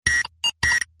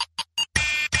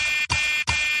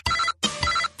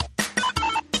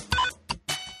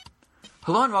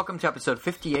Hello and welcome to episode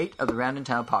 58 of the Round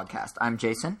Nintendo podcast. I'm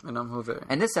Jason. And I'm Jose.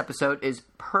 And this episode is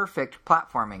perfect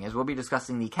platforming, as we'll be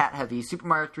discussing the cat-heavy Super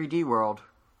Mario 3D World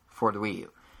for the Wii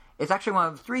U. It's actually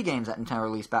one of 3 games that Nintendo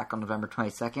released back on November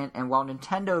 22nd, and while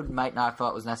Nintendo might not have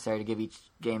thought it was necessary to give each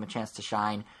game a chance to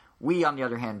shine, we, on the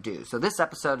other hand, do. So this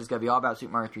episode is going to be all about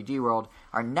Super Mario 3D World.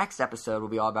 Our next episode will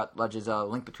be all about Legend of Zelda: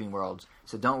 Link Between Worlds,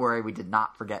 so don't worry, we did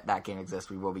not forget that game exists.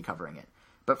 We will be covering it.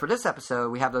 But for this episode,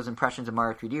 we have those impressions of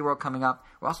Mario 3D World coming up.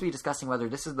 We'll also be discussing whether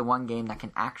this is the one game that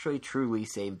can actually truly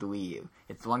save the Wii U.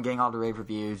 It's the one getting all the rave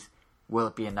reviews. Will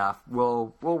it be enough?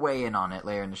 We'll weigh in on it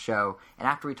later in the show. And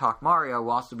after we talk Mario,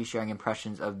 we'll also be sharing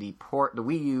impressions of the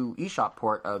Wii U eShop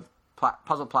port of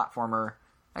puzzle platformer,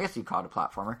 I guess you'd call it a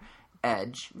platformer,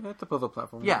 Edge. Yeah, it's a puzzle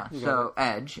platformer. Yeah, so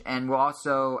Edge. And we'll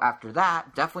also, after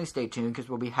that, definitely stay tuned because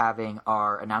we'll be having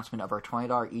our announcement of our $20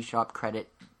 eShop credit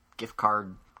gift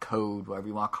card code, whatever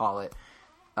you want to call it,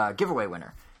 giveaway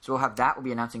winner. So we'll have that. We'll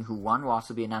be announcing who won. We'll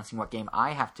also be announcing what game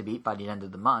I have to beat by the end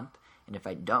of the month. And if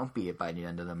I don't beat it by the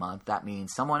end of the month, that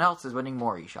means someone else is winning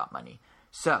more eShop money.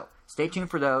 So stay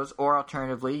tuned for those, or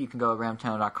alternatively, you can go to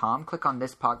ramtono.com, click on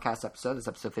this podcast episode, this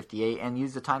episode 58, and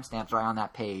use the timestamps right on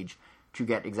that page to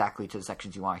get exactly to the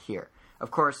sections you want to hear. Of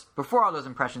course, before all those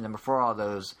impressions and before all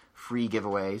those free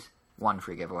giveaways, one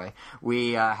free giveaway,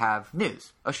 we have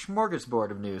news. A smorgasbord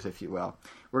of news, if you will.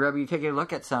 We're going to be taking a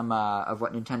look at some of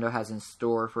what Nintendo has in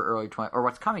store for or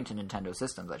what's coming to Nintendo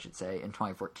systems, I should say, in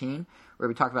 2014. We're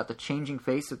going to be talking about the changing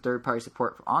face of third-party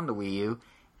support on the Wii U,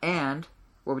 and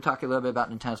we'll be talking a little bit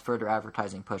about Nintendo's further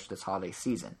advertising push this holiday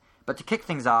season. But to kick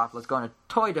things off, let's go in a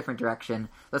totally different direction.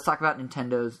 Let's talk about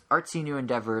Nintendo's artsy new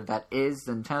endeavor that is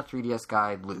the Nintendo 3DS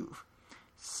Guide Louvre.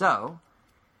 So,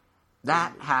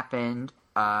 that happened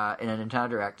in a Nintendo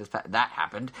Direct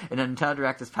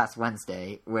this past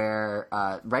Wednesday, where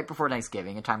right before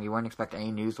Thanksgiving, a time you wouldn't expect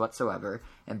any news whatsoever,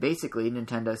 and basically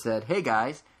Nintendo said, "Hey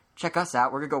guys, check us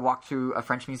out. We're gonna go walk through a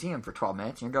French museum for 12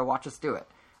 minutes, and you're gonna go watch us do it."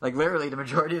 Like literally, the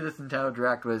majority of this Nintendo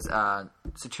Direct was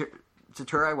Satoru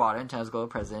Iwata, Nintendo's global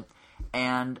president,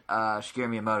 and Shigeru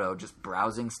Miyamoto just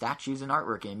browsing statues and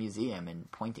artwork in a museum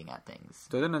and pointing at things.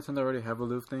 Didn't Nintendo already have a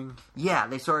Louvre thing? Yeah,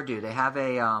 they sort of do. They have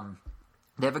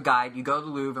a guide. You go to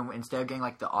the Louvre, and instead of getting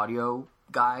like the audio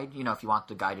guide, you know, if you want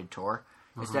the guided tour,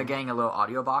 instead of getting a little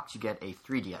audio box, you get a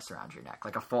 3DS around your neck,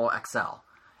 like a full XL.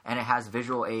 And it has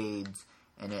visual aids,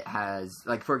 and it has,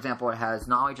 like, for example, it has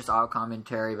not only just audio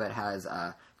commentary, but it has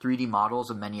 3D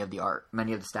models of many of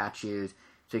the statues,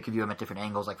 so you can view them at different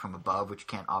angles, like from above, which you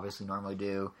can't obviously normally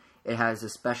do. It has a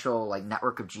special, like,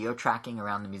 network of geo-tracking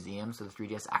around the museum, so the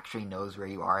 3DS actually knows where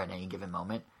you are at any given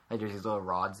moment. Like, there's these little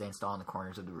rods they install in the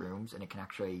corners of the rooms, and it can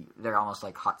actually, they're almost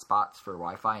like hotspots for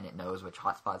Wi-Fi, and it knows which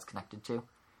hotspot it's connected to.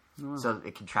 Oh. So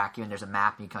it can track you, and there's a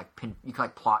map, and you can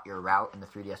plot your route, and the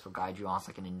 3DS will guide you almost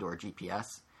like an indoor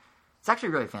GPS. It's actually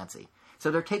really fancy. So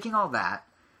they're taking all that,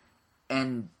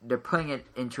 and they're putting it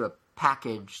into a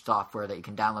package software that you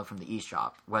can download from the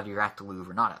eShop, whether you're at the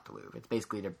Louvre or not at the Louvre. It's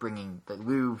basically they're bringing the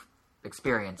Louvre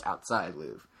experience outside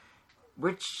Louvre.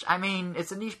 Which, I mean,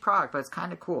 it's a niche product, but it's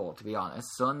kind of cool, to be honest.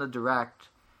 So in the Direct,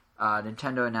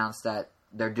 Nintendo announced that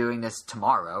they're doing this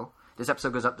tomorrow. This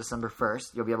episode goes up December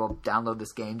 1st. You'll be able to download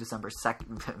this game December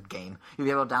 2nd. You'll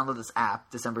be able to download this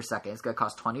app December 2nd. It's going to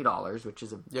cost $20, which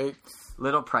is a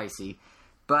little pricey.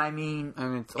 But I mean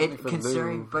it's only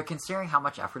for considering how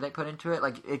much effort they put into it,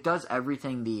 like, it does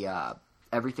everything the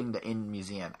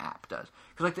in-museum app does.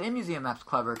 Because, like, the in-museum app's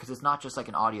clever because it's not just, like,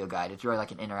 an audio guide. It's really,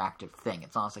 like, an interactive thing.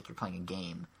 It's almost like you're playing a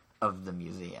game of the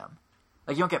museum.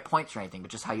 Like, you don't get points or anything,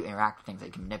 but just how you interact with things, how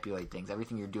you can manipulate things.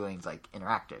 Everything you're doing is, like,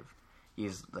 interactive. You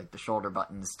use, like, the shoulder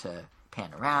buttons to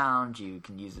pan around. You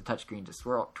can use the touchscreen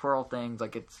to twirl things.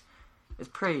 Like, it's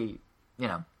pretty,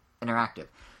 interactive.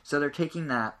 So they're taking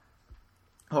that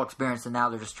whole experience, and now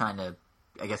they're just trying to,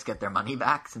 I guess, get their money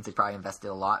back, since they probably invested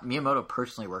a lot. Miyamoto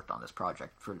personally worked on this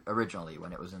project originally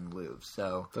when it was in the Louvre,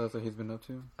 so that's what he's been up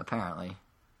to? Apparently.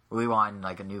 We wanted,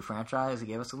 like, a new franchise. He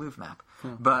gave us a Louvre map.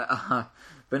 But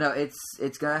no,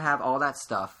 it's going to have all that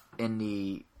stuff in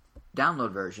the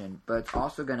download version, but it's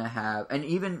also going to have, and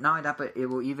even, not only that, but it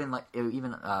will even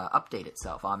update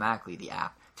itself automatically, the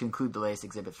app, to include the latest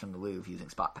exhibits from the Louvre using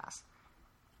Spot Pass,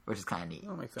 which is kind of neat.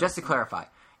 Just to clarify,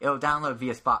 it'll download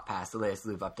via Spot Pass the latest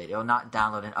Louvre update. It'll not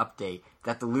download an update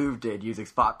that the Louvre did using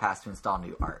Spot Pass to install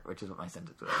new art, which is what my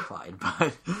sentence would have implied.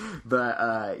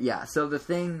 But yeah. So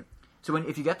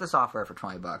if you get the software for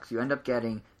 $20, you end up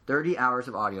getting 30 hours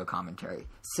of audio commentary,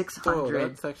 600.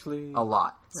 That's actually a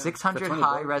lot. Yeah, 600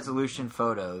 high resolution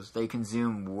photos that you can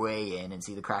zoom way in and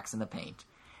see the cracks in the paint.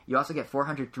 You also get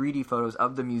 400 3D photos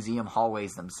of the museum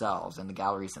hallways themselves and the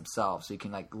galleries themselves, so you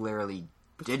can, like, literally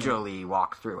digitally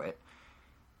walk through it.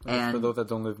 And for those that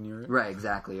don't live near it. right,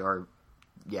 exactly, or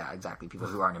yeah, exactly, people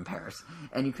who aren't in Paris.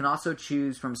 And you can also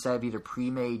choose from Seb either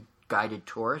pre-made guided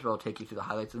tours where it'll take you through the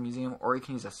highlights of the museum, or you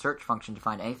can use a search function to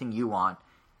find anything you want,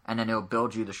 and then it'll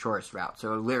build you the shortest route. So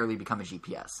it'll literally become a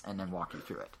GPS and then walk you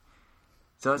through it.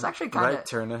 So it's actually kind of... Right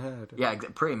turn ahead. Yeah,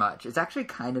 pretty much. It's actually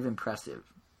kind of impressive.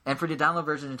 And for the download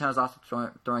version, Nintendo's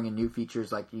also throwing in new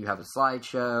features, like you have a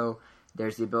slideshow.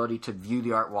 There's the ability to view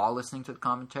the art while listening to the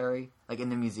commentary. Like in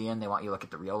the museum, they want you to look at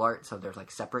the real art, so there's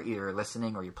like separate, either you're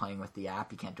listening or you're playing with the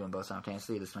app. You can't do them both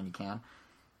simultaneously. This one you can.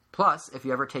 Plus, if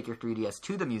you ever take your 3DS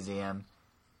to the museum,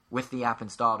 with the app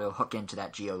installed, it'll hook into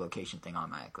that geolocation thing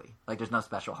automatically. Like there's no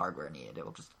special hardware needed. It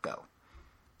will just go.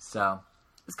 So...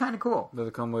 it's kind of cool. Does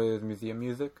it come with museum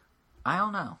music? I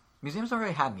don't know. Museums don't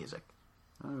really have music.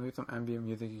 I don't know, maybe some ambient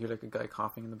music. You hear like a guy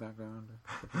coughing in the background.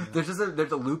 There's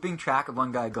a looping track of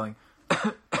one guy going,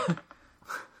 oh,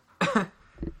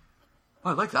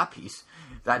 I like that piece.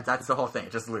 That's the whole thing.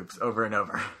 It just loops over and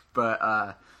over. But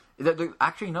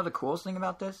actually, you know the coolest thing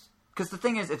about this? Because the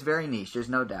thing is, it's very niche. There's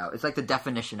no doubt. It's like the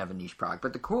definition of a niche product.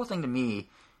 But the cool thing to me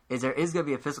is there is going to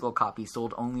be a physical copy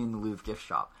sold only in the Louvre gift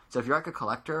shop. So if you're like a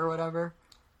collector or whatever,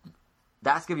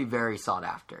 that's going to be very sought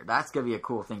after. That's going to be a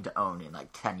cool thing to own in like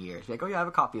 10 years. Be like, oh yeah, I have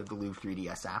a copy of the Louvre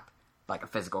 3DS app. Like a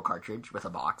physical cartridge with a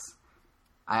box.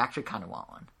 I actually kind of want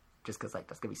one. Just because like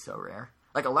that's going to be so rare.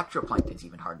 Like Electroplankton's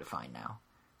even hard to find now.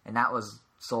 And that was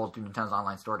sold through Nintendo's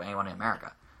online store to anyone in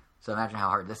America. So imagine how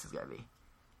hard this is going to be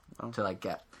to like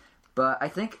get. But I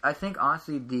think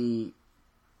honestly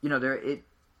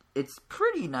it's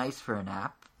pretty nice for an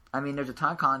app. I mean, there's a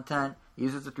ton of content,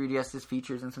 uses the 3DS's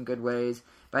features in some good ways,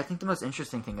 but I think the most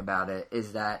interesting thing about it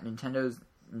is that Nintendo's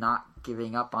not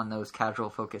giving up on those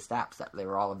casual-focused apps that they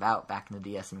were all about back in the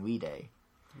DS and Wii day.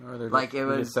 Or they're like, just, it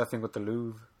was... just stuffing with the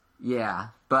Louvre. Yeah,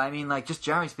 but I mean, like, just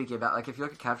generally speaking about, like, if you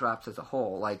look at casual apps as a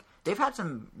whole, like, they've had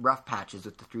some rough patches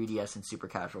with the 3DS and super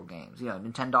casual games. You know,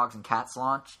 Nintendogs and Cats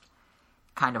launched,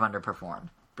 kind of underperformed.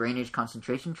 Brain Age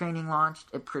Concentration Training launched,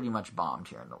 it pretty much bombed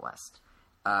here in the West.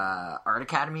 Art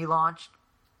Academy launched.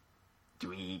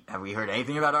 Have we heard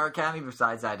anything about Art Academy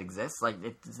besides that it exists? Like,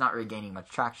 it's not really gaining much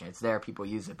traction. It's there, people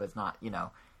use it, but it's not,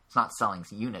 it's not selling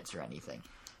units or anything.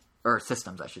 Or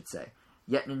systems, I should say.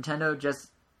 Yet Nintendo just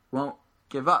won't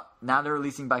give up. Now they're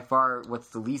releasing by far what's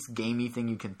the least gamey thing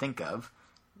you can think of.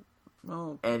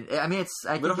 Well, and I mean,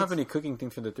 we don't have any cooking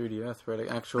things for the 3DS, right?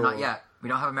 Like actual. Not yet. We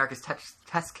don't have America's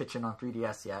Test Kitchen on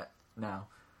 3DS yet. No,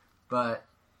 but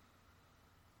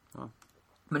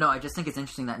no, I just think it's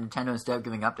interesting that Nintendo, instead of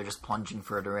giving up, they're just plunging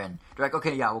further in. They're like,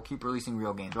 okay, yeah, we'll keep releasing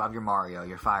real games. We'll have your Mario,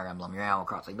 your Fire Emblem, your Animal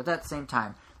Crossing, but at the same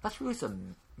time, let's release a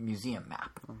museum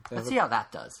map. Let's see how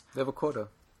that does. They have a quota.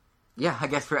 Yeah, I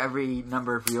guess for every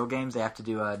number of real games, they have to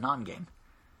do a non-game.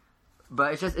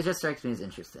 But it just strikes me as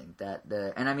interesting that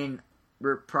and I mean,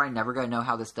 we're probably never going to know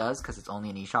how this does because it's only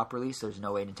an eShop release. So there's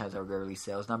no way Nintendo's ever going to release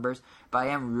sales numbers. But I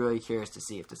am really curious to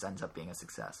see if this ends up being a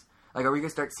success. Like, are we going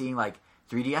to start seeing like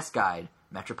 3DS Guide,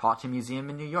 Metropolitan Museum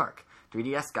in New York,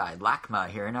 3DS Guide, LACMA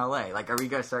here in LA? Like, are we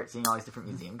going to start seeing all these different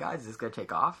museum guides? Is this going to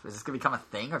take off? Is this going to become a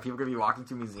thing? Are people going to be walking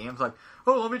through museums like,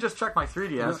 oh, let me just check my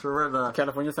 3DS for where the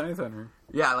California Science Center.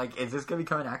 Yeah, like, is this going to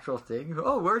become an actual thing?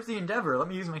 Oh, where's the Endeavor? Let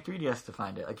me use my 3DS to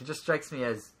find it. Like, it just strikes me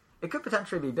as it could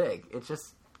potentially be big. It's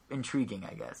just intriguing,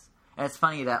 I guess. And it's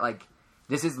funny that, like,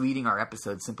 this is leading our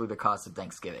episode simply because of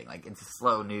Thanksgiving. Like, it's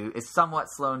somewhat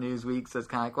slow news week, so it's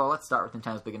kind of like, well, let's start with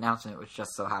Nintendo's big announcement, which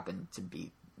just so happened to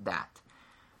be that.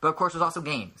 But, of course, there's also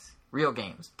games. Real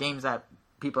games. Games that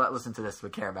people that listen to this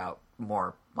would care about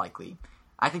more likely.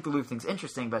 I think the Louvre thing's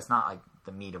interesting, but it's not, like,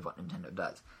 the meat of what Nintendo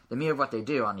does. The meat of what they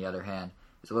do, on the other hand,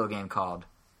 is a little game called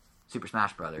Super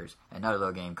Smash Brothers, and another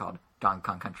little game called Donkey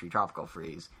Kong Country Tropical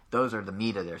Freeze. Those are the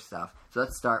meat of their stuff. So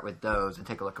let's start with those and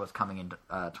take a look at what's coming in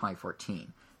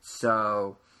 2014.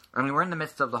 So, I mean, we're in the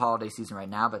midst of the holiday season right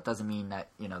now, but it doesn't mean that,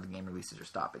 the game releases are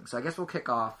stopping. So I guess we'll kick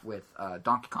off with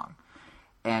Donkey Kong.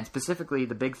 And specifically,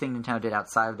 the big thing Nintendo did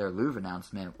outside of their Louvre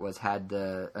announcement was had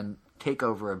a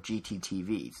takeover of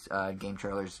GTTV's, Game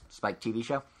Trailer's Spike TV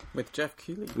show. With Jeff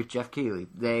Keighley.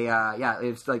 They,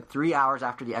 it was like 3 hours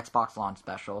after the Xbox launch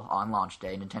special on launch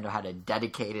day. Nintendo had a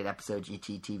dedicated episode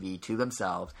GTTV to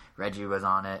themselves. Reggie was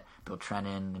on it. Bill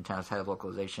Trennan, Nintendo's head of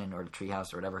localization, or the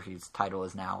Treehouse, or whatever his title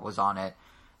is now, was on it.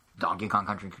 Donkey Kong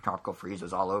Country Tropical Freeze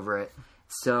was all over it.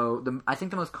 So, I think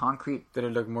the most concrete... Did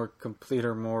it look more complete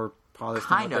or more polished?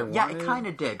 Kind of. Yeah, it kind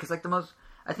of did. Because, like, the most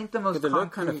Because it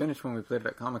looked kind of finished when we played it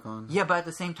at Comic-Con. Yeah, but at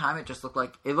the same time, it just looked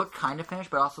like... It looked kind of finished,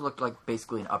 but also looked like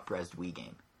basically an up-resed Wii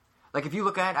game. Like, if you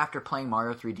look at it after playing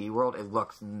Mario 3D World, it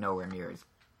looks nowhere near as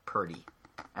pretty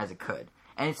as it could.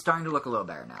 And it's starting to look a little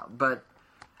better now. But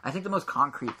I think the most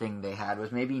concrete thing they had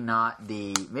was maybe not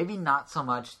so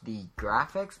much the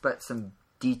graphics, but some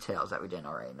details that we didn't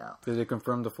already know. Did they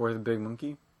confirm the fourth big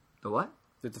monkey? The what?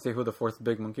 Did they say who the fourth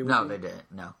big monkey was? No, they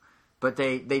didn't. No, but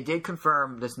they did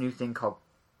confirm this new thing called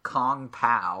Kong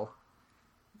Pao.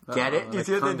 Get it? Do you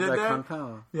see what they did there? Kong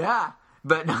Pao. Yeah.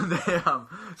 But no, so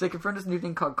they confirmed this new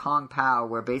thing called Kong Pao,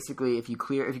 where basically if you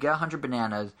get 100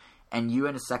 bananas and you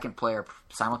and a second player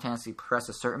simultaneously press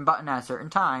a certain button at a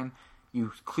certain time,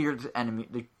 you cleared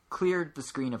the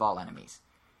screen of all enemies.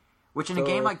 Which in a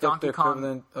game like Donkey Kong,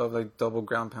 equivalent of like double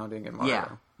ground pounding in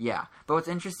Mario. Yeah. But what's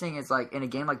interesting is like in a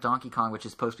game like Donkey Kong, which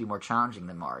is supposed to be more challenging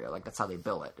than Mario, like that's how they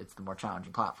bill it. It's the more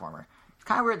challenging platformer. It's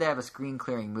kind of weird they have a screen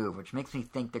clearing move, which makes me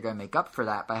think they're going to make up for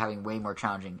that by having way more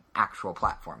challenging actual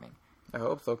platforming. I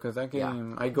hope so, because that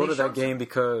game... Yeah. I go to that game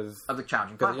because... of the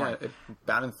challenging platform. Yeah, it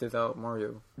balances out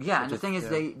Mario. Yeah, and the thing is,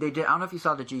 they did... I don't know if you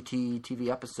saw the GT TV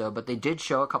episode, but they did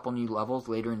show a couple new levels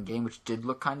later in the game, which did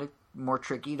look kind of more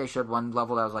tricky. They showed one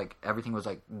level that was like... everything was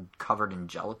like covered in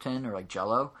gelatin or like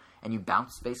Jell-O, and you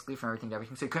bounced basically from everything to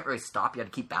everything. So you couldn't really stop. You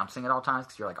had to keep bouncing at all times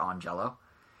because you're like on Jell-O.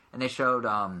 And they showed...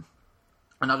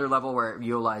 another level where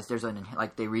you realize there's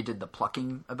they redid the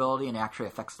plucking ability and it actually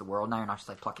affects the world now. You're not just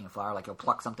like plucking a flower. Like you'll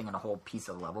pluck something and a whole piece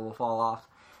of the level will fall off.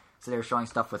 So they were showing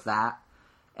stuff with that.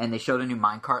 And they showed a new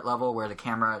minecart level where the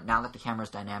camera, now that the camera is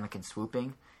dynamic and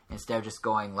swooping, instead of just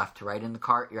going left to right in the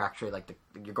cart, you're actually like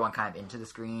you're going kind of into the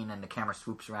screen and the camera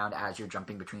swoops around as you're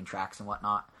jumping between tracks and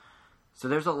whatnot. So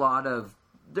there's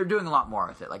they're doing a lot more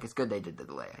with it. Like it's good they did the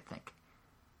delay, I think.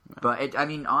 But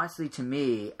honestly, to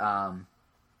me,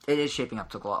 it is shaping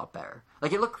up to look a lot better.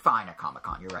 Like, it looked fine at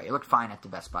Comic-Con, you're right. It looked fine at the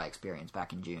Best Buy experience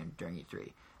back in June during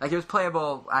E3. Like, it was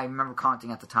playable. I remember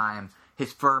commenting at the time,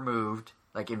 his fur moved.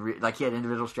 Like, he had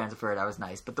individual strands of fur. That was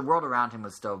nice. But the world around him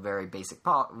was still very basic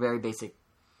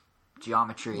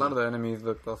geometry. A lot of the enemies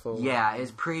looked also... Yeah, it's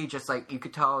pretty just, like, you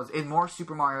could tell it was more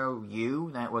Super Mario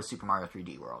U than it was Super Mario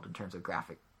 3D World in terms of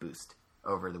graphic boost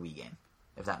over the Wii game,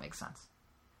 if that makes sense.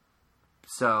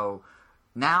 So...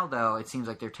 now, though, it seems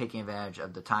like they're taking advantage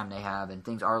of the time they have, and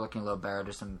things are looking a little better.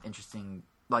 There's some interesting...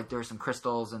 like, there's some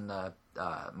crystals in the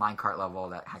minecart level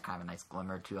that had kind of a nice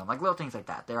glimmer to them. Like, little things like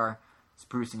that. They are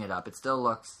sprucing it up. It still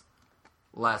looks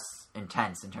less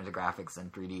intense in terms of graphics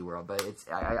than 3D World, but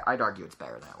I'd argue it's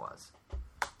better than it was.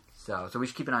 So we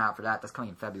should keep an eye out for that. That's coming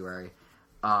in February.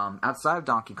 Outside of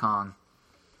Donkey Kong,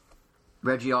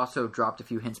 Reggie also dropped a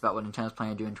few hints about what Nintendo's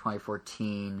planning to do in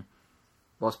 2014...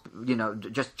 well,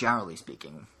 just generally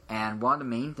speaking. And one of the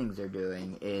main things they're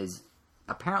doing is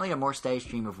apparently a more steady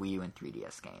stream of Wii U and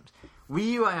 3DS games.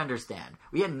 Wii U, I understand.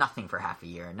 We had nothing for half a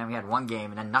year, and then we had one game,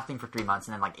 and then nothing for 3 months,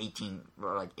 and then like 18,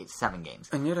 or like 7 games.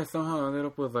 And yet I somehow ended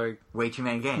up with like... way too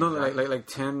many games. No, right? like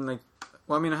 10, like...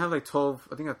 well, I mean, I have like 12,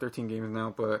 I think I have 13 games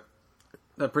now, but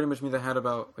that pretty much means I had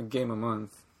about a game a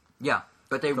month. Yeah.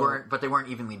 But they weren't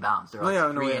evenly balanced. They were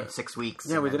like 3 and 6 weeks.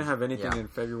 Yeah, we didn't have anything in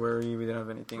February. We didn't have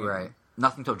anything right.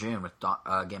 Nothing till June with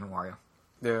Game & Wario.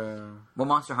 Yeah. Well,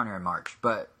 Monster Hunter in March,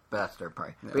 but that's third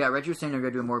party. Yeah. But yeah, Reggie was saying they're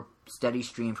going to do a more steady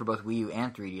stream for both Wii U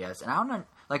and 3DS. And I don't know,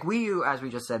 like Wii U, as we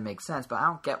just said, makes sense, but I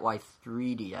don't get why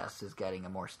 3DS is getting a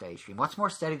more steady stream. What's more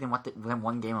steady than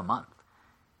one game a month?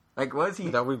 Like, what is he...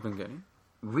 that we've been getting?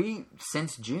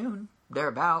 Since June,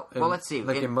 thereabout. Well, let's see.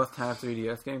 Like a must-have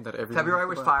 3DS game that everyone... February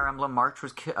was Fire Emblem. March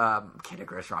was Kid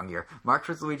Icarus, wrong year. March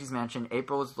was Luigi's Mansion.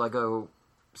 April was Lego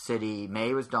City.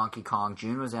 May was Donkey Kong.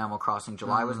 June was Animal Crossing.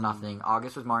 July was nothing.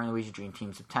 August was Mario and Luigi Dream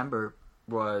Team. September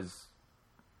was...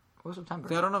 what was September?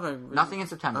 Yeah, I don't know if I... really, nothing in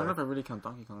September. I don't know if I really count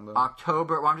Donkey Kong, though.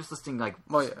 October... well, I'm just listing, like,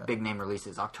 big name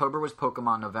releases. October was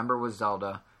Pokemon. November was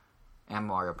Zelda. And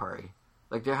Mario Party.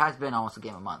 Like, there has been almost a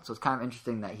game a month. So it's kind of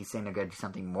interesting that he's saying they're going to do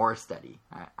something more steady.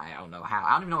 I don't know how.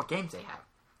 I don't even know what games they have.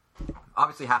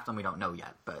 Obviously, half of them we don't know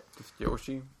yet, but... just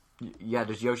Yoshi? Yeah,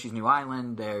 there's Yoshi's New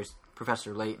Island. There's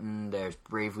Professor Layton. There's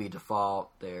Bravely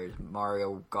Default. There's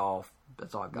Mario Golf.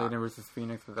 That's all I've got. Layton vs.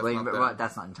 Phoenix, but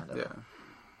that's not Nintendo. Yeah.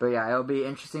 But yeah, it'll be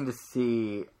interesting to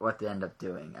see what they end up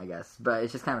doing, I guess. But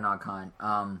it's just kind of an odd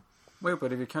con. Wait,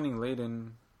 but if you're counting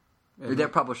Layton... they're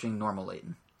publishing normal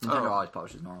Layton. Nintendo always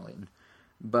publishes normal Layton.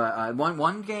 But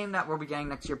one game that we'll be getting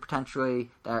next year potentially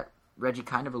that Reggie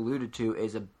kind of alluded to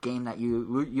is a game that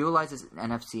utilizes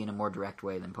NFC in a more direct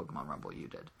way than Pokemon Rumble U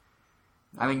did.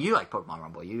 I mean, you like Pokemon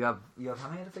Rumble. You have how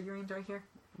many of the figurines right here?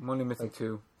 I'm only missing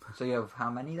 2. So you have how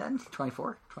many then?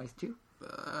 24? 22?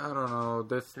 I don't know.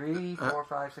 There's 3, 4,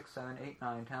 5, 6, 7, 8,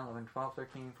 9, 10, 11, 12,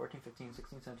 13, 14, 15,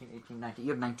 16, 17, 18, 19.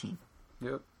 You have 19.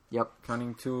 Yep.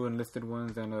 Counting 2 enlisted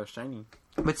ones and a shiny.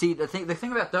 But see, the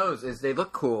thing about those is they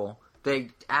look cool. They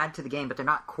add to the game, but they're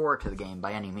not core to the game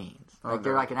by any means.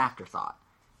 They're like an afterthought.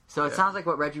 So it sounds like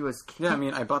what Reggie was... Yeah, I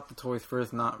mean, I bought the toys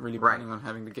first, not really planning on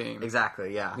having the game.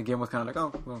 Exactly, yeah. The game was kind of like,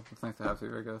 oh, well, it's nice to have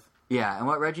too, I guess. Yeah, and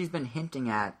what Reggie's been hinting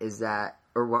at is that,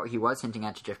 or what he was hinting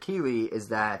at to Jeff Keighley, is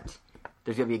that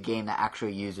there's going to be a game that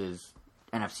actually uses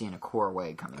NFC in a core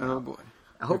way coming out. Oh, boy.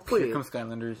 Hopefully... Here comes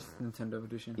Skylanders Nintendo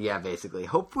Edition. Yeah, basically.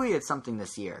 Hopefully it's something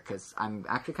this year, because I'm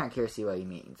actually kind of curious to see what he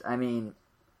means. I mean,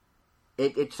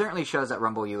 it certainly shows that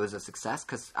Rumble U is a success,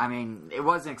 because, I mean, it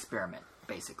was an experiment,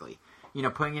 basically. You know,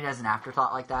 putting it as an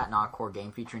afterthought like that, not a core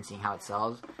game feature, and seeing how it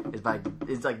sells is like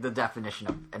the definition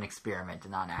of an experiment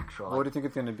and not an actual. What do you think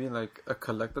it's going to be? Like a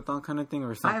collectathon kind of thing,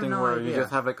 or something where idea. you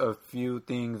just have like a few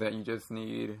things that you just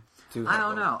need to? I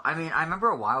don't know. I mean, I remember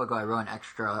a while ago I wrote an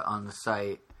extra on the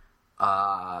site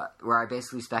where I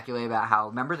basically speculated about how,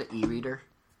 remember the e-reader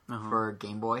for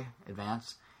Game Boy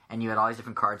Advance? And you had all these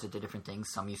different cards that did different things.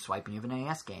 Some you swipe and you have an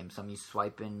NES game. Some you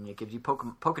swipe and it gives you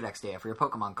Pokedex data for your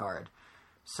Pokemon card.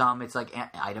 Some, it's like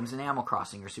items in Animal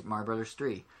Crossing or Super Mario Bros.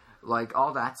 3. Like,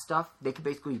 all that stuff, they could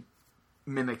basically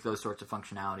mimic those sorts of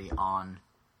functionality on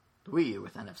the Wii U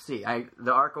with NFC.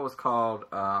 The article was called,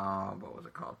 what was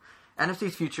it called?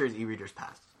 NFC's Future is E-Reader's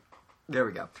Past. There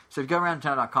we go. So if you go around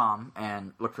Nintendo.com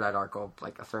and look for that article,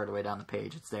 like a third of the way down the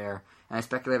page, it's there. And I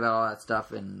speculate about all that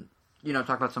stuff and, you know,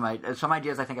 talk about some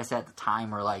ideas I think I said at the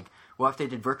time were like, what if they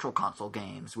did virtual console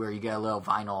games where you get a little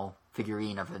vinyl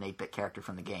figurine of an 8-bit character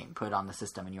from the game, put it on the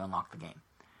system, and you unlock the game.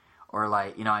 Or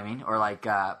like, you know what I mean? Or like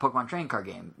Pokemon Trading Card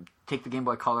Game. Take the Game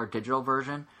Boy Color digital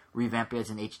version, revamp it as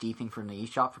an HD thing from the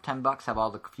eShop for $10, have all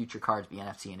the future cards be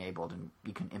NFC enabled, and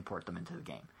you can import them into the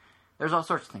game. There's all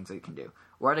sorts of things that you can do.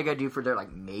 What are they going to do for their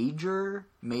like major,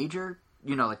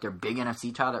 you know, like their big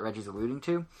NFC title that Reggie's alluding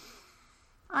to?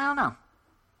 I don't know.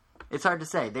 It's hard to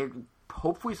say. They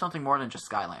hopefully something more than just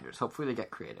Skylanders. Hopefully they get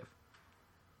creative.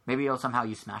 Maybe it'll somehow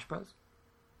use Smash Bros.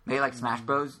 Maybe like Smash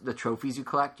Bros, the trophies you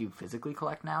collect, you physically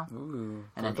collect now. Ooh.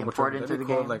 And then import it into the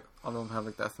game. Like, all of them have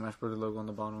like that Smash Bros logo on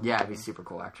the bottom. Yeah, it'd be super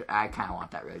cool, actually. I kind of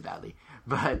want that really badly.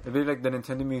 But it'd be like the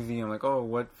Nintendo Museum, like, oh,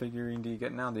 what figurine do you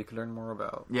get now that you can learn more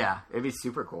about? Yeah, it'd be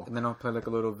super cool. And then I'll play like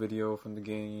a little video from the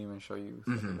game and show you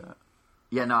stuff like that.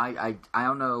 Yeah, no, I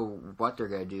don't know what they're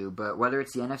going to do, but whether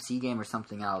it's the NFC game or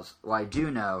something else, what I do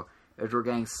know is we're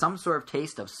getting some sort of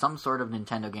taste of some sort of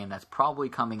Nintendo game that's probably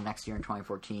coming next year in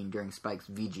 2014 during Spike's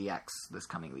VGX this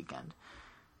coming weekend.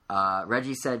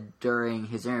 Reggie said during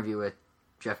his interview with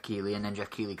Jeff Keighley, and then Jeff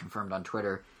Keighley confirmed on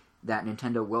Twitter, that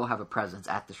Nintendo will have a presence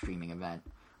at the streaming event.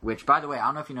 Which, by the way, I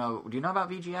don't know if you know... Do you know about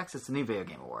VGX? It's the new Video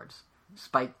Game Awards.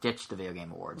 Spike ditched the Video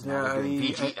Game Awards. Now they're doing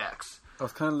VGX. I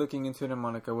was kind of looking into it, and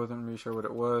like, I wasn't really sure what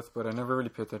it was, but I never really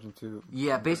paid attention to...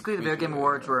 Yeah, basically the Video Game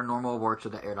Awards were a normal award show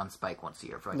that aired on Spike once a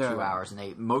year for like 2 hours, and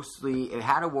they mostly... It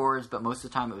had awards, but most of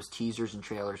the time it was teasers and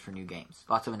trailers for new games.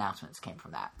 Lots of announcements came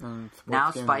from that. Now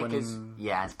Spike is...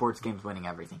 Yeah, and sports games winning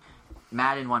everything.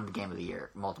 Madden won the Game of the Year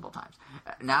multiple times.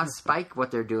 Now Spike, what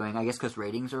they're doing, I guess because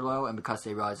ratings are low, and because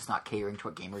they realize it's not catering to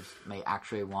what gamers may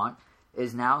actually want,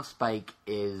 is now Spike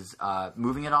is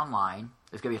moving it online.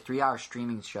 It's going to be a 3-hour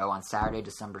streaming show on Saturday,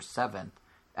 December 7th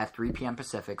at 3 p.m.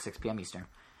 Pacific, 6 p.m. Eastern.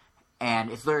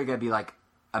 And it's literally going to be like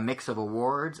a mix of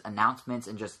awards, announcements,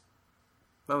 and just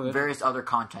various other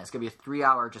content. It's going to be a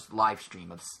 3-hour just live stream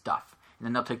of stuff. And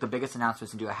then they'll take the biggest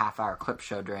announcements and do a half-hour clip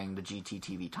show during the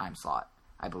GTTV time slot,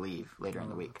 I believe, later in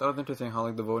the week. That was interesting how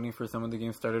like the voting for some of the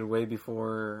games started way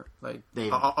before like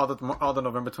all the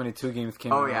November 22 games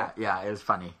came out. Oh yeah, it was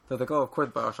funny. So it's like, oh, of course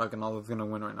Bioshock and all is going to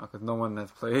win right now because no one has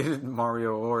played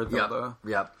Mario or Zelda.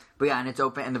 Yep. But yeah, and it's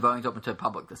open, and the voting's open to the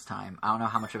public this time. I don't know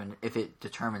how much of if it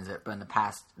determines it, but in the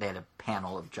past they had a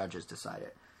panel of judges decide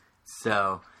it.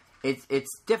 So it's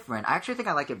different. I actually think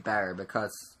I like it better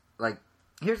because like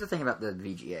here's the thing about the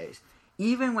VGAs.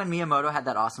 Even when Miyamoto had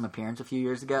that awesome appearance a few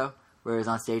years ago, where he was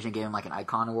on stage and gave him like an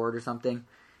Icon Award or something,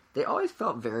 they always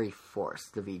felt very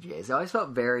forced, the VGAs. They always felt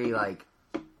very like,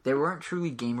 they weren't truly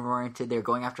gamer-oriented. They were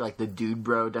going after like the dude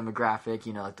bro demographic,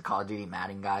 you know, like the Call of Duty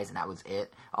Madden guys, and that was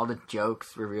it. All the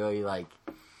jokes were really like,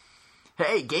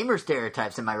 hey, gamer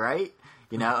stereotypes, am I right?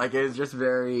 You know, like it was just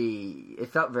it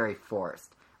felt very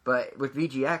forced. But with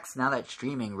VGX, now that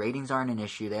streaming, ratings aren't an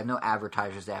issue. They have no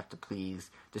advertisers they have to please.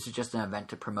 This is just an event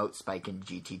to promote Spike and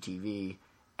GTTV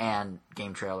and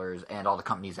game trailers, and all the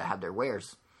companies that have their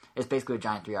wares. It's basically a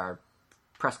giant 3-hour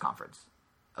press conference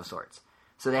of sorts.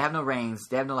 So they have no ratings.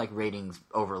 They have no, like, ratings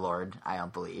overlord, I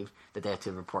don't believe, that they have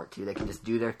to report to. They can just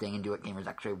do their thing and do what gamers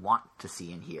actually want to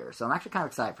see and hear. So I'm actually kind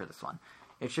of excited for this one.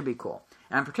 It should be cool.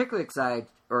 And I'm particularly excited,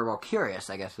 or, well,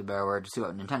 curious, I guess is a better word, to see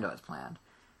what Nintendo has planned.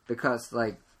 Because,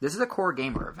 like, this is a core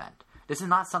gamer event. This is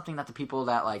not something that the people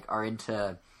that, like, are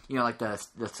into... like the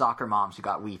soccer moms who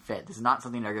got Wii Fit. This is not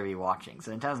something they're going to be watching.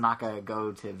 So Nintendo's not going to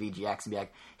go to VGX and be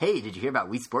like, hey, did you hear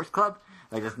about Wii Sports Club?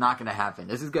 Like, that's not going to happen.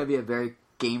 This is going to be a very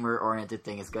gamer-oriented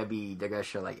thing. It's going to be, they're going to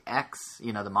show, like, X,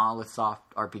 the Monolith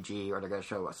Soft RPG, or they're going to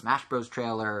show a Smash Bros.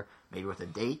 Trailer, maybe with a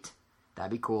date.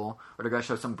 That'd be cool. Or they're going to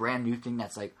show some brand new thing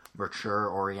that's, like,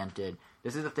 mature-oriented.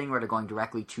 This is a thing where they're going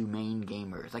directly to main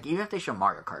gamers. Like, even if they show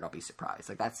Mario Kart, I'll be surprised.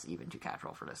 Like, that's even too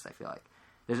casual for this, I feel like.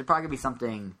 There's probably going to be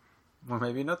something... Or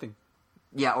maybe nothing.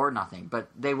 Yeah, or nothing. But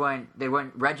they wouldn't...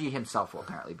 Reggie himself will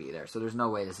apparently be there. So there's no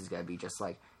way this is going to be just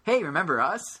like, hey, remember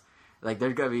us? Like,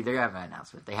 they're going to have an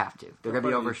announcement. They have to. They're going to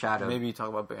be overshadowed. Maybe talk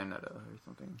about Bayonetta or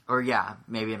something. Or, yeah,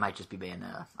 maybe it might just be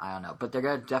Bayonetta. I don't know. But they're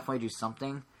going to definitely do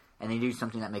something. And they do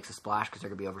something that makes a splash because they're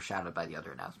going to be overshadowed by the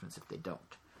other announcements if they don't.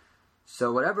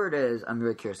 So whatever it is, I'm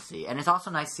really curious to see. And it's also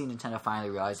nice to see Nintendo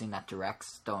finally realizing that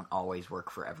Directs don't always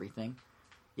work for everything.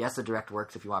 Yes, a Direct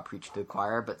works if you want to preach to the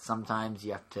choir, but sometimes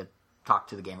you have to talk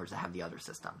to the gamers that have the other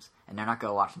systems. And they're not going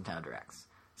to watch Nintendo Directs.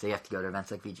 So you have to go to events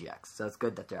like VGX. So it's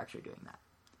good that they're actually doing that.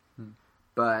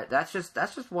 But that's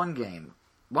just one game.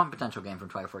 One potential game from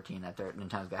 2014 that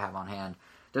Nintendo's going to have on hand.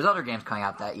 There's other games coming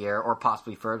out that year, or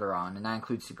possibly further on, and that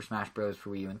includes Super Smash Bros.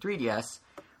 For Wii U and 3DS,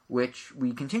 which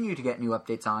we continue to get new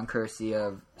updates on, courtesy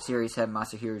of series head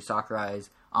Masahiro Sakurai's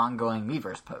ongoing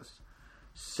Miiverse posts.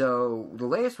 So, the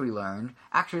latest we learned,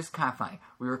 actually it's kind of funny,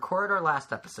 we recorded our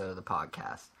last episode of the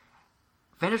podcast,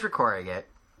 finished recording it,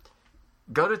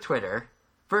 go to Twitter,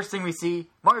 first thing we see,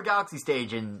 Mario Galaxy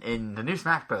stage in the new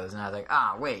Smash Bros. And I was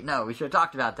like, wait, no, we should have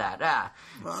talked about that.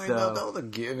 Well, I mean, that was a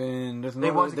given. There's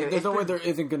no way there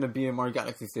isn't going to be a Mario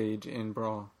Galaxy stage in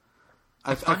Brawl.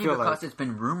 It's funny because it's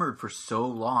been rumored for so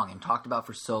long and talked about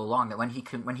for so long that when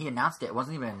he announced it, it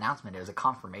wasn't even an announcement, it was a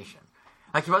confirmation.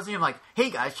 Like, he wasn't even like,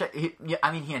 hey guys,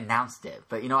 he announced it.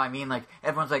 But, you know what I mean? Like,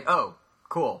 everyone's like, oh,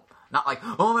 cool. Not like,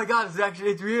 oh my god,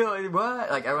 it's real,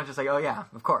 what? Like, everyone's just like, oh yeah,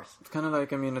 of course. It's kind of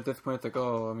like, at this point, it's like,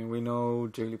 we know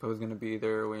Jigglypuff's going to be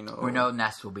there, we know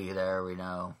Ness will be there, we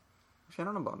know... Actually, I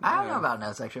don't know about Ness. I don't know about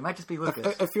Ness, actually. It might just be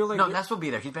Lucas. I feel like... No, Ness will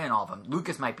be there. He's been in all of them.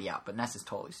 Lucas might be out, but Ness is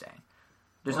totally staying.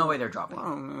 There's no way they're dropping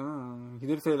him. He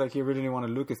did say, he originally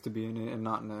wanted Lucas to be in it and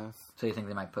not Ness. So you think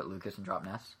they might put Lucas and drop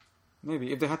Ness?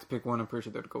 Maybe. If they had to pick one, I'm pretty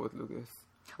sure they'd go with Lucas.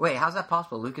 Wait, how's that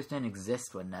possible? Lucas didn't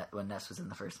exist when Ness was in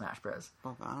the first Smash Bros.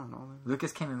 Oh, I don't know.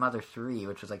 Lucas came in Mother 3,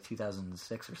 which was like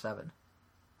 2006 or 7.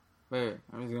 Wait,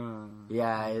 I'm just gonna...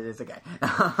 Yeah, it's okay.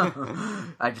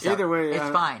 Either way... It's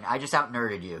fine. I just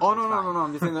out-nerded you. Oh, no.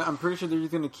 I'm just saying that I'm pretty sure they're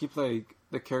just gonna keep,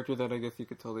 the character that I guess you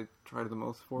could tell they tried the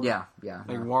most for. Yeah.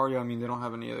 Wario, they don't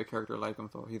have any other character like him,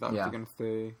 so he's obviously gonna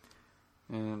stay.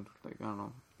 And, I don't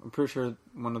know. I'm pretty sure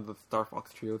one of the Star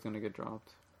Fox trio is gonna get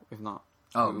dropped. If not...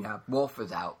 Oh, yeah. Wolf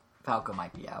is out. Falco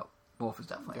might be out. Wolf is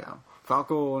definitely out.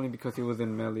 Falco, only because he was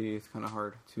in Melee, it's kind of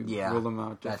hard to rule him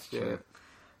out just yet. True.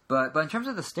 But in terms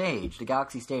of the stage, the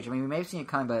Galaxy stage, we may have seen it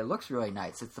coming, but it looks really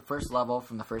nice. It's the first level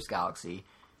from the first Galaxy.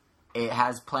 It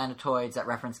has planetoids that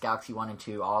reference Galaxy 1 and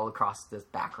 2 all across this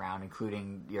background,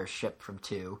 including your ship from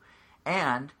 2.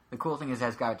 And the cool thing is it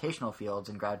has gravitational fields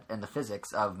and the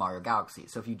physics of Mario Galaxy.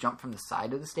 So if you jump from the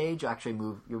side of the stage, you'll actually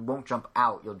move. You won't jump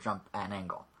out, you'll jump at an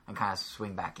angle and kind of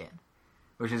swing back in,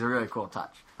 which is a really cool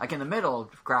touch. Like in the middle,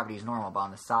 gravity is normal, but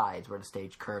on the sides where the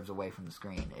stage curves away from the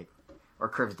screen, or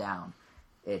curves down,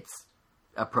 it's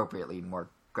appropriately more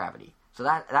gravity. So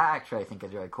that actually I think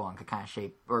is really cool and could kind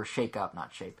of shake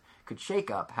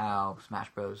up how Smash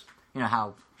Bros.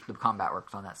 How the combat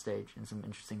works on that stage in some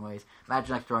interesting ways.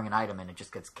 Imagine throwing an item and it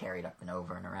just gets carried up and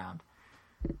over and around.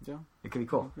 Yeah. It could be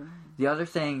cool. Okay. The other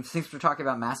thing, since we're talking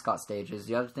about mascot stages,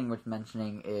 the other thing worth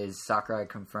mentioning is Sakurai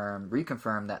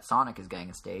reconfirmed that Sonic is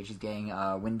getting a stage. He's getting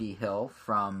Windy Hill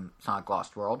from Sonic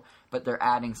Lost World, but they're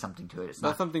adding something to it.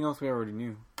 That's something else we already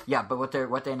knew. Yeah, but what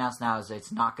they announced now is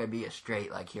it's not going to be a straight,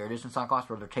 here it is in Sonic Lost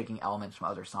World. They're taking elements from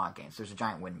other Sonic games. There's a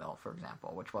giant windmill, for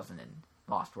example, which wasn't in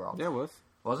Lost World. Yeah, it was.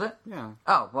 Was it? Yeah.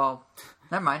 Oh, well,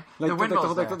 never mind. The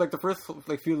windmill's there. The first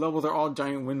few levels are all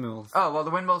giant windmills. Oh, well,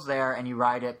 the windmill's there, and you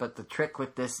ride it, but the trick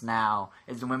with this now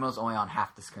is the windmill's only on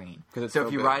half the screen. So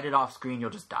if you ride it off screen,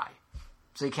 you'll just die.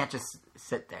 So you can't just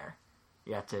sit there.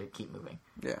 You have to keep moving.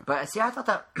 Yeah. But, see, I thought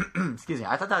that... excuse me.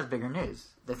 I thought that was bigger news.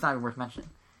 That's not even worth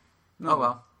mentioning. No. Oh,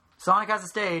 well. Sonic has a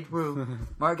stage. Woo.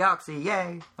 Mario Galaxy.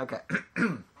 Yay. Okay.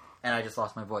 And I just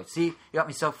lost my voice. See, you got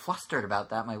me so flustered about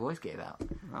that, my voice gave out.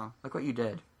 Wow. Look what you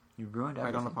did. You ruined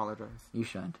everything. I don't apologize. You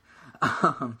shouldn't.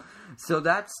 So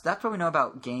that's what we know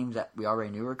about games that we already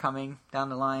knew were coming down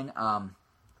the line.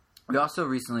 We also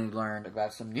recently learned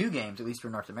about some new games, at least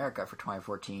for North America, for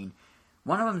 2014.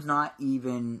 One of them's not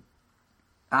even...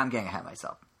 I'm getting ahead of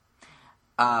myself.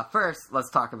 First, let's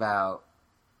talk about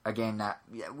a game that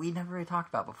we never really talked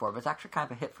about before, but it's actually kind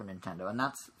of a hit for Nintendo, and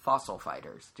that's Fossil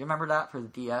Fighters. Do you remember that for the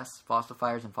DS? Fossil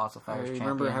Fighters and Fossil Fighters Champion? I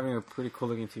remember having a pretty cool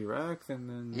looking T-Rex, and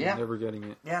then never getting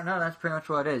it. Yeah, no, that's pretty much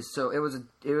what it is. So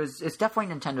it's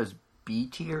definitely Nintendo's B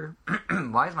tier.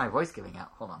 Why is my voice giving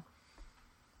out? Hold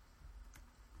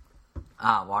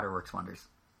on. Water works wonders.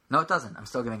 No, it doesn't. I'm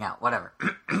still giving out. Whatever.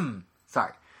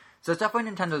 Sorry. So it's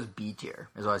definitely Nintendo's B tier,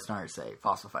 is what I was trying to say.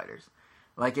 Fossil Fighters.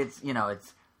 Like, it's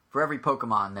for every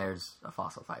Pokemon, there's a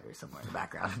Fossil Fighter somewhere in the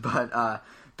background. But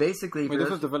basically... Wait, this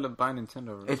was developed by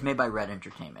Nintendo, right? It's made by Red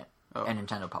Entertainment. Oh. And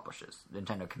Nintendo publishes.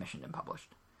 Nintendo commissioned and published.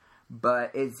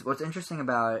 But what's interesting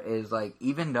about it is, like,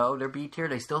 even though they're B tier,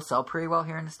 they still sell pretty well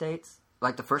here in the States.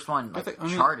 Like, the first one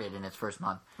charted in its first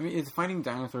month. I mean, it's fighting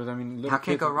dinosaurs. I mean, how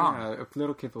can it go wrong? Yeah,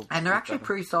 little kids will... And they're actually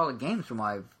pretty solid games from what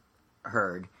I've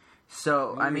heard.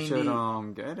 So, maybe I mean... we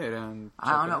should get it and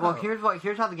I don't know. Well,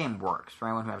 here's how the game works for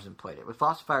anyone who hasn't played it. With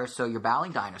Fossil Fighters, so you're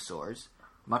battling dinosaurs,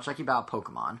 much like you battle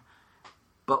Pokemon.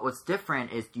 But what's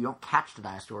different is you don't catch the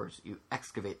dinosaurs, you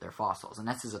excavate their fossils. And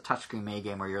this is a touchscreen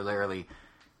minigame where you're literally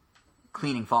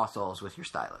cleaning fossils with your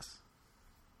stylus.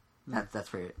 That's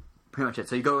pretty much it.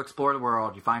 So you go explore the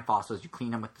world, you find fossils, you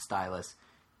clean them with the stylus,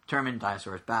 determine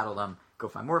dinosaurs, battle them, go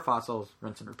find more fossils,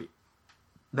 rinse and repeat.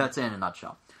 That's it in a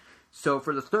nutshell. So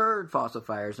for the third Fossil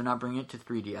Fighters, they're not bringing it to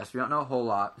 3DS. We don't know a whole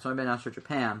lot. It's only been announced for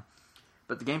Japan.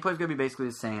 But the gameplay is going to be basically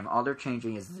the same. All they're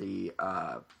changing is the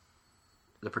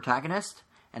protagonist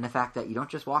and the fact that you don't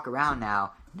just walk around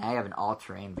now. Now you have an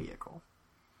all-terrain vehicle.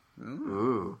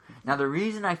 Ooh. Now the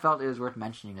reason I felt it was worth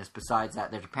mentioning this, besides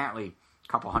that there's apparently a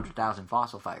couple 100,000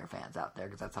 Fossil Fighter fans out there,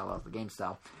 because that's how well the games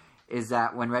sell, is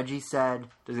that when Reggie said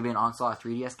there's going to be an onslaught of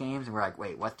 3DS games, and we're like,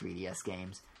 wait, what 3DS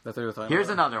games? Here's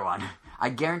another one. I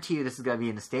guarantee you this is going to be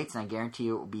in the States, and I guarantee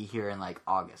you it will be here in, like,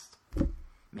 August.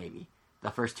 Maybe.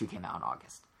 The first two came out in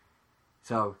August.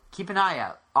 So, keep an eye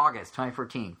out. August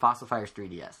 2014, Fossil Fighters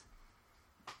 3DS.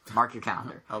 Mark your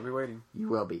calendar. I'll be waiting. You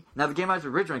will be. Now, the game I was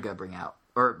originally going to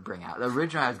the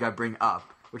original I was going to bring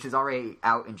up, which is already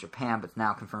out in Japan, but it's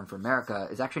now confirmed for America,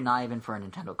 is actually not even for a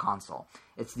Nintendo console.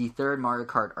 It's the third Mario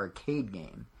Kart arcade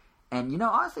game. And,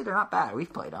 honestly, they're not bad.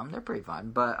 We've played them. They're pretty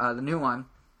fun. But the new one...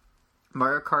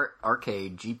 Mario Kart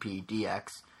Arcade GP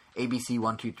DX ABC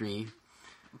 123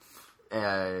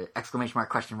 exclamation mark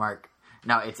question mark.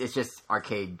 No, it's just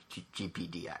Arcade GP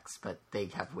DX, but they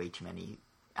have way too many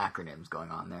acronyms going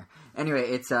on there. Anyway,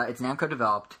 it's Namco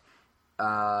developed.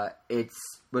 It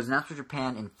was announced for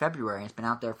Japan in February. And it's been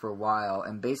out there for a while,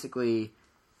 and it's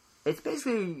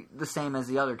basically the same as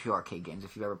the other two arcade games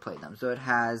if you've ever played them. So it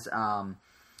has a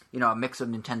mix of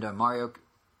Nintendo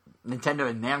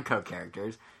and Namco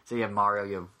characters. So you have Mario,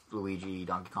 you have Luigi,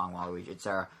 Donkey Kong, Waluigi,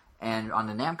 etc. And on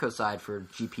the Namco side for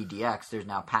GPDX, there's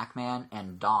now Pac-Man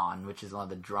and Don, which is one of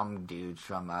the drum dudes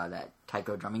from that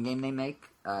Taiko drumming game they make.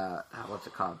 What's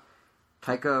it called?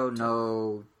 Taiko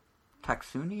no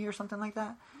Tatsumi or something like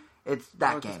that? It's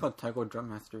that game. It's called Taiko Drum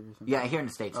Master or something. Yeah, here in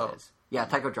the States it is. Yeah,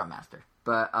 Taiko Drum Master.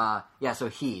 But, so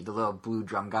the little blue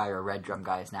drum guy or red drum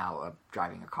guy is now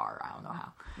driving a car. I don't know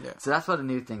how. Yeah. So that's one of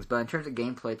the new things. But in terms of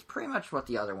gameplay, it's pretty much what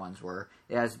the other ones were.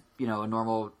 It has, a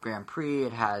normal Grand Prix.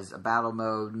 It has a battle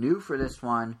mode. New for this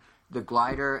one, the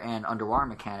glider and underwater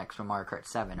mechanics from Mario Kart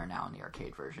 7 are now in the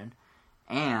arcade version.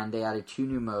 And they added two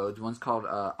new modes. One's called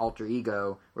Alter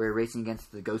Ego, where you're racing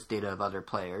against the ghost data of other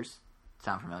players.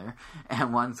 Sound familiar?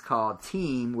 And one's called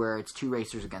Team, where it's two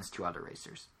racers against two other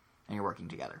racers. And you're working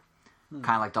together.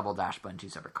 Kind of like Double Dash, but in two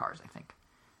separate cars, I think.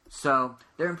 So,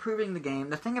 they're improving the game.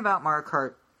 The thing about Mario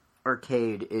Kart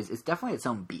Arcade is it's definitely its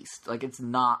own beast. Like, it's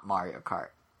not Mario Kart.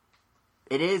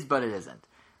 It is, but it isn't.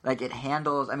 Like, it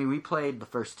handles... I mean, we played the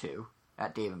first two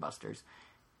at Dave & Buster's,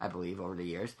 I believe, over the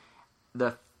years.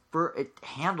 It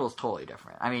handles totally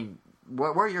different. I mean,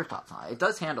 what are your thoughts on it? It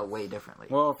does handle way differently.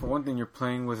 Well, for one thing, you're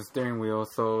playing with a steering wheel,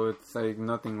 so it's, like,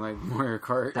 nothing like Mario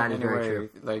Kart. That is very true.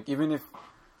 Like, even if...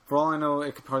 For all I know,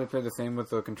 it could probably play the same with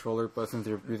the controller, but since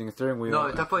you're using a steering wheel... No,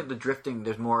 it's definitely the drifting,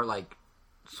 there's more, like,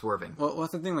 swerving. Well,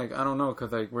 what's the thing? Like, I don't know,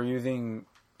 because, like, we're using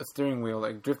a steering wheel.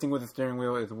 Like, drifting with a steering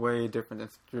wheel is way different than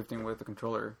drifting with a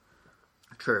controller.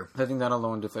 True. I think that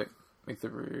alone just, like, makes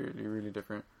it really, really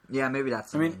different. Yeah, maybe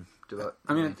that's... I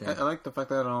like the fact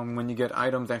that when you get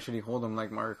items, actually hold them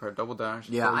like Mario Kart Double Dash.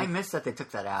 Yeah, so I miss that they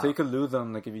took that out. So you could lose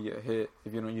them, like, if you get hit,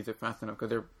 if you don't use it fast enough, because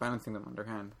they're balancing them on their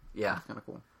hand. Yeah. It's kind of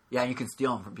cool. Yeah, and you can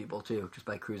steal them from people, too, just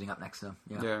by cruising up next to them.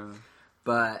 Yeah.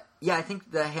 But, yeah, I think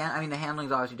the handling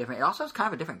is obviously different. It also has kind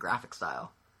of a different graphic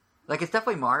style. Like, it's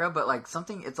definitely Mario, but, like,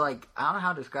 it's like, I don't know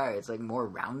how to describe it. It's, like, more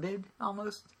rounded,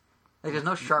 almost. Like, there's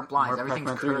no sharp lines. More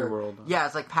Everything's Pac-Man curved. 3D world. Yeah,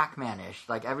 it's like Pac-Man-ish.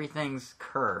 Like, everything's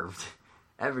curved.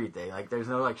 everything. Like, there's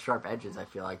no, like, sharp edges, I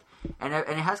feel like. And it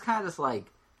has kind of this, like,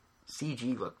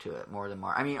 CG look to it more than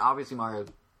Mario. I mean, obviously Mario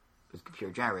is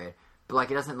computer generated, but,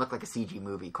 like, it doesn't look like a CG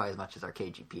movie quite as much as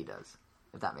Arcade GP does,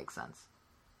 if that makes sense.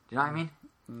 Do you know what I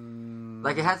mean?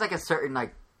 Like, it has, like, a certain,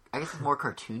 like, I guess it's more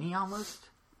cartoony, almost?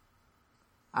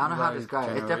 I don't know how to describe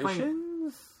it. It definitely...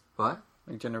 What?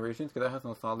 Like Generations? Because that has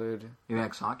no solid... You mean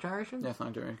like Sonic Generations? Yeah,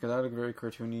 Sonic Generations. Because that looked very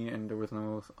cartoony and there was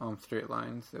no straight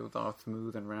lines. It was all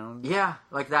smooth and round. Yeah,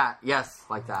 like that. Yes,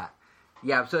 like that.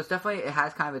 Yeah, so it's definitely... It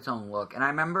has kind of its own look. And I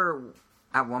remember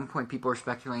at one point people were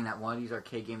speculating that one of these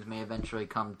arcade games may eventually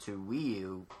come to Wii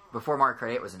U before Mario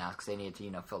Kart 8 was announced because they needed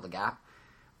to, fill the gap.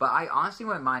 But I honestly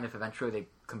wouldn't mind if eventually they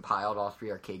compiled all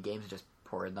 3 arcade games and just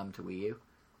ported them to Wii U.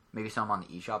 Maybe some on the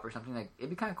eShop or something. Like, it'd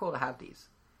be kind of cool to have these.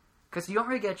 Because you don't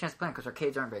really get a chance to play them, because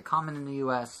arcades aren't very common in the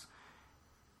U.S.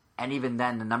 And even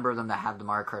then, the number of them that have the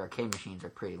Mario Kart arcade machines are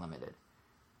pretty limited.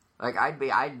 Like,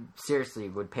 I seriously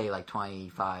would pay like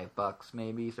 $25,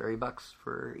 maybe $30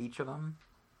 for each of them.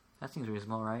 That seems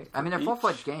reasonable, right? I mean, they're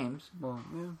full-fledged games. Well,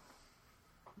 yeah.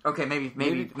 Okay,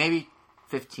 maybe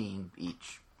 15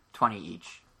 each, 20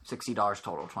 each, $60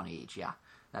 total, 20 each. Yeah,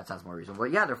 that sounds more reasonable.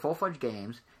 But yeah, they're full-fledged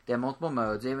games. They have multiple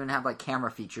modes. They even have like camera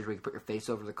features where you can put your face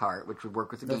over the cart, which would work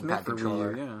with the gamepad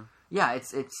controller. Yeah,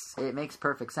 it makes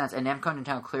perfect sense. And Namco and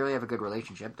Nintendo clearly have a good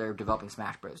relationship. They're developing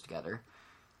Smash Bros. Together.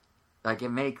 Like, it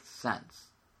makes sense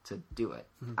to do it.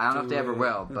 I don't know if they ever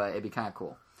will, but it'd be kind of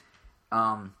cool.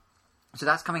 So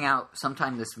that's coming out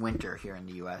sometime this winter here in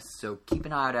the U.S. So keep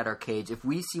an eye out at arcades. If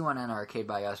we see one in an arcade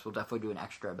by us, we'll definitely do an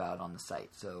extra about it on the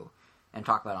site. And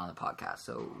talk about it on the podcast.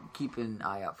 So keep an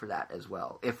eye out for that as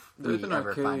well. If there's we an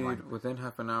ever find one within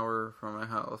half an hour from my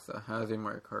house that has a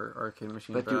Mario Kart arcade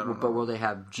machine. But will they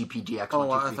have GPGX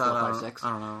 1, 2, 3, 4, 5, 6? I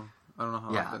don't know. I don't know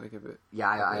how often they give it. Yeah,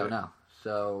 I don't know.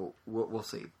 So we'll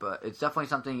see. But it's definitely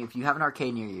something. If you have an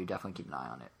arcade near you, definitely keep an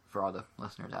eye on it for all the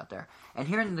listeners out there. And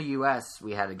here in the U.S.,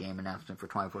 we had a game announcement for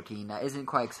 2014 that isn't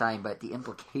quite exciting, but the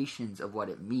implications of what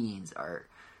it means are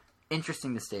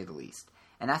interesting to say the least.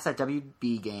 And that's that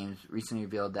WB Games recently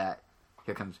revealed that,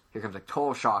 here comes a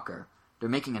total shocker, they're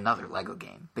making another Lego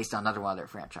game based on another one of their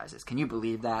franchises. Can you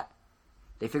believe that?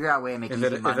 They figured out a way to make easy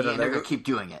money, and they're going to keep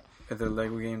doing it. Is it a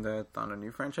Lego game that's on a new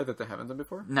franchise that they haven't done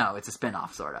before? No, it's a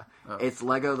spin-off, sort of. Oh. It's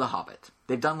Lego The Hobbit.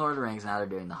 They've done Lord of the Rings, now they're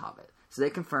doing The Hobbit. So they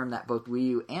confirmed that both Wii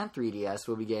U and 3DS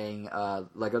will be getting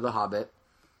Lego The Hobbit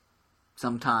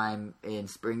sometime in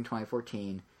spring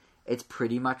 2014. It's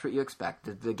pretty much what you expect.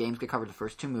 The games could cover the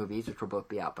first 2 movies, which will both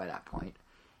be out by that point.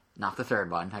 Not the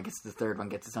third one. I guess the third one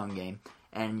gets its own game.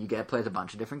 And you get to play with a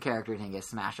bunch of different characters and you get to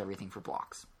smash everything for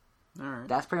blocks. Alright.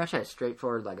 That's pretty much it.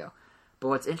 Straightforward Lego. But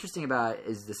what's interesting about it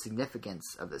is the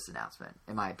significance of this announcement,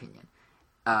 in my opinion.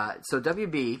 So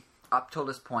WB, up till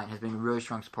this point, has been a really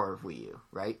strong supporter of Wii U,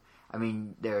 there's I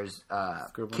mean, there's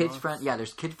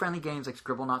kid-friendly games like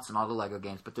Scribblenauts and all the Lego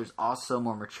games, but there's also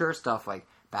more mature stuff like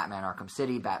Batman Arkham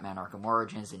City, Batman Arkham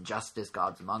Origins, Injustice,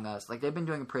 Gods Among Us. Like, they've been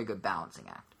doing a pretty good balancing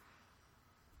act.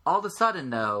 All of a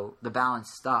sudden, though, the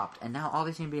balance stopped, and now all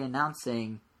they seem to be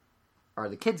announcing are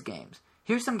the kids' games.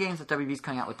 Here's some games that WB's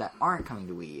coming out with that aren't coming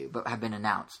to Wii U, but have been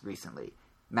announced recently.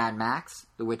 Mad Max,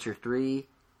 The Witcher 3,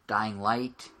 Dying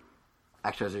Light.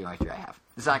 Actually, those are the only 3 I have.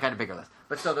 It's not kind of bigger list.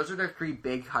 But still, those are their 3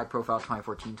 big, high-profile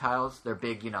 2014 titles. They're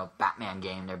big, Batman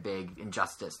game. They're big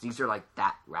Injustice. These are like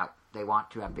that route. They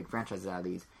want to have big franchises out of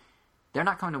these. They're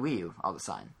not coming to Wii U all of a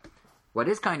sudden. What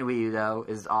is coming to Wii U, though,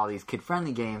 is all these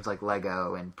kid-friendly games like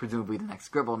Lego and presumably the next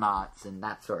Scribblenauts and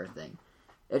that sort of thing.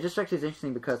 It just strikes me as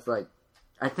interesting because,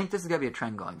 I think this is going to be a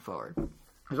trend going forward.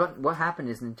 Because what happened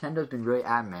is Nintendo's been really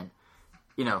adamant,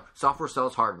 software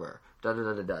sells hardware.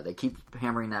 Da-da-da-da-da. They keep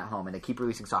hammering that home, and they keep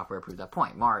releasing software to prove that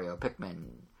point. Mario,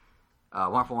 Pikmin,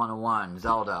 Wonderful 101,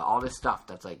 Zelda, all this stuff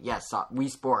that's like, yes,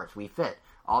 Wii Sports, Wii Fit,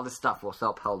 all this stuff will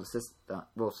help sell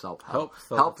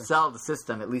the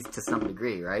system, at least to some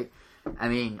degree, right? I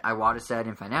mean, Iwata said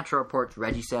in financial reports,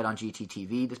 Reggie said on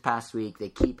GTTV this past week, they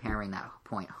keep hammering that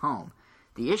point home.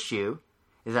 The issue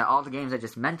is that all the games I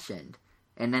just mentioned,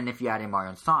 and then if you add in Mario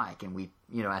and Sonic, and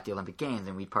at the Olympic Games,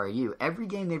 and Wii Party U, every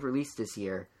game they've released this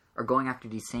year are going after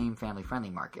the same family-friendly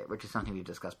market, which is something we've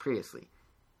discussed previously.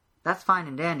 That's fine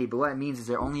and dandy, but what it means is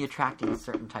they're only attracting a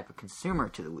certain type of consumer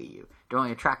to the Wii U. They're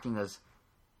only attracting the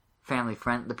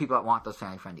people that want those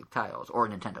family-friendly titles, or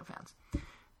Nintendo fans.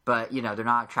 But, they're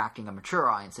not attracting a mature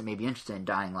audience that may be interested in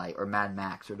Dying Light, or Mad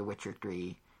Max, or The Witcher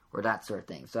 3, or that sort of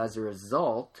thing. So as a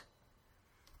result,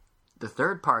 the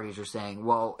third parties are saying,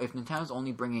 well, if Nintendo's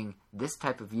only bringing this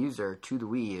type of user to the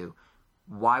Wii U,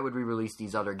 why would we release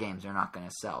these other games? They're not going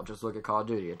to sell. Just look at Call of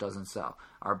Duty. It doesn't sell.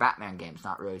 Our Batman game's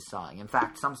not really selling. In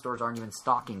fact, some stores aren't even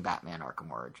stocking Batman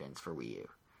Arkham Origins for Wii U.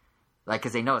 Like,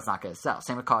 because they know it's not going to sell.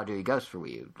 Same with Call of Duty Ghosts for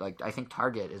Wii U. Like, I think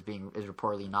Target is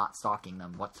reportedly not stocking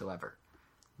them whatsoever.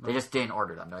 They just didn't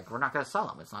order them. They're like, we're not going to sell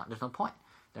them. There's no point.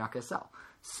 They're not going to sell.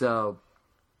 So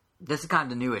this is kind of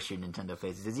the new issue Nintendo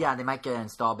faces. Is they might get an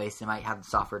install base, they might have the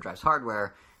software drives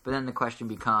hardware, but then the question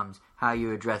becomes how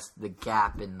you address the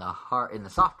gap in the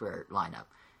software lineup.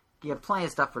 You have plenty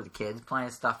of stuff for the kids, plenty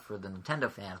of stuff for the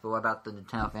Nintendo fans, but what about the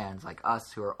Nintendo fans like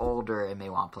us who are older and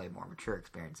may want to play more mature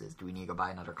experiences? Do we need to go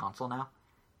buy another console now?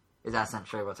 Is that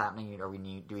essentially what's happening? Or do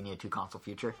we need a 2-console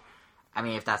future? I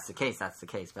mean, if that's the case, that's the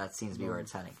case, but that seems to be where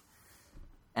it's heading.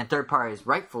 And third parties,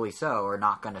 rightfully so, are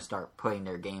not going to start putting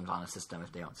their games on a system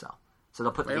if they don't sell. So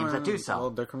they'll put the games that do sell. Well,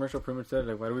 their commercial pretty much said,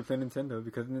 like, why do we play Nintendo?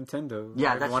 Because Nintendo.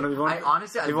 Yeah, that's true.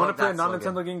 Honestly, I if you want to play a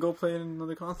non-Nintendo game, go play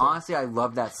another console. Honestly, I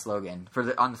love that slogan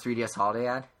on the 3DS Holiday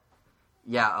ad.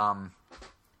 Yeah, on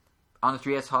the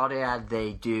 3DS Holiday ad,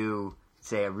 they do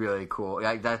say a really cool.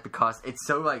 Like, that's because it's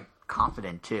so like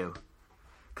confident too.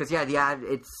 Because the ad,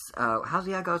 it's how's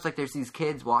the ad go? It's like there's these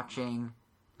kids watching.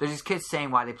 There's these kids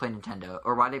saying why they play Nintendo,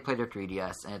 or why they play their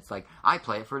 3DS, and it's like, I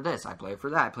play it for this, I play it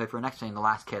for that, I play it for the next thing, and the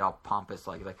last kid all pompous,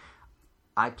 like,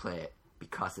 I play it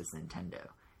because it's Nintendo.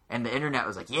 And the internet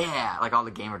was like, yeah, like all the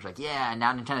gamers were like, yeah, and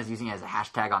now Nintendo's using it as a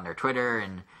hashtag on their Twitter,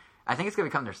 and I think it's going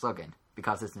to become their slogan,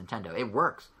 because it's Nintendo. It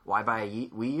works. Why buy a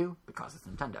Wii U? Because it's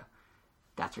Nintendo.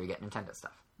 That's where you get Nintendo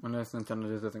stuff. Unless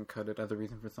Nintendo just doesn't cut it as a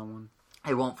reason for someone.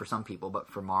 It won't for some people, but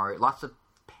for Mario, lots of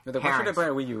why should I buy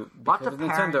a Wii U? Because of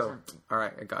Nintendo.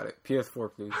 Alright, I got it.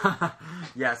 PS4, please.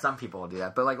 Yeah, some people will do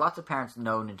that. But like lots of parents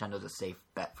know Nintendo's a safe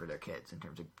bet for their kids in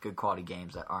terms of good quality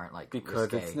games that aren't like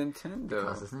because risque. It's Nintendo.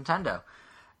 Because it's Nintendo.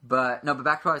 But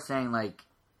back to what I was saying, like,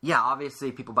 yeah,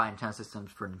 obviously people buy Nintendo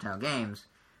systems for Nintendo games,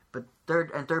 but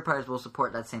third parties will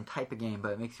support that same type of game,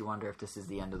 but it makes you wonder if this is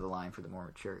the end of the line for the more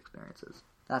mature experiences.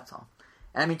 That's all.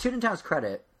 And I mean, to Nintendo's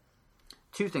credit,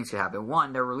 two things could happen.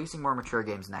 One, they're releasing more mature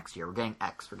games next year. We're getting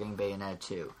X. We're getting Bayonetta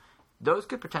 2. Those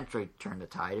could potentially turn the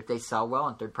tide. If they sell well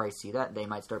and third parties see that, they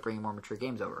might start bringing more mature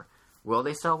games over. Will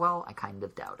they sell well? I kind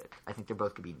of doubt it. I think they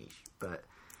both could be niche, but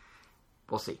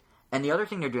we'll see. And the other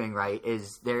thing they're doing right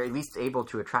is they're at least able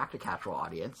to attract a casual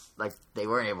audience. Like, they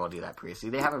weren't able to do that previously.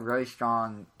 They have a really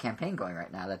strong campaign going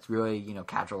right now that's really,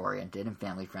 casual-oriented and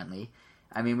family-friendly.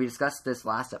 I mean, we discussed this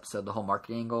last episode, the whole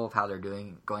marketing angle of how they're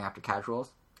going after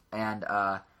casuals. And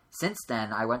since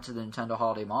then, I went to the Nintendo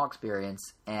Holiday Mall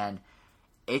experience, and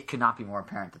it could not be more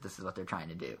apparent that this is what they're trying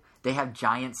to do. They have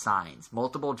giant signs,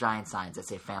 multiple giant signs that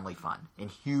say Family Fun in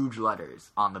huge letters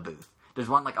on the booth. There's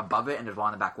one like above it, and there's one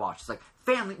on the back wall. It's like,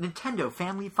 Nintendo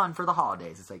Family Fun for the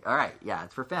holidays. It's like, all right, yeah,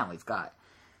 it's for families, got it.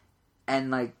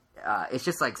 And like, it's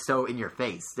just like so in your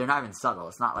face. They're not even subtle.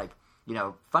 It's not like,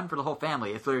 fun for the whole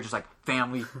family. It's literally just like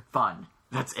Family Fun.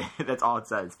 That's it. That's all it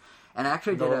says. And I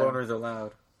actually did no owners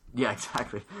allowed. Yeah,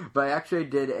 exactly. But I actually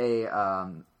did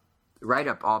a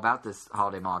write-up all about this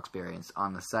Holiday Mall experience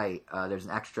on the site. There's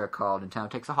an extra called Nintendo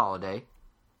Takes a Holiday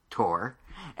Tour,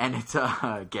 and it's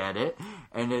get it,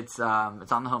 and it's on the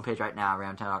homepage right now,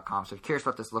 around10.com. So if you're curious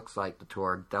what this looks like, the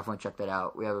tour, definitely check that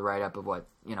out. We have a write-up of what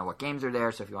games are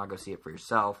there, so if you want to go see it for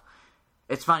yourself.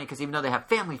 It's funny, because even though they have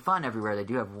Family Fun everywhere, they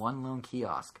do have one lone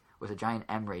kiosk with a giant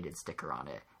M-rated sticker on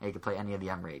it, and you can play any of the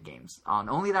M-rated games on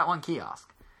only that one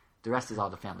kiosk. The rest is all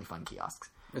the Family Fun kiosks.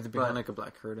 Is it behind like a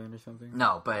black curtain or something?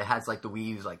 No, but it has like the Wii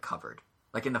U's like covered.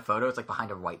 Like in the photo, it's like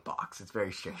behind a white box. It's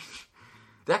very strange.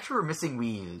 They actually were missing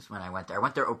Wii U's when I went there. I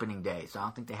went there opening day, so I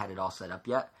don't think they had it all set up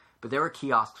yet. But there were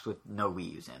kiosks with no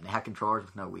Wii U's in. They had controllers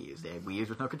with no Wii U's. They had Wii U's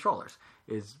with no controllers.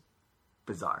 It's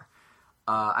bizarre.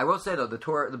 I will say though,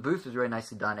 the booth is really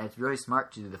nicely done, and it's really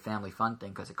smart to do the Family Fun thing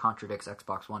because it contradicts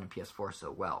Xbox One and PS4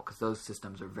 so well. Because those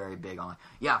systems are very big on,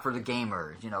 for the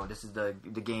gamers. This is the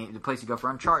place you go for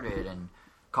Uncharted and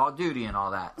Call of Duty and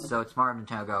all that. So it's smart of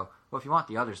Nintendo to go, well, if you want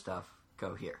the other stuff,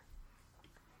 go here.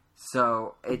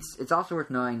 So it's also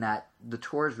worth knowing that the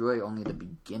tour is really only the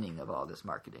beginning of all this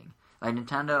marketing. Like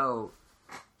Nintendo,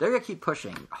 they're going to keep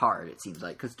pushing hard, it seems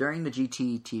like. Because during the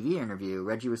GT TV interview,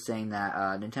 Reggie was saying that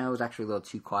Nintendo was actually a little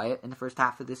too quiet in the first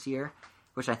half of this year.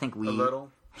 Which I think we... A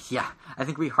little? Yeah. I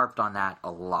think we harped on that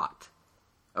a lot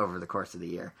over the course of the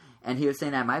year. And he was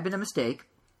saying that it might have been a mistake.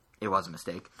 It was a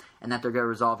mistake. And that they're going to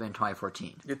resolve it in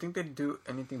 2014. You think they'd do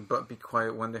anything but be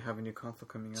quiet when they have a new console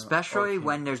coming out? Especially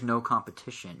when there's no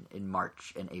competition in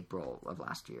March and April of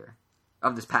last year.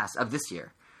 Of this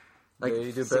year. Like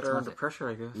they do better under pressure,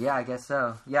 I guess. Yeah, I guess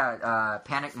so. Yeah,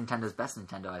 Panic Nintendo's best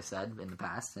Nintendo, I said in the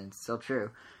past, and it's still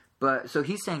true. But so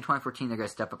he's saying 2014 they're going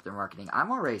to step up their marketing.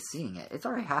 I'm already seeing it. It's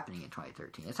already happening in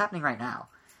 2013. It's happening right now.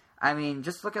 I mean,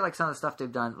 just look at like some of the stuff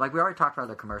they've done. Like we already talked about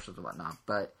the commercials and whatnot,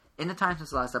 but in the time since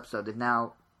the last episode, they've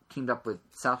now teamed up with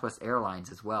Southwest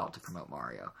Airlines as well to promote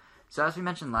Mario. So as we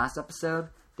mentioned last episode,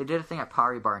 they did a thing at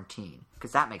Paribagh Teen,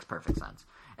 because that makes perfect sense.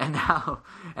 And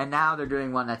now they're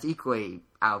doing one that's equally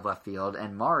out of left field,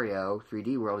 and Mario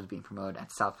 3D World is being promoted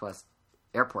at Southwest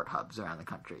airport hubs around the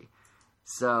country.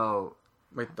 So...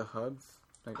 Wait, the hubs?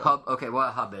 Hub. Okay, what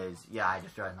a hub is? Yeah, I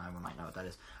just realized I might know what that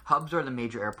is. Hubs are the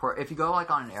major airport. If you go like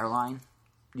on an airline,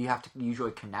 you have to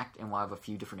usually connect, and we'll have a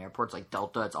few different airports. Like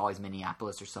Delta, it's always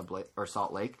Minneapolis or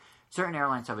Salt Lake. Certain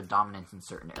airlines have a dominance in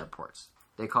certain airports.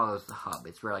 They call those the hub.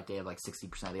 It's where like they have like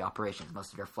 60% of the operations.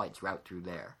 Most of their flights route through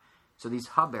there. So these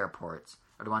hub airports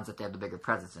are the ones that they have the bigger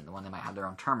presence in. The one they might have their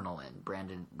own terminal in,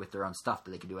 branded with their own stuff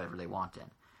that they can do whatever they want in.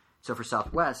 So for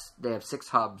Southwest, they have 6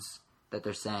 hubs that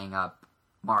they're setting up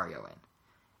Mario in.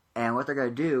 And what they're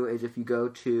going to do is if you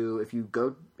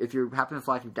happen to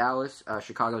fly through Dallas,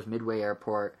 Chicago's Midway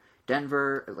Airport,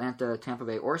 Denver, Atlanta, Tampa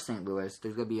Bay, or St. Louis,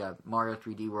 there's going to be a Mario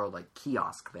 3D World like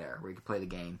kiosk there where you can play the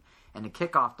game. And to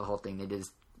kick off the whole thing, they did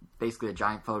basically a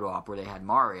giant photo op where they had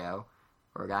Mario,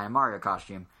 or a guy in a Mario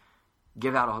costume,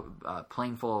 give out a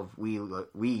plane full of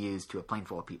Wii U's to a plane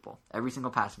full of people. Every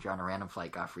single passenger on a random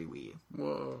flight got free Wii U.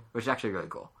 Whoa. Which is actually really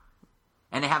cool.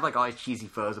 And they have like all these cheesy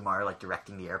photos of Mario like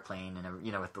directing the airplane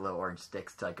and with the little orange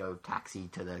sticks to like go taxi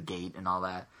to the gate and all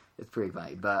that. It's pretty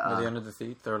funny. But were they under the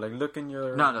seats? They were like, look in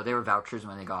your... No, they were vouchers.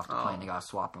 When they got off the plane, they got to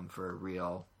swap them for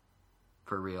real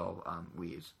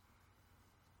Wii U's.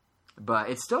 But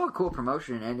it's still a cool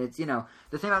promotion, and it's,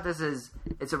 the thing about this is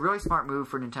it's a really smart move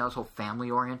for Nintendo's whole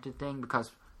family-oriented thing,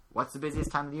 because what's the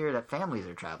busiest time of the year that families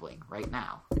are traveling right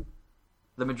now?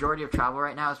 The majority of travel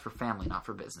right now is for family, not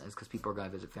for business, because people are going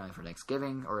to visit family for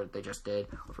Thanksgiving, or they just did,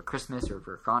 or for Christmas, or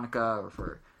for Hanukkah, or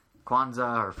for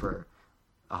Kwanzaa, or for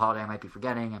a holiday I might be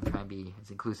forgetting. I'm trying to be as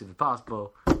inclusive as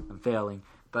possible. I'm failing,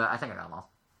 but I think I got them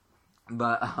all.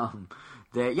 But,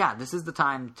 this is the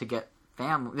time to get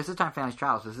family. This is the time families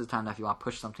travel, so this is the time that if you want to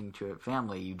push something to a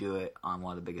family, you do it on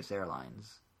one of the biggest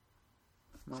airlines,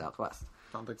 Southwest.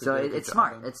 So it's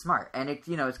smart. It's smart. And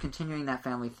it's continuing that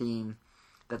family theme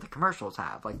that the commercials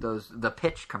have, like the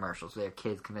pitch commercials. They have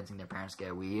kids convincing their parents to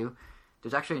get a Wii U.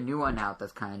 There's actually a new one out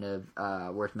that's kind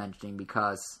of worth mentioning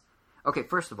because, okay,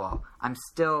 first of all, let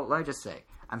me just say,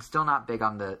 I'm still not big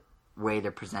on the way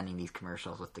they're presenting these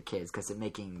commercials with the kids, because it's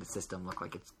making the system look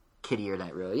like it's kiddier than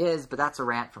it really is, but that's a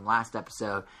rant from last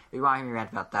episode. If you want to hear me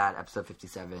rant about that, episode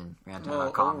 57,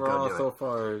 ranttime.com, go do it. So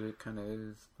far, it kind of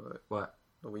is, but... What?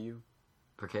 The Wii U?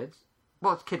 For kids?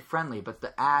 Well, it's kid-friendly, but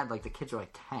the ad, like, the kids are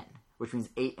like 10. Which means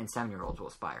 8 and 7-year-olds will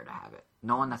aspire to have it.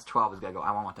 No one that's 12 is going to go,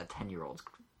 I want that 10-year-old's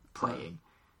playing.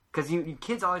 Because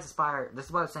kids always aspire, this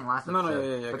is what I was saying last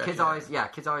episode. But kids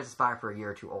always aspire for a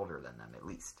year or two older than them, at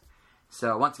least.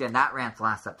 So, once again, that rant's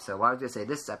last episode. What I was going to say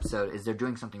this episode is they're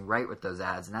doing something right with those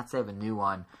ads, and that's they have a new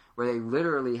one where they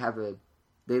literally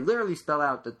spell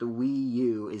out that the Wii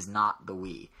U is not the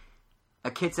Wii. A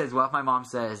kid says, well, if my mom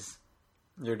says,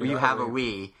 you have a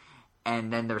Wii...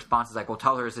 And then the response is like, well,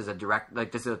 tell her this is a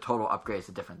this is a total upgrade, it's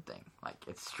a different thing. Like,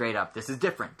 it's straight up, this is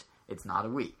different. It's not a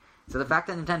Wii. So the fact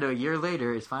that Nintendo, a year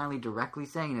later, is finally directly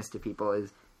saying this to people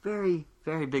is very,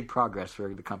 very big progress for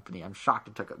the company. I'm shocked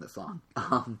it took up this long.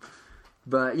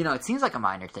 But, it seems like a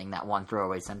minor thing, that one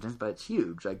throwaway sentence, but it's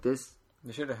huge. Like, this...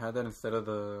 They should have had that instead of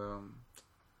the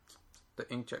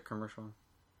inkjet commercial.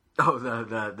 Oh,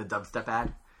 the dubstep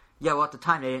ad? Yeah, well, at the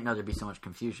time, they didn't know there'd be so much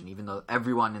confusion, even though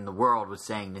everyone in the world was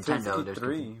saying Nintendo. Since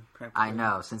E3, I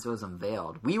know, since it was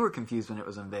unveiled. We were confused when it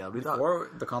was unveiled. Before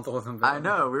the console was unveiled. I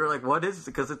know. We were like, what is it?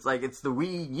 Because it's like, it's the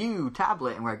Wii U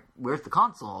tablet, and we're like, where's the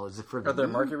console? Is it for the Are there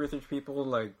market research people,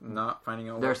 not finding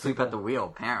out? They're asleep at the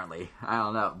wheel, apparently. I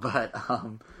don't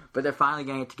know. But they're finally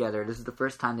getting it together. This is the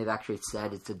first time they've actually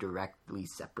said it's a directly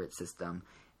separate system.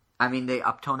 I mean,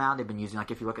 up till now, they've been using,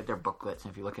 if you look at their booklets,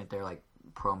 and if you look at their,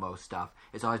 promo stuff,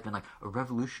 it's always been a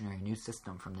revolutionary new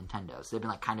system from Nintendo. So they've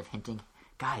been kind of hinting,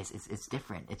 guys, it's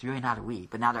different. It's really not a Wii.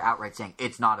 But now they're outright saying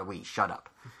it's not a Wii. Shut up.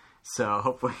 So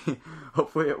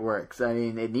hopefully it works. I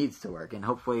mean, it needs to work, and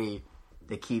hopefully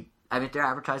they keep. I mean, if they're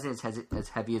advertising as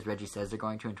heavy as Reggie says they're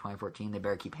going to in 2014, they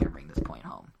better keep hammering this point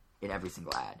home in every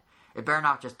single ad. It better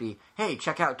not just be, hey,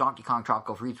 check out Donkey Kong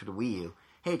Tropical Freeze for the Wii U.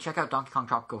 Hey, check out Donkey Kong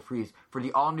Tropical Freeze for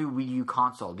the all-new Wii U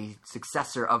console, the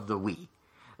successor of the Wii.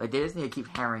 They just need to keep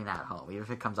hammering that home, even if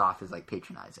it comes off as,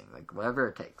 patronizing. Whatever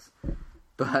it takes.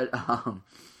 But,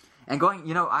 and going,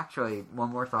 actually, one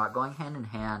more thought. Going hand in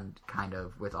hand, kind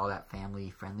of, with all that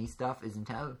family-friendly stuff is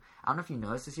Nintendo. I don't know if you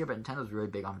noticed this year, but Nintendo's really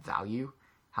big on value.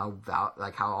 How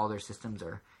all their systems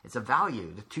are. It's a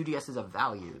value. The 2DS is a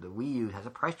value. The Wii U has a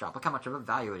price drop. Look how much of a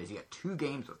value it is. You get 2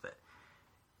 games with it.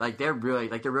 Like they're really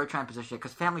trying to position it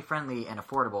because family friendly and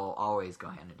affordable always go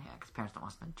hand in hand because parents don't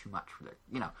want to spend too much for their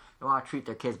they want to treat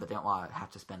their kids but they don't want to have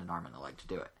to spend an arm and a leg to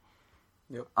do it.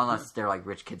 Yep. Unless they're like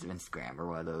rich kids of Instagram or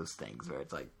one of those things where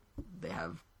it's like they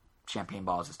have champagne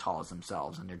balls as tall as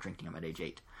themselves and they're drinking them at age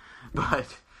 8.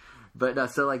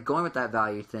 But so like going with that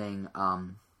value thing,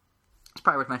 it's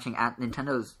probably worth mentioning at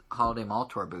Nintendo's Holiday Mall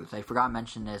Tour booth. I forgot to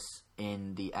mention this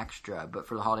in the extra, but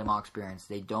for the Holiday Mall experience,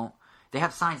 they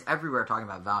have signs everywhere talking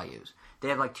about values. They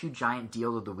have like 2 giant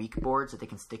deal of the week boards that they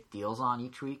can stick deals on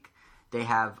each week. They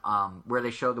have where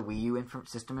they show the Wii U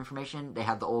system information. They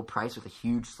have the old price with a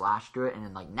huge slash through it, and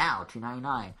then like now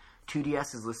 $299.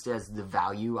 2DS is listed as the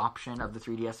value option of the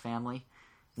 3DS family,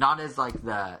 not as like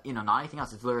the not anything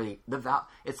else. It's literally the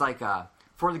It's like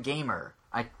for the gamer.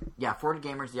 For the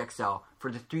gamers the XL,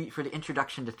 for the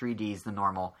introduction to 3Ds the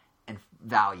normal, and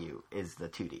value is the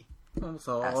 2D.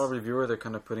 So all reviewers are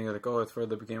kind of putting it like, oh, it's for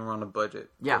the gamer on a budget.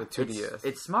 Yeah, for the 2DS.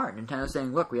 It's smart. Nintendo's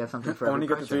saying, look, we have something for only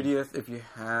every get the 3DS if you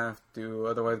have to,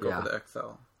 otherwise go for the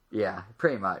XL. Yeah,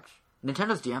 pretty much.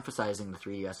 Nintendo's de-emphasizing the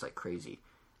 3DS like crazy.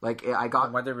 Like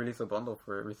why'd they release a bundle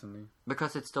for it recently?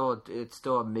 Because it's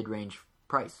still a mid-range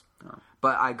price. Oh.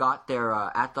 But I got there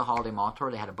at the Holiday Mall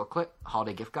Tour. They had a booklet,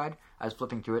 holiday gift guide. I was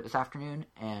flipping through it this afternoon,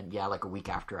 and like a week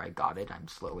after I got it, I'm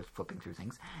slow with flipping through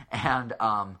things. And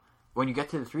when you get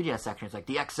to the 3DS section, it's like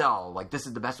the XL, like this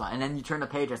is the best one. And then you turn the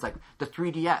page, it's like the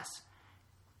 3DS.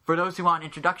 For those who want an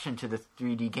introduction to the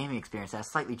 3D gaming experience at a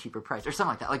slightly cheaper price, or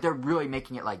something like that. Like they're really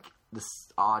making it like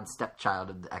this odd stepchild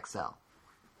of the XL.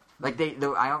 Like I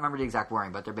don't remember the exact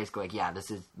wording, but they're basically like, yeah,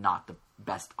 this is not the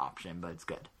best option, but it's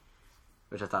good.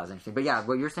 Which I thought was interesting. But yeah,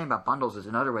 what you're saying about bundles is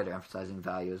another way they're emphasizing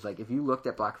value. Is like if you looked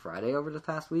at Black Friday over the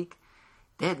past week,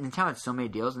 Nintendo had so many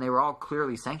deals, and they were all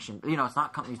clearly sanctioned. It's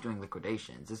not companies doing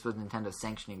liquidations. This was Nintendo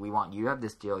sanctioning. We want you to have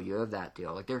this deal, you have that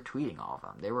deal. Like they were tweeting all of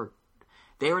them. They were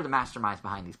the masterminds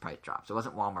behind these price drops. It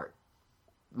wasn't Walmart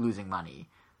losing money.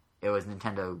 It was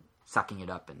Nintendo sucking it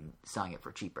up and selling it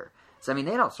for cheaper. So I mean,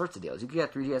 they had all sorts of deals. You could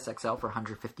get 3DS XL for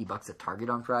 $150 at Target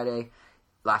on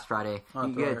last Friday. You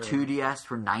could get a 2DS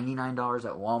for $99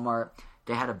 at Walmart.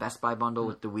 They had a Best Buy bundle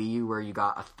with the Wii U where you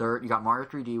got you got Mario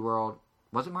 3D World.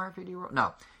 Was it Mario 3D World?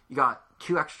 No. You got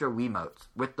 2 extra Wiimotes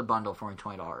with the bundle for only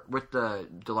 $20. With the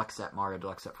Deluxe Set, Mario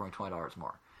Deluxe Set for only $20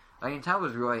 more. Like, Nintendo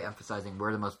was really emphasizing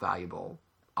we're the most valuable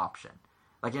option.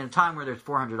 Like, in a time where there's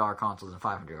 $400 consoles and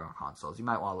 $500 consoles, you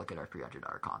might want to look at our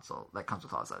 $300 console that comes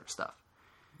with all this other stuff.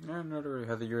 Yeah, not really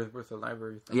has a year's worth of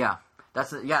library. Yeah.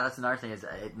 That's another thing is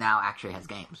it now actually has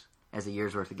games. Has a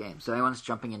year's worth of games. So anyone that's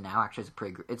jumping in now actually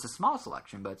has it's a small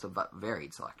selection, but it's a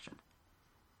varied selection.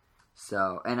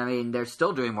 So, and I mean, they're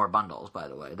still doing more bundles, by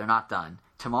the way. They're not done.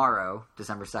 Tomorrow,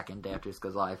 December 2nd, day after this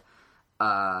goes live,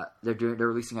 they're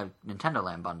releasing a Nintendo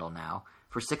Land bundle now.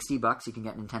 For $60, you can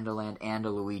get Nintendo Land and a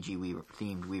Luigi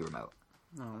themed Wii remote.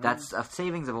 Oh, that's a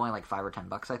savings of only like $5 or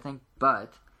 $10, I think.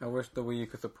 But I wish the Wii U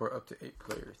could support up to 8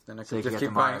 players. Then I could just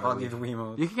keep buying all these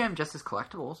Wiimotes. You can get them just as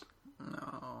collectibles.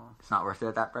 No, it's not worth it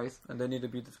at that price. And they need to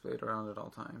be displayed around at all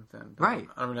times. And right,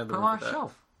 I don't have put them on a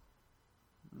shelf.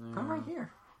 Yeah. Put them right here.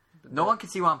 No one can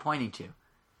see what I'm pointing to.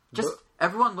 Just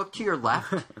everyone look to your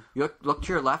left. You look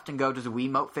to your left and go, does a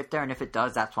Wiimote fit there? And if it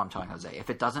does, that's what I'm telling Jose.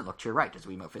 If it doesn't, look to your right. Does a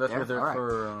Wiimote fit there? That's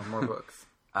for more books.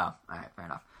 Oh, alright, fair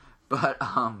enough. But,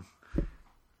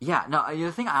 yeah, no,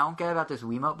 the thing I don't get about this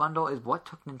Wiimote bundle is what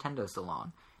took Nintendo so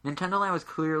long. Nintendo Land was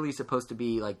clearly supposed to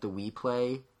be like the Wii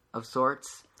Play of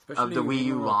sorts. Especially of the Wii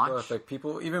U launch. Plus,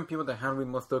 like even people that had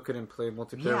Wiimote still couldn't play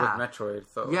multiplayer with Metroid.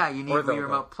 So yeah, you need Wii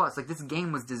Remote Plus. Like this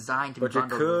game was designed to be bundled.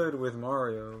 But you could with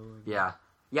Mario. Yeah,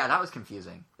 that was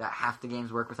confusing. That half the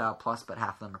games work without Plus, but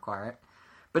half of them require it.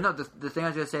 But no, the thing I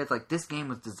was gonna say is like this game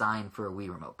was designed for a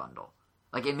Wii Remote bundle.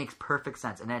 Like it makes perfect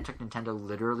sense, and then it took Nintendo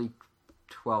literally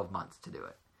 12 months to do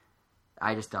it.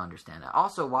 I just don't understand that.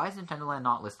 Also, why is Nintendo Land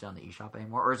not listed on the eShop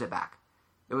anymore, or is it back?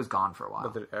 It was gone for a while.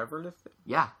 Was it ever listed?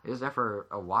 Yeah, it was there for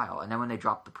a while. And then when they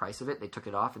dropped the price of it, they took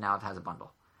it off, and now it has a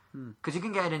bundle. Because you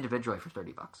can get it individually for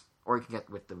 $30, or you can get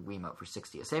with the Wiimote for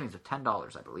 $60. A savings of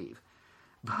 $10, I believe.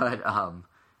 But,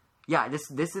 yeah, this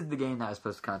is the game that was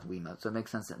supposed to come with the Wiimote, so it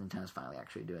makes sense that Nintendo's finally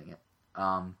actually doing it.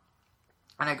 And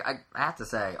I have to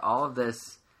say, all of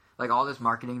this, like all this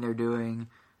marketing they're doing,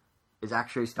 is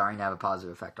actually starting to have a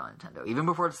positive effect on Nintendo. Even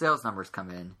before the sales numbers come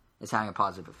in, it's having a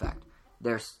positive effect.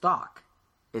 Their stock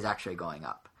is actually going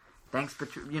up. Thanks,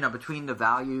 between the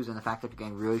values and the fact that they're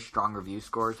getting really strong review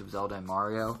scores of Zelda and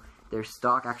Mario, their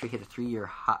stock actually hit a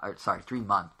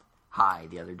 3-month high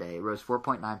the other day. It rose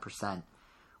 4.9%,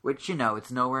 which,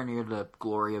 it's nowhere near the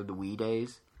glory of the Wii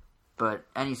days, but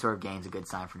any sort of gain is a good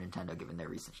sign for Nintendo given their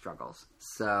recent struggles.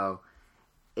 So,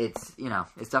 it's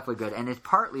it's definitely good, and it's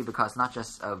partly because not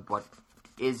just of what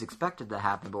is expected to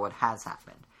happen, but what has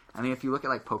happened. I mean, if you look at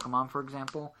like Pokemon, for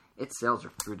example, its sales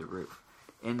are through the roof.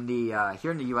 In the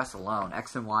here in the U.S. alone,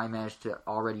 X and Y managed to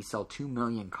already sell 2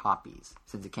 million copies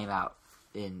since it came out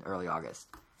in early August.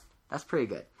 That's pretty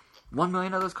good. 1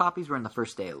 million of those copies were in the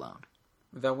first day alone.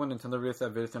 That one Nintendo released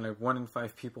that video saying like 1 in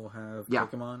 5 people have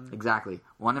Pokemon. Exactly.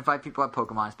 1 in 5 people have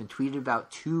Pokemon. It's been tweeted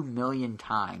about 2 million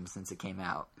times since it came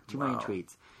out. 2 million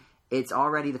tweets. It's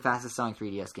already the fastest selling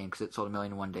 3DS game because it sold 1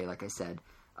 million in one day, like I said.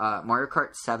 Mario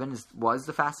Kart 7 was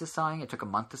the fastest selling. It took a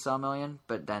month to sell 1 million,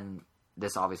 but then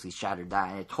this obviously shattered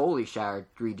that, and it totally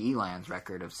shattered 3D Land's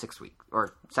record of 6 weeks,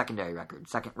 or secondary record,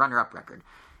 second runner-up record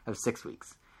of 6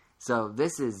 weeks. So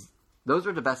those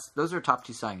are top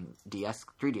 2 selling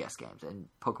 3DS games, and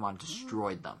Pokemon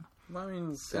destroyed them. Well, I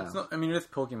mean, it's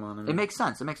Pokemon. I mean, it makes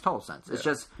sense. It makes total sense. It's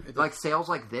just like sales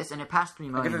like this, and it passed 3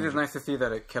 million. I guess it is nice to see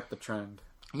that it kept the trend.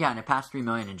 Yeah, and it passed 3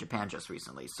 million in Japan just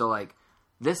recently. So like,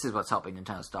 this is what's helping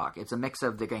Nintendo stock. It's a mix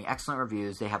of they're getting excellent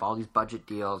reviews, they have all these budget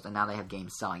deals, and now they have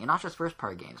games selling, and not just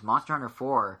first-party games. Monster Hunter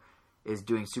 4 is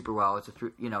doing super well. It's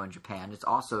in Japan. It's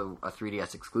also a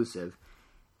 3DS exclusive.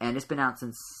 And it's been out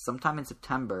since sometime in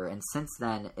September, and since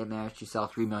then, it managed to sell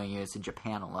 3 million units in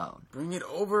Japan alone. Bring it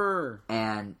over!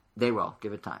 And they will.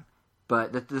 Give it time.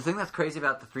 But the thing that's crazy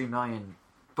about the 3 million,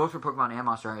 both for Pokemon and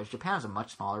Monster Hunter, is Japan has a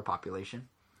much smaller population.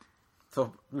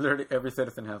 So, literally every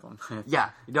citizen has one.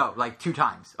 Yeah. No, like 2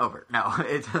 times over. No.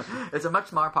 It's a much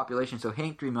smaller population, so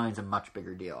hitting 3 million is a much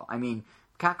bigger deal. I mean,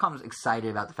 Capcom's excited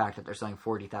about the fact that they're selling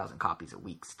 40,000 copies a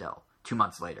week still, 2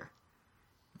 months later.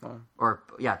 Or,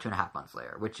 2.5 months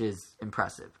later, which is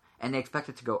impressive. And they expect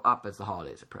it to go up as the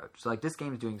holidays approach. So, like, this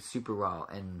game is doing super well.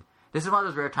 And this is one of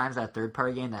those rare times that a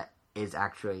third-party game that is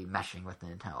actually meshing with the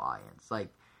Nintendo audience. Like,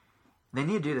 they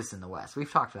need to do this in the West.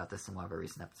 We've talked about this in one of our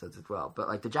recent episodes as well. But,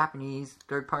 like, the Japanese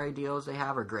third-party deals they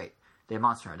have are great. They have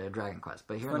Monster Hunter, they have Dragon Quest.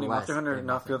 But here in the West, Monster Hunter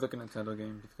now feels like a Nintendo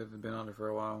game because it's been on it for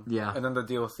a while. Yeah. And then the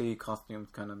DLC costumes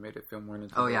kind of made it feel more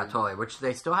Nintendo. Oh, yeah, totally. Which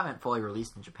they still haven't fully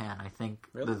released in Japan. I think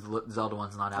really? The Zelda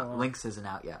one's not out. Link's isn't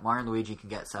out yet. Mario and Luigi can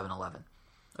get 7-Eleven.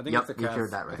 I think it's the cats. You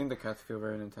heard that right. I think the cats feel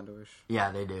very Nintendo-ish.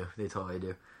 Yeah, they do. They totally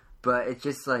do. But it's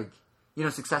just like,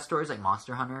 success stories like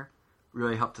Monster Hunter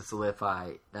really help to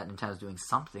solidify that Nintendo's doing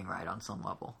something right on some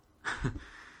level.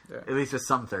 Yeah. At least with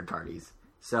some third parties.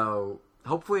 So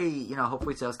hopefully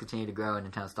sales continue to grow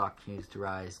and Nintendo stock continues to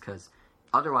rise, because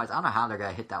otherwise I don't know how they're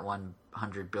going to hit that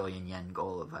 100 billion yen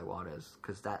goal of Iwata's,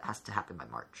 because that has to happen by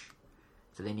March.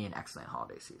 So they need an excellent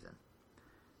holiday season.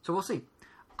 So we'll see.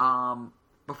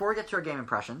 Before we get to our game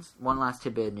impressions, one last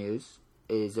tidbit of news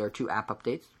is there are 2 app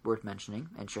updates worth mentioning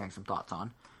and sharing some thoughts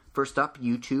on. First up,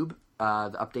 YouTube.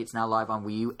 The update's now live on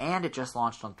Wii U, and it just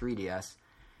launched on 3DS.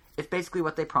 It's basically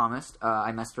what they promised.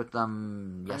 I messed with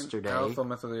them yesterday. I also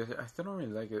messed with it. I still don't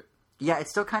really like it. Yeah, it's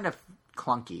still kind of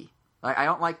clunky. Like, I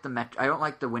don't like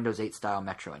the Windows 8 style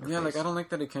Metro interface. Yeah, like I don't like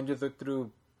that it can just look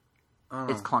through.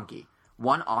 It's clunky.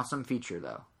 One awesome feature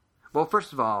though. Well,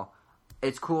 first of all,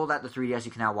 it's cool that the 3DS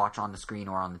you can now watch on the screen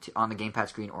or on the gamepad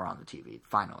screen or on the TV.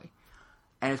 Finally,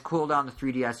 and it's cool that on the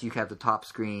 3DS you can have the top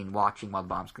screen watching while the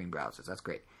bottom screen browses. That's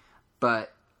great.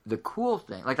 But the cool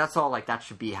thing, like that's all. Like that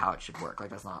should be how it should work. Like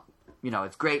that's not,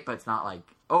 it's great, but it's not like,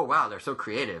 oh wow, they're so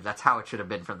creative. That's how it should have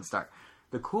been from the start.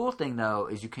 The cool thing though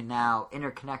is you can now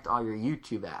interconnect all your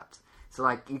YouTube apps. So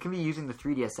like you can be using the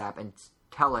 3DS app and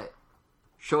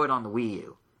show it on the Wii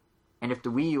U. And if the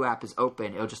Wii U app is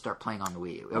open, it'll just start playing on the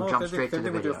Wii U. It'll jump straight to the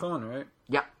video. With your phone, right?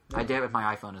 Yeah, I did it with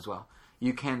my iPhone as well.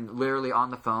 You can literally on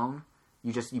the phone,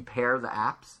 you pair the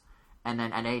apps, and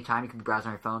then at any time you can browse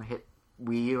on your phone, hit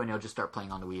Wii U, and it'll just start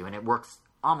playing on the Wii U, and it works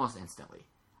almost instantly.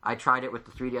 I tried it with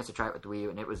the 3DS, I tried it with the Wii U,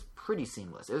 and it was pretty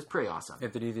seamless. It was pretty awesome.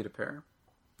 Is it easy to pair?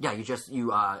 Yeah, it tells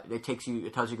you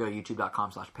to go to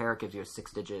youtube.com/pair. It gives you a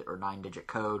 6-digit or 9-digit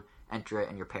code. Enter it,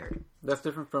 and you're paired. That's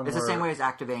different from. It's the same way as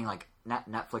activating like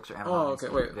Netflix or Amazon. Oh, okay,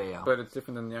 wait, video. But it's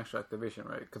different than the actual activation,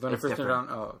 right? Because when it's different.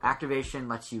 Okay. Activation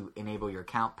lets you enable your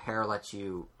account. Pair lets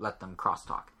you let them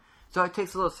crosstalk. So it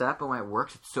takes a little setup, but when it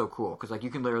works, it's so cool because like you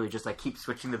can literally just like keep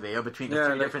switching the video between the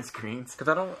 3 different screens. Because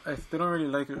I still don't really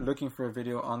like looking for a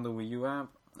video on the Wii U app.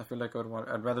 I feel like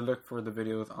I'd rather look for the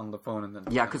videos on the phone and then.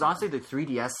 Yeah, because honestly, the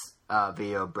 3DS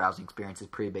video browsing experience is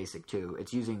pretty basic too.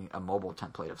 It's using a mobile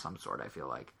template of some sort. I feel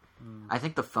like. I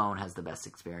think the phone has the best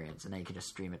experience, and then you can just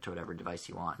stream it to whatever device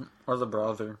you want, or the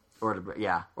browser, or the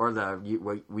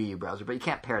Wii U browser. But you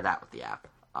can't pair that with the app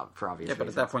for obvious reasons. Yeah, but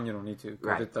at that point you don't need to.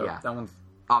 Right? That one's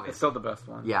obviously it's still the best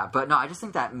one. Yeah, but no, I just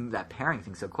think that pairing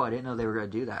thing's so cool. I didn't know they were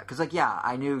going to do that because,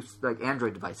 I knew like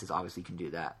Android devices obviously can do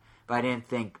that, but I didn't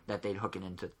think that they'd hook it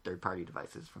into third-party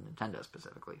devices from Nintendo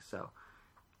specifically. So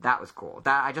that was cool.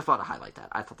 That I just want to highlight that.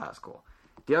 I thought that was cool.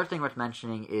 The other thing worth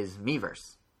mentioning is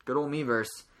Miiverse. Good old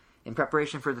Miiverse. In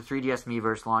preparation for the 3DS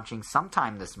Miiverse launching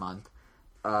sometime this month,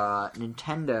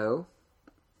 Nintendo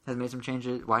has made some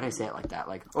changes. Why did I say it like that?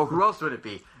 Like, oh, who else would it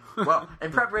be? Well,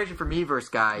 in preparation for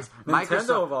Miiverse, guys,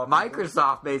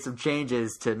 Microsoft made some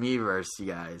changes to Miiverse, you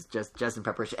guys, just in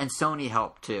preparation. And Sony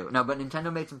helped, too. No, but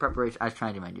Nintendo made some preparation. I was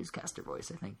trying to do my newscaster voice,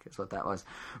 I think, is what that was.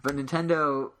 But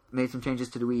Nintendo made some changes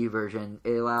to the Wii U version.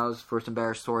 It allows for some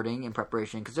better sorting in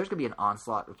preparation, because there's going to be an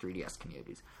onslaught of 3DS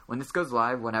communities. When this goes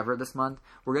live, whenever this month,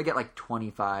 we're going to get like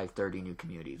 25, 30 new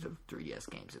communities of 3DS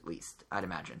games, at least, I'd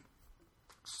imagine.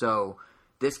 So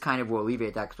this kind of will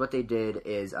alleviate that, because what they did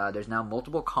is there's now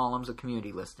multiple columns of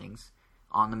community listings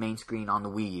on the main screen on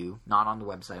the Wii U, not on the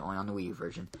website, only on the Wii U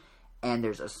version. And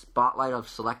there's a spotlight of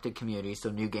selected communities, so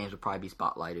new games will probably be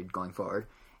spotlighted going forward.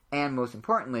 And most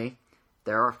importantly,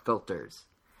 there are filters.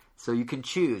 So you can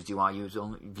choose, do you want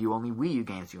to view only Wii U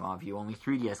games? Do you want to view only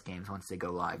 3DS games once they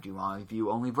go live? Do you want to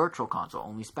view only Virtual Console,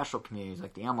 only special communities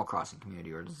like the Animal Crossing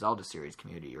community or the Zelda series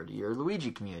community or the Luigi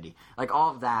community? Like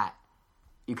all of that,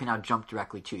 you can now jump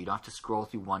directly to. You don't have to scroll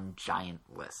through one giant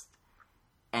list.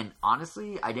 And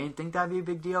honestly, I didn't think that'd be a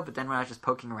big deal, but then when I was just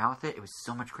poking around with it was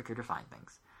so much quicker to find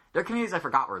things. There are communities I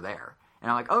forgot were there. And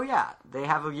I'm like, oh yeah, they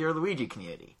have a Your Luigi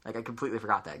community. Like, I completely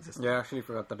forgot that existed. Yeah, I actually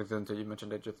forgot that existed until you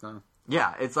mentioned it just now.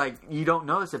 Yeah, it's like, you don't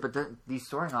notice it, but these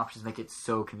sorting options make it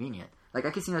so convenient. Like, I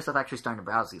can see myself actually starting to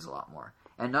browse these a lot more.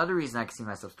 And another reason I can see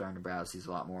myself starting to browse these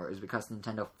a lot more is because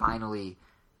Nintendo finally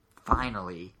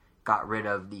got rid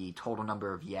of the total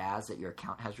number of Yas that your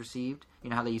account has received.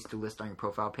 You know how they used to list on your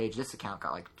profile page? This account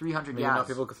got like 300 Yas. Now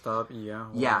people can stop.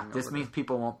 Yeah, this means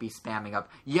people won't be spamming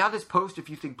up, yeah, this post if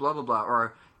you think blah, blah, blah,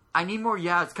 or I need more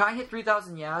Yas. Can I hit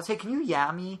 3,000 Yas? Hey, can you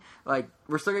Yeah me? Like,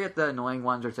 we're still gonna get the annoying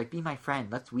ones where it's like, be my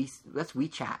friend. Let's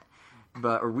WeChat.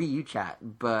 Or Wii U chat.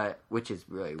 But, which is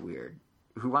really weird.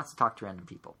 Who wants to talk to random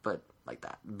people? But, like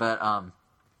that. But,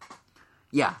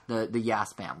 yeah, the Yeah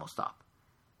spam will stop.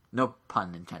 No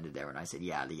pun intended there when I said,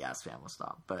 yeah, the Yeah spam will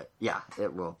stop. But, yeah,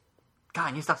 it will. God,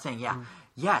 I need to stop saying yeah.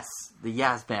 Yes, the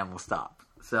Yeah spam will stop.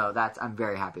 So, I'm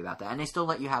very happy about that. And they still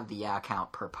let you have the Yeah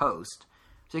count per post.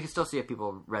 So you can still see if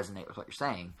people resonate with what you're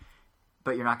saying.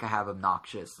 But you're not going to have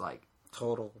obnoxious, like...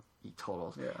 Totals.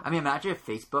 Yeah. I mean, imagine if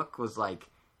Facebook was like...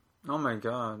 Oh my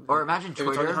god. Or imagine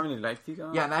Twitter... how many likes you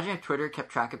got? Yeah, imagine if Twitter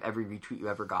kept track of every retweet you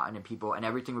ever gotten and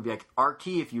everything would be like, RT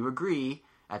if you agree,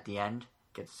 at the end.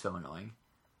 It gets so annoying.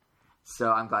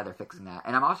 So I'm glad they're fixing that.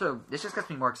 And I'm also... This just gets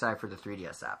me more excited for the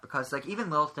 3DS app. Because, like, even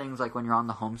little things like when you're on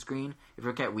the home screen, if you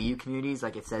look at Wii U communities,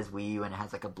 like, it says Wii U and it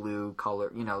has, like, a blue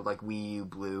color, you know, like Wii U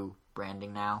blue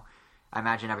branding now. I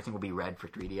imagine everything will be red for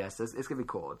 3DS. It's going to be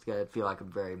cool. It's going to feel like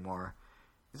it's going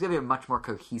to be a much more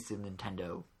cohesive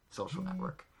Nintendo social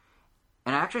network.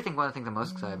 And I actually think one of the things I'm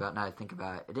most excited about, now that I think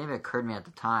about it, it didn't even occur to me at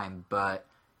the time, but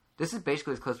this is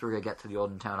basically as close as we're going to get to the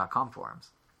old Nintendo.com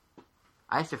forums.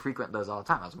 I used to frequent those all the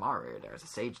time. I was a moderator there. I was a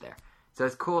sage there. So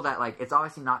it's cool that, like, it's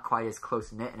obviously not quite as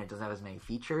close-knit and it doesn't have as many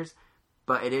features,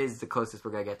 but it is the closest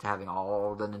we're going to get to having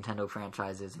all the Nintendo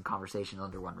franchises and conversations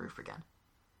under one roof again.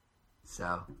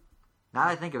 So, now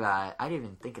that I think about it, I didn't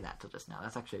even think of that till just now.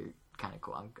 That's actually kind of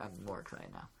cool. I'm more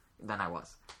excited now than I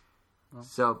was. Well.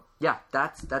 So, yeah,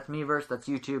 that's Miiverse, that's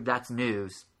YouTube, that's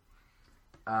news.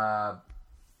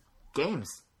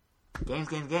 Games. Games.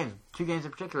 2 games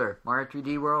in particular. Mario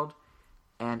 3D World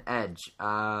and Edge.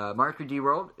 Mario 3D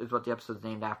World is what the episode's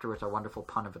named after, with our wonderful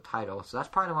pun of a title. So that's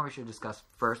probably the one we should discuss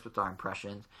first with our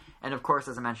impressions. And of course,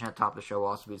 as I mentioned at the top of the show, we'll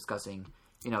also be discussing,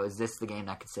 you know, is this the game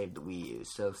that could save the Wii U?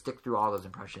 So stick through all those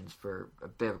impressions for a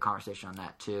bit of a conversation on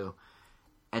that too.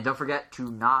 And don't forget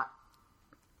to don't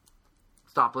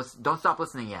stop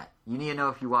listening yet. You need to know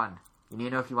if you won. You need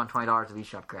to know if you won $20 of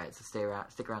eShop credits. So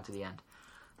stick around to the end.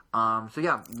 So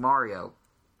yeah, Mario.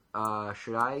 Do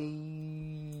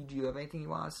you have anything you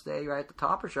want to say right at the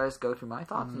top, or should I just go through my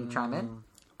thoughts and you chime in?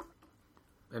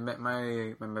 I met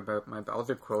my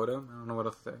Bowser quota. I don't know what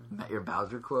else to say. Met your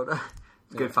Bowser quota?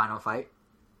 Good final fight?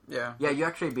 Yeah. Yeah, you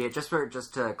actually beat it. Just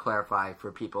to clarify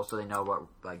for people so they know what,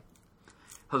 like,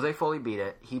 Jose fully beat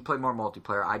it. He played more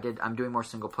multiplayer. I'm doing more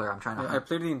single player. I'm trying to... I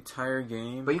played the entire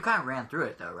game. But you kind of ran through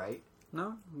it, though, right?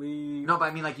 No, but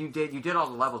I mean, like, you did all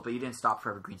the levels, but you didn't stop for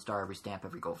every green star, every stamp,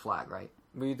 every gold flag, right?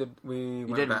 We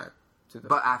went back to the...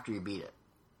 But after you beat it.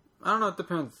 I don't know, it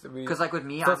depends. Because, like, with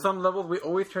me, for some levels, we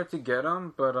always tried to get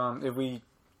them, but if we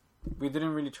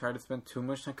didn't really try to spend too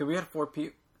much time, because we had 4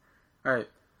 people... Alright.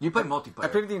 You played multiplayer. I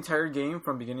played the entire game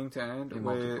from beginning to end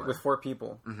with 4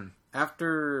 people. Mm-hmm.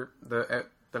 After the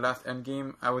last end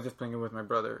game, I was just playing it with my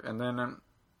brother, and then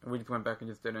we just went back and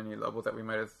just did any levels that we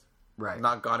might have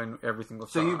not gotten every single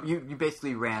star. So you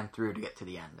basically ran through to get to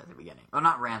the end at the beginning. Well,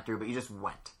 not ran through, but you just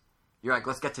went. You're like,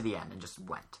 let's get to the end, and just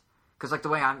went. Because like the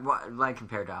way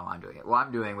compared to how I'm doing it, what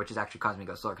I'm doing, which is actually causing me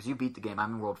to go slower, because you beat the game,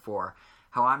 I'm in World 4.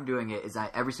 How I'm doing it is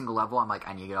that every single level, I'm like,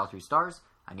 I need to get all 3 stars,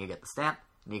 I need to get the stamp,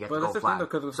 I need to get the gold flag.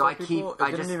 But that's the thing, though, because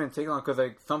it didn't even take long, because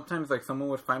like sometimes like someone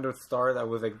would find a star that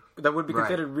was like that would be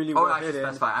considered really well hidden.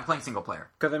 That's fine. I'm playing single player.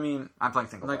 Because I mean, I'm playing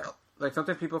single player. Like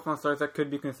sometimes people found stars that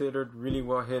could be considered really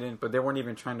well hidden, but they weren't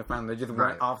even trying to find them. They just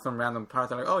went off some random parts.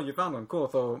 They're like, oh, you found one, cool.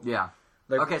 So yeah.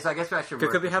 Like, okay, so I guess I should...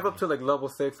 Because we have up to, like, level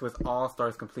 6 with all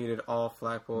stars completed, all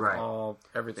flagpoles, all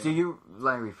everything. So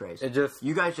let me rephrase.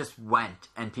 You guys just went,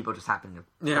 and people just happened to...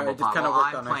 Yeah, it just kind of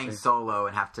worked out. I'm playing solo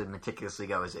and have to meticulously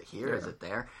go, is it here, is it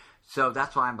there? So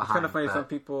that's why I'm behind. It's kind of funny, some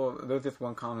people... There was just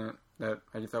one comment that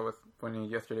I just thought was funny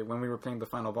yesterday. When we were playing the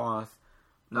final boss...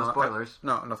 No spoilers.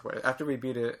 No spoilers. After we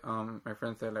beat it, my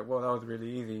friend said, like, well, that was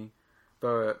really easy.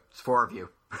 But... It's 4 of you.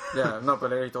 Yeah, no, but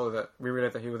they told us that we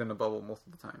realized that he was in the bubble most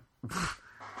of the time.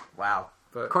 Wow.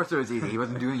 But, of course it was easy. He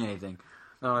wasn't doing anything.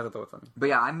 No, I thought that was funny. But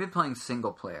yeah, I've been playing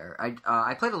single player.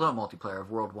 I played a little multiplayer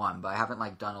of World 1, but I haven't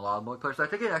like done a lot of multiplayer. So I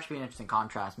think it'd actually be an interesting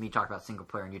contrast, me talking about single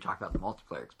player and you talk about the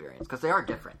multiplayer experience. Because they are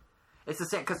different. It's the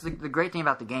same, because the great thing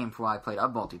about the game, for what I played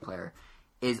of multiplayer,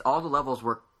 is all the levels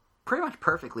work pretty much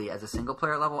perfectly as a single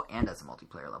player level and as a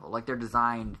multiplayer level. Like, they're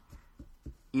designed...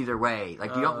 either way,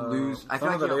 like you don't lose. I feel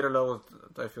like the later levels,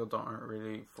 I feel, aren't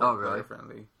really player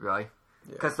friendly. Really?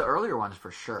 Because the earlier ones,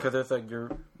 for sure. Because it's like you're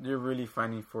really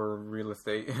fighting for real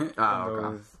estate.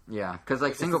 Okay. Yeah, because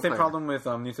like single player. It's the same problem with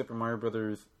New Super Mario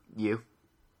Brothers. We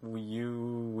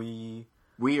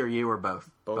or you or both?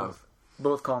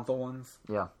 Both console ones.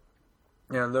 Yeah.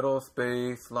 Yeah, little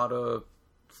space, a lot of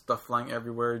stuff flying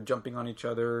everywhere, jumping on each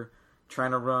other.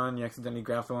 Trying to run, you accidentally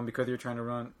grab someone because you're trying to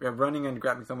run. Yeah, running and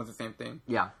grabbing someone's the same thing.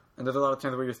 Yeah. And there's a lot of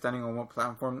times where you're standing on one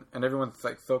platform and everyone's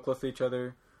like so close to each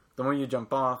other. The moment you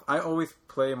jump off, I always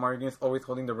play Mario games always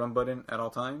holding the run button at all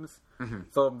times.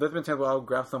 Mm-hmm. So there's been times where I'll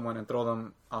grab someone and throw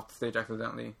them off the stage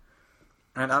accidentally.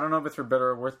 And I don't know if it's for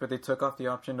better or worse, but they took off the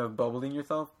option of bubbling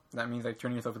yourself. That means like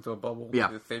turning yourself into a bubble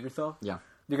to save yourself. Yeah.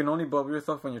 You can only bubble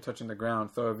yourself when you're touching the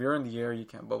ground. So if you're in the air, you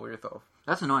can't bubble yourself.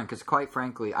 That's annoying because, quite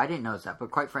frankly, I didn't notice that. But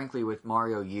quite frankly, with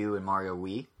Mario U and Mario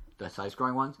Wii, the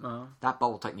side-scrolling ones, that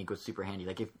bubble technique was super handy.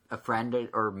 Like if a friend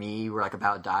or me were like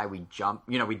about to die, we'd jump.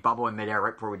 We'd bubble in midair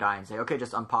right before we die and say, "Okay,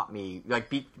 just unpop me.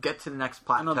 Like get to the next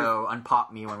plateau,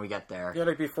 unpop me when we get there." Yeah,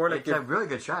 like before, like it's a really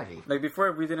good strategy. Like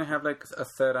before, we didn't have like a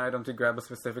set item to grab a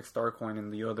specific star coin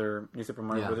in the other New Super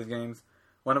Mario Brothers games.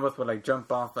 One of us would like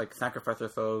jump off, like sacrifice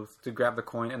ourselves to grab the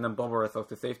coin and then bubble ourselves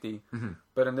to safety. Mm-hmm.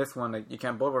 But in this one, like you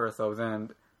can't bubble ourselves,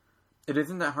 and it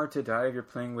isn't that hard to die if you're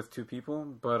playing with 2 people.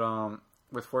 But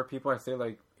with 4 people, I say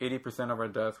like 80% of our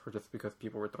deaths were just because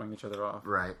people were throwing each other off.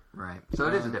 Right. So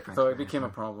it is a difference. So it became a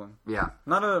problem. Yeah.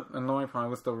 Not an annoying problem. It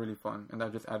was still really fun, and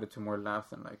that just added to more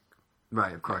laughs and like.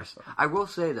 Right, of course. So. I will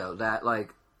say though that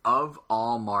like of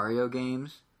all Mario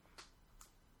games.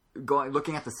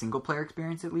 Looking at the single player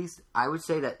experience at least, I would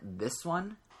say that this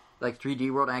one, like 3D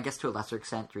World, and I guess to a lesser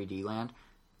extent 3D Land,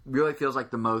 really feels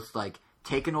like the most like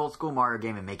take an old school Mario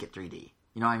game and make it 3D.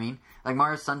 You know what I mean? Like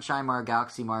Mario Sunshine, Mario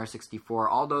Galaxy, Mario 64,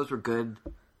 all those were good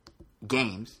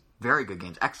games, very good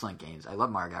games, excellent games. I love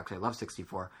Mario Galaxy, I love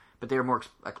 64, but they were more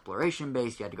exploration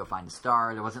based. You had to go find a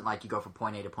star. There wasn't like you go from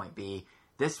point A to point B.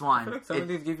 This one, I feel like some of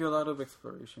these give you a lot of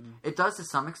exploration. It does to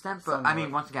some extent, but I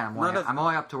mean, once again, I'm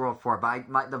only up to World 4.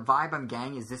 But the vibe I'm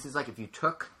getting is this is like if you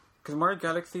took because Mario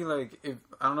Galaxy, like if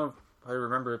I don't know if I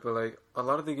remember it, but like a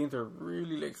lot of the games are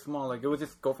really like small. Like it would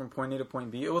just go from point A to point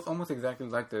B. It was almost exactly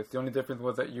like this. The only difference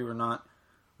was that you were not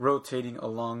rotating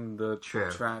along the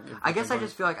track. I guess I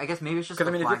just feel like maybe it's just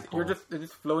because you're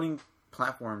just floating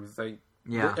platforms like.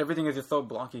 Yeah, everything is just so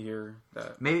blocky here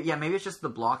that maybe it's just the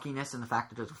blockiness and the fact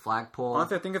that there's a flagpole.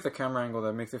 Honestly, I think it's a camera angle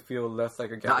that makes it feel less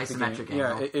like a Galaxy the isometric game.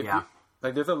 angle. Yeah,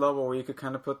 like there's a level where you could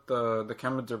kind of put the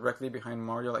camera directly behind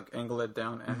Mario, like angle it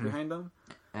down and behind them,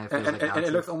 and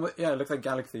it looks almost it looks like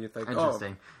Galaxy. It's like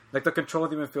interesting. Like the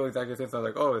controls even feel exactly the same. So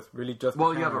like it's really just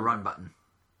you have a run button.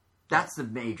 That's the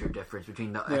major difference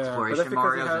between the exploration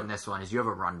Marios and this one is you have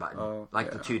a run button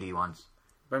the 2D ones,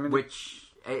 which.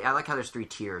 I like how there's 3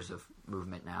 tiers of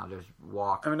movement now. There's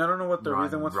walk. I mean, I don't know what the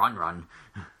reason was. Run.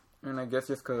 And I guess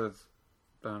just because,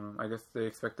 I guess they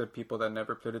expected people that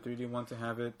never played a 3D one to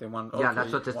have it. They want.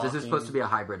 That's what this is supposed to be a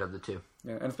hybrid of the 2.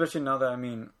 Yeah, and especially now that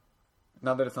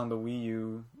now that it's on the Wii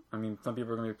U. I mean, some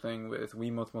people are going to be playing with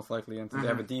Wiimotes most likely, and since they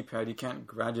have a D-pad, you can't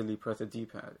gradually press a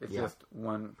D-pad. It's just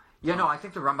one. Yeah, no, I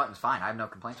think the run button's fine. I have no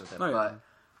complaints with it, but.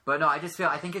 But no, I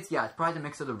think it's probably the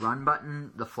mix of the run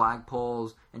button, the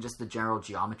flagpoles, and just the general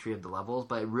geometry of the levels.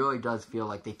 But it really does feel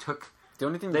like they took. The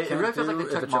only thing you can't really feels do like they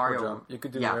is took the triple Mario. jump. You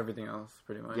could do everything else,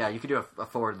 pretty much. Yeah, you could do a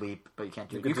forward leap, but you can't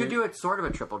do. You could do it sort of a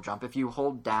triple jump if you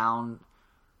hold down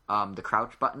the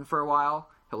crouch button for a while.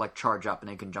 He'll like charge up, and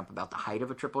then you can jump about the height of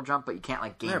a triple jump, but you can't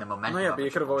like gain the momentum. No, yeah, but you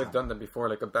could have always done that before,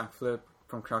 like a backflip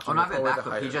from crouching. Oh, not even a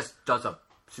backflip. He just does a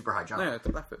super high jump. Yeah, it's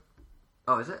a backflip.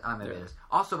 Oh, is it? Oh, maybe it is.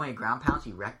 Also, when he ground pounds,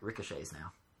 he ricochets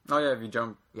now. Oh yeah, if you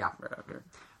jump. Yeah. Right after.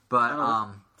 But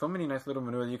so many nice little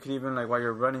maneuvers. You could even, like, while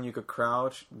you're running, you could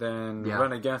crouch, then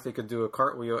run against. You could do a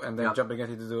cartwheel, and then jump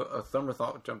against. You could do a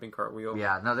somersault jumping cartwheel.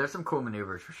 Yeah, no, there's some cool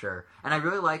maneuvers for sure. And I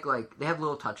really like they have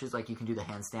little touches, like you can do the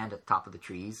handstand at the top of the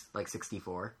trees, like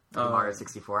 64, Mario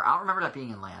 64. I don't remember that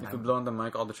being in Land. You could blow on the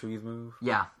mic, all the trees move.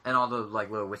 Yeah, and all the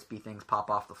like little wispy things pop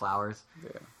off the flowers.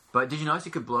 Yeah. But did you notice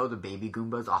you could blow the baby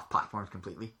Goombas off platforms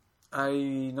completely? I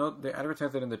know they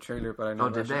advertised it in the trailer, but I never.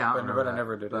 Oh, did they? I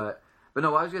never did it. But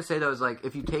no, what I was going to say, though, is, like,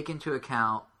 if you take into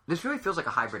account... This really feels like a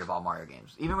hybrid of all Mario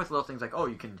games. Even with little things like, oh,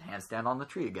 you can handstand on the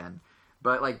tree again.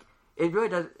 But, like, it really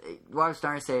does... What I was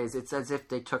starting to say is it's as if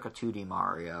they took a 2D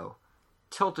Mario,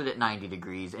 tilted it 90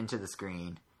 degrees into the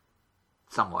screen,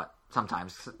 somewhat,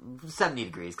 sometimes, 70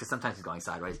 degrees, because sometimes he's going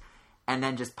sideways, and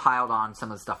then just piled on some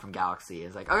of the stuff from Galaxy.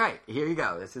 It's like, all right, here you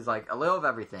go. This is, like, a little of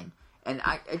everything. And,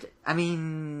 I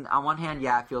mean, on one hand,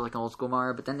 yeah, I feel like an old-school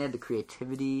Mario, but then they had the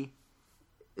creativity...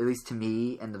 At least to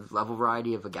me, and the level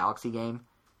variety of a Galaxy game.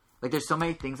 Like, there's so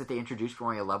many things that they introduced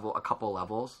for only a couple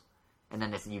levels, and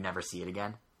then you never see it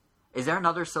again. Is there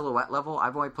another silhouette level?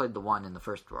 I've only played the one in the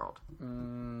first world.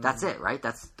 That's it, right?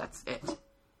 That's it.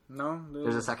 No.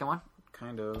 There's a second one?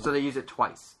 Kind of. So they use it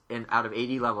twice. And out of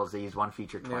 80 levels, they use one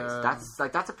feature twice. Yeah.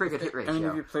 That's a pretty good hit ratio. I mean,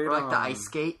 if you played, or like the ice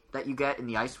skate that you get in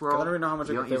the ice world. I don't even know how much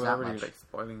you I don't can use say that without much. like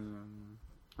spoiling.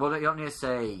 Well, you don't need to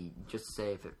say, just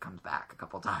say if it comes back a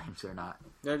couple times or not.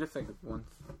 Yeah, just like once.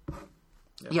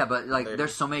 Yeah, but like,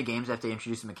 there's so many games that if they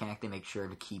introduce a mechanic, they make sure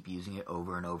to keep using it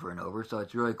over and over and over. So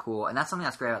it's really cool, and that's something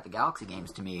that's great about the Galaxy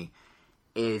games to me.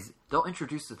 Is they'll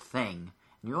introduce a thing,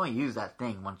 and you only use that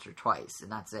thing once or twice,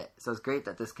 and that's it. So it's great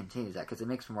that this continues that because it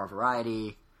makes for more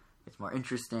variety. It's more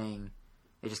interesting.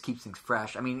 It just keeps things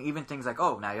fresh. I mean, even things like,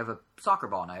 oh, now you have a soccer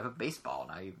ball, now you have a baseball,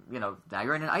 now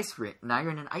you're in an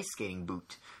ice skating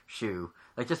boot shoe.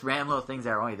 Like, just random little things that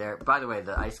are only there. By the way,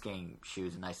 the ice skating shoe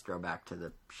is a nice throwback to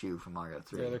the shoe from Mario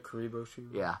 3. Yeah, the Karibo shoe.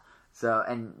 Yeah. So,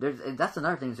 and that's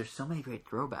another thing, is there's so many great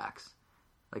throwbacks.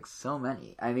 Like, so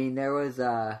many. I mean, there was,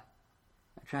 I'm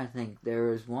trying to think, there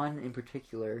was one in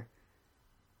particular.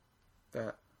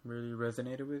 That really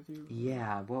resonated with you?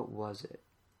 Yeah, what was it?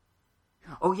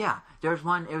 Oh, yeah. There's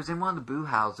one, it was in one of the Boo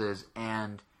houses,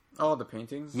 and... Oh, the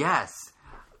paintings? Yes.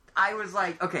 I was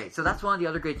like, okay, so that's one of the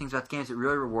other great things about the games. It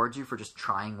really rewards you for just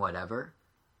trying whatever.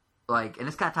 Like, and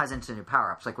this kind of ties into new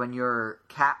power-ups. Like, when you're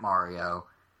Cat Mario,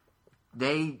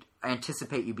 they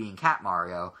anticipate you being Cat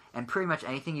Mario, and pretty much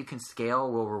anything you can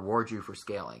scale will reward you for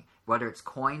scaling. Whether it's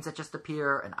coins that just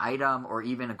appear, an item, or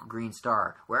even a green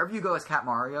star. Wherever you go as Cat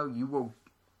Mario, you will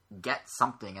get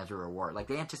something as a reward. Like,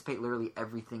 they anticipate literally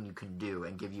everything you can do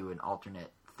and give you an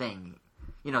alternate thing.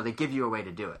 You know, they give you a way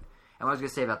to do it. And what I was going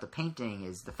to say about the painting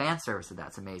is the fan service of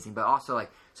that's amazing. But also, like,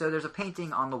 so there's a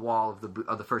painting on the wall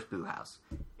of the first Boo house.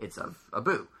 It's of a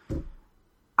Boo.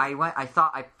 I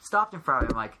stopped in front of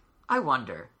it, I'm like, I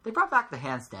wonder, they brought back the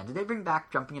handstand. Did they bring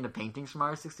back jumping into paintings from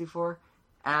Mario 64?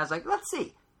 And I was like, let's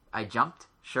see. I jumped.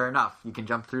 Sure enough, you can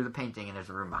jump through the painting and there's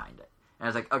a room behind it. And I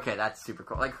was like, okay, that's super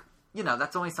cool. Like, you know,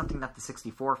 that's only something that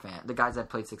the guys that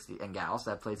played 60 and gals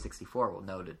that played 64 will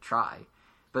know to try.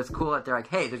 But it's cool that they're like,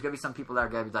 hey, there's gonna be some people that are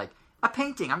gonna be like, a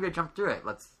painting, I'm gonna jump through it.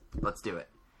 Let's do it.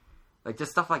 Like,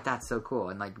 just stuff like that's so cool,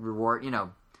 and like rewarding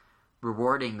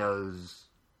those,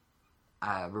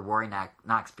 rewarding that,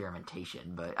 not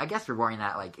experimentation, but I guess rewarding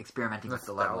that, like experimenting with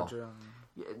the level.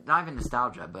 Not even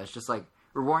nostalgia, but it's just like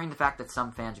rewarding the fact that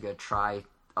some fans are gonna try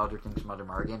other things from other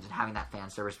Mario games and having that fan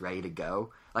service ready to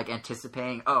go. Like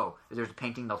anticipating, oh, if there's a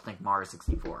painting, they'll think Mario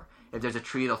 64. If there's a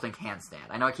tree, they'll think handstand.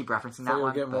 I know I keep referencing that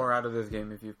one. So you'll get more out of this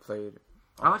game if you've played.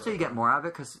 I would say you get more out of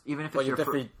it, because even if it's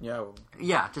your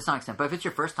yeah, to some extent. But if it's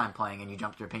your first time playing and you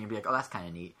jump through a painting, you'll be like, oh, that's kind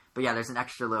of neat. But yeah, there's an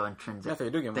extra little intrinsic so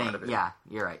you do get more thing. Out of it. Yeah,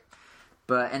 you're right.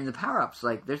 And the power-ups,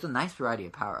 like, there's a nice variety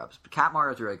of power-ups. Cat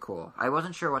Mario is really cool. I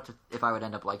wasn't sure if I would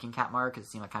end up liking Cat Mario, because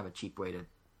it seemed like kind of a cheap way to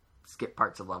skip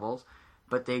parts of levels.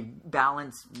 But they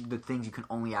balance the things you can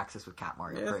only access with Cat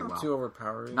Mario very well. It's not too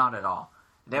overpowering. Not at all.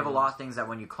 They have a lot of things that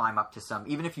when you climb up to some,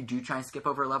 even if you do try and skip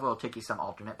over a level, it'll take you some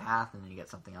alternate path, and then you get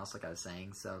something else, like I was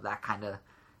saying. So that kind of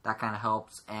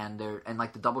helps. And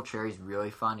like the double cherry is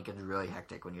really fun. It gets really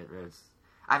hectic when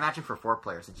I imagine for 4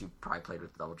 players, since you probably played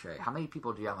with the double cherry, how many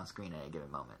people do you have on screen at a given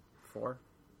moment? 4.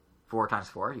 4 times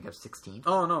 4? You have 16?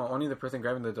 Oh, no. Only the person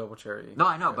grabbing the double cherry. No,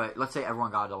 I know, but let's say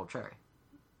everyone got a double cherry.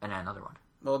 And then another one.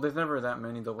 Well, there's never that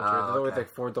many double cherries. There's always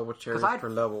 4 double cherries per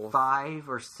level. 5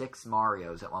 or 6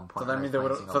 Marios at one point. So that means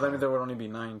there would only be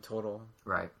 9 total.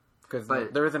 Right. Because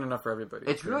there isn't enough for everybody.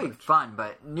 It's really fun,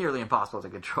 but nearly impossible to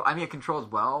control. I mean, it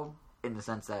controls well in the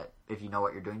sense that if you know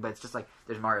what you're doing, but it's just like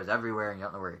there's Marios everywhere and you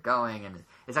don't know where you're going, and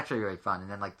it's actually really fun. And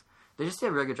then they just did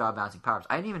a really good job balancing power-ups.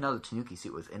 I didn't even know the Tanuki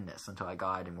suit was in this until I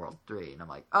got it in World 3, and I'm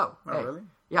like, oh, hey. Really?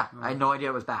 Yeah, I had no idea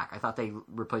it was back. I thought they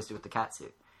replaced it with the cat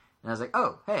suit. And I was like,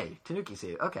 oh, hey, Tanuki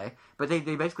suit, okay. But they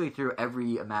basically threw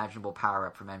every imaginable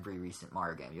power-up from every recent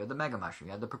Mario game. You have the Mega Mushroom,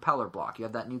 you have the Propeller Block, you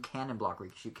have that new Cannon Block where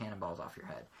you can shoot cannonballs off your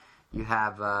head. You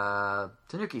have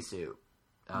Tanuki suit.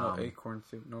 No Acorn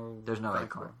suit, no... There's no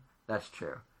Acorn. That's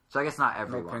true. So I guess not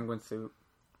everyone. No Penguin suit.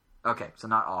 Okay, so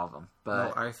not all of them.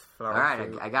 But... No Ice Flower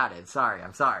Alright, suit. I got it.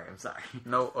 I'm sorry.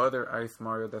 No other Ice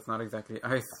Mario that's not exactly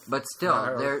Ice. But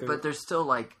still, there's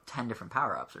still 10 different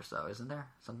power-ups or so, isn't there?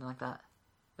 Something like that?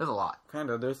 There's a lot. Kind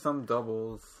of. There's some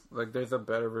doubles. There's a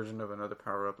better version of another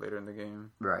power-up later in the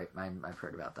game. Right. I've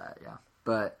heard about that, yeah.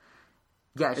 But,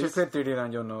 yeah, it's just... If you play 3D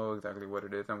Land, you'll know exactly what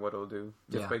it is and what it'll do,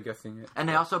 just by guessing it. And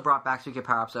they also brought back, so you get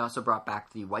power-ups, they also brought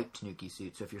back the white Tanuki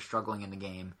suit, so if you're struggling in the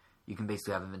game, you can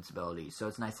basically have invincibility. So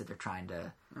it's nice that they're trying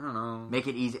to make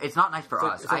it easy. It's not nice for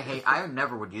us. I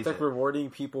never would use it. It's like rewarding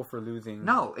people for losing.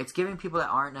 No, it's giving people that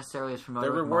aren't necessarily as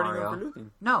familiar with Mario. They're rewarding them for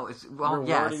losing. No, it's,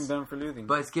 rewarding them for losing.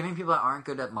 But it's giving people that aren't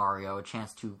good at Mario a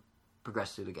chance to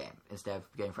progress through the game instead of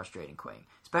getting frustrated and quitting.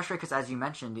 Especially because, as you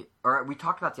mentioned, or we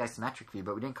talked about the isometric view,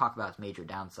 but we didn't talk about its major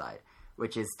downside,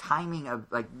 which is timing of,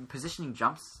 positioning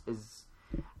jumps is...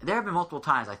 There have been multiple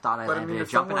times I thought I landed a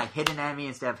jump and I hit an enemy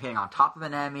instead of hitting on top of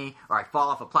an enemy, or I fall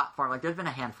off a platform. There's been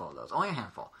a handful of those. Only a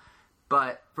handful.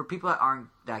 But for people that aren't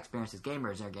that experienced as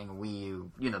gamers and are getting a Wii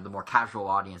U, the more casual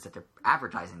audience that they're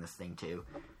advertising this thing to,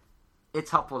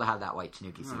 it's helpful to have that white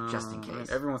Tanuki suit, just in case.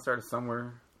 Everyone started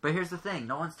somewhere. But here's the thing.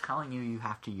 No one's telling you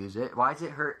have to use it. Why does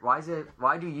it hurt?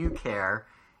 Why do you care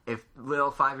if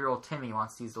little 5-year-old Timmy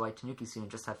wants to use the white Tanuki suit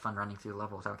and just have fun running through the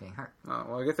level without getting hurt? Oh,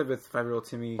 well, I guess if it's 5-year-old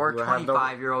Timmy... Or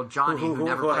 25-year-old Johnny who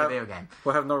never played a video game.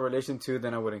 Who have no relation to,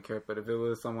 then I wouldn't care. But if it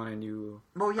was someone I knew...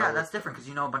 Well, yeah, that's different because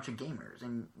you know a bunch of gamers.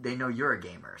 And they know you're a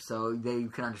gamer. So they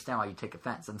can understand why you take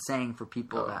offense. I'm saying for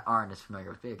people that aren't as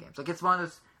familiar with video games. It's one of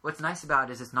those... What's nice about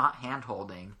it is it's not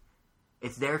hand-holding.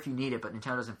 It's there if you need it, but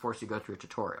Nintendo doesn't force you to go through a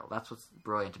tutorial. That's what's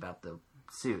brilliant about the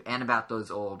suit. And about those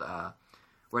old...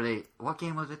 what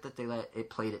game was it that they let it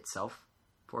played itself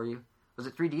for you? Was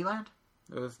it 3D Land?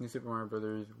 It was New Super Mario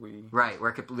Brothers Wii. Right,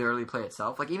 where it could literally play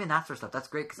itself. Even that sort of stuff. That's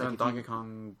great because Donkey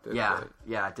Kong did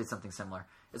it did something similar.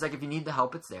 It's if you need the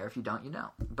help, it's there. If you don't, you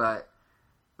don't. But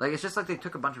it's just they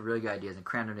took a bunch of really good ideas and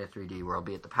crammed into a 3D world,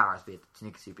 be it the powers, be it the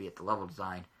Tanuki suit, be it the level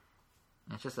design.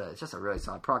 And it's just a really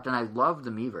solid product, and I love the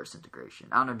Miiverse integration.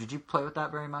 I don't know, did you play with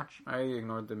that very much? I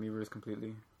ignored the Miiverse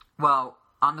completely. Well,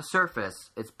 on the surface,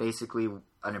 it's basically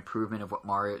an improvement of what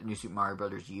New Super Mario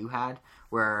Brothers U had,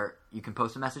 where you can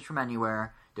post a message from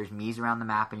anywhere, there's Mii's around the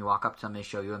map, and you walk up to them, they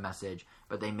show you a message,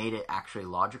 but they made it actually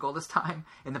logical this time.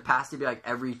 In the past, it'd be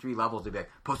every 3 levels, it'd be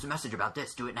post a message about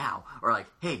this, do it now. Or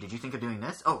hey, did you think of doing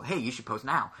this? Oh, hey, you should post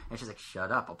now. And she's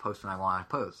shut up, I'll post when I want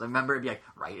to post. I remember it'd be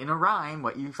write in a rhyme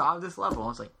what you saw of this level.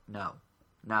 And it's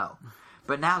no.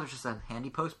 But now there's just a handy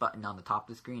post button on the top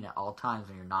of the screen at all times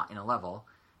when you're not in a level.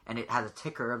 And it has a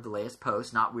ticker of the latest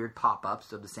post, not weird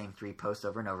pop-ups of the same 3 posts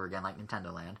over and over again like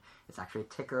Nintendo Land. It's actually a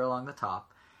ticker along the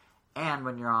top. And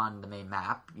when you're on the main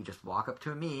map, you just walk up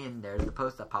to a Mii, and there's the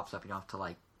post that pops up. You don't have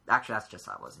to, Actually, that's just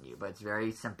how it wasn't you, but it's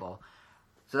very simple.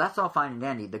 So that's all fine and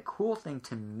dandy. The cool thing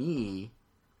to me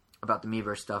about the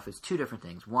Miiverse stuff is 2 different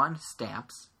things. 1,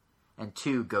 stamps, and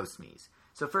 2, ghost Miis.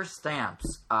 So first,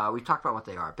 stamps. We talked about what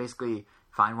they are. Basically,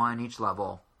 find one in each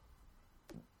level.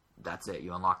 That's it.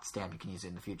 You unlock the stamp. You can use it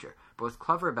in the future. But what's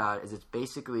clever about it is it's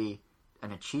basically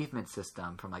an achievement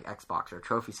system from Xbox or a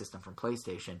trophy system from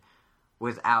PlayStation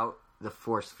without the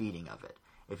force feeding of it.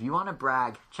 If you want to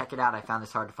brag, check it out, I found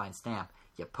this hard to find stamp,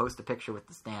 you post a picture with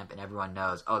the stamp and everyone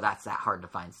knows, oh, that's that hard to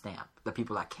find stamp. The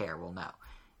people that care will know.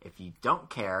 If you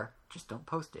don't care, just don't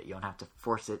post it. You don't have to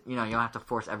force it. You don't have to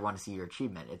force everyone to see your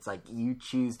achievement. It's you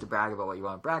choose to brag about what you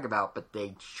want to brag about, but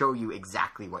they show you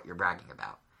exactly what you're bragging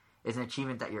about. It's an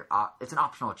achievement that it's an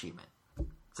optional achievement.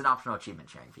 It's an optional achievement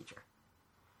sharing feature.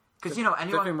 Because, anyone... It's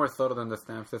definitely more subtle than the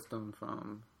stamp system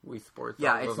from Wii Sports.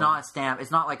 Yeah, it's not a stamp.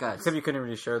 It's not a... Except you couldn't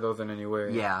really share those in any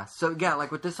way. Yeah. So, yeah,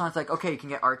 with this one, it's okay, you can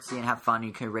get artsy and have fun.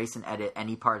 You can erase and edit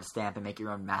any part of the stamp and make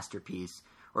your own masterpiece.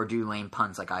 or do lame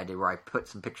puns like I did, where I put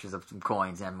some pictures of some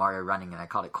coins and Mario running, and I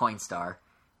called it Coin Star,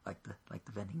 like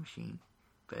the vending machine.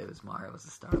 But it was Mario was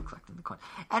the star collecting the coin.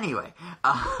 Anyway,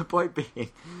 point being,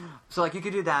 so like you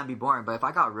could do that and be boring. But if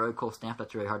I got a really cool stamp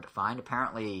that's really hard to find,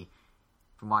 apparently,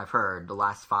 from what I've heard, the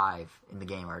last 5 in the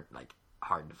game are like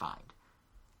hard to find.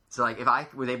 So like if I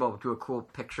was able to do a cool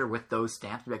picture with those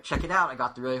stamps, be like, check it out, I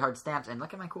got the really hard stamps, and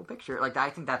look at my cool picture. Like I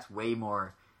think that's way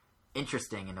more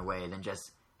interesting in a way than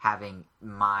just having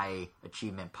my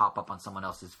achievement pop up on someone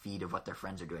else's feed of what their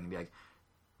friends are doing and be like,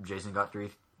 Jason got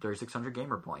 3,600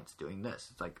 gamer points doing this.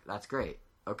 It's like, that's great.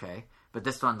 Okay. But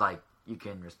this one, like, you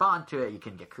can respond to it, you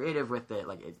can get creative with it.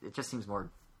 Like, it just seems more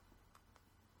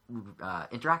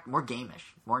more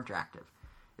gamish, more interactive.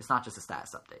 It's not just a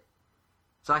status update.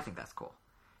 So I think that's cool.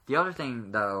 The other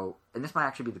thing, though, and this might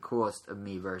actually be the coolest of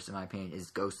Miiverse, in my opinion,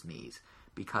 is Ghost Miis,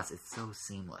 because it's so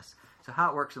seamless. So how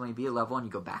it works is when you beat a level and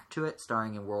you go back to it,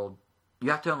 starting in World... You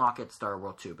have to unlock it to start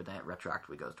World 2, but then it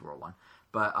retroactively goes to World 1.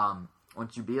 But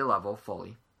once you beat a level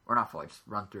fully, or not fully, just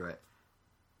run through it,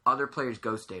 other players'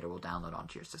 ghost data will download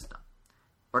onto your system.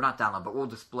 Or not download, but will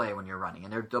display when you're running.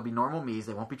 And there'll be normal Miis.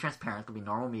 They won't be transparent. There'll be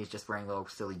normal Miis just wearing little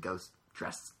silly ghost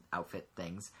dress outfit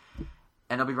things.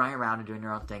 And they'll be running around and doing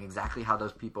their own thing, exactly how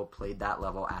those people played that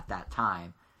level at that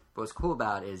time. But what's cool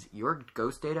about it is your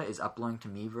ghost data is uploading to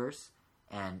Miiverse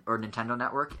or Nintendo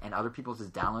Network, and other people's is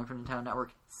downloading from Nintendo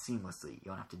Network seamlessly. You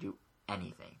don't have to do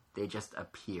anything. They just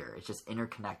appear. It's just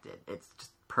interconnected. It's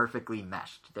just perfectly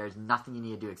meshed. There's nothing you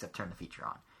need to do except turn the feature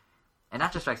on. And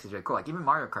that just strikes me as really cool. Like, even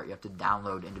Mario Kart, you have to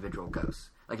download individual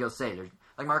ghosts. Like, you'll say, there's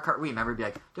like Mario Kart Wii, remember, be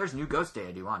like, there's new ghost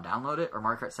data. Do you want to download it? Or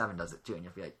Mario Kart 7 does it too. And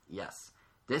you'll be like, yes.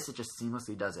 This, it just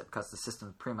seamlessly does it because the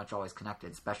system's pretty much always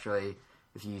connected, especially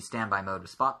if you use standby mode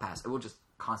with Spot Pass. It will just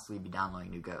constantly be downloading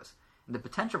new ghosts. And the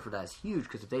potential for that is huge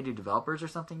because if they do developers or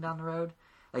something down the road,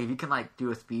 like if you can like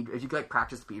do if you can like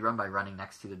practice speed run by running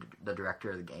next to the director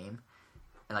of the game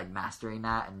and like mastering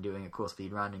that and doing a cool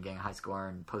speed run and getting a high score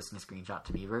and posting a screenshot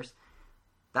to Miiverse,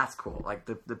 that's cool. Like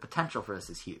the potential for this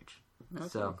is huge.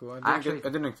 That's so cool. I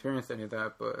didn't experience any of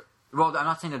that, but well, I'm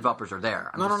not saying the developers are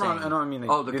there. No, I mean,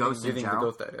 like, the ghosts in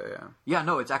general. The ghost data, yeah. Yeah,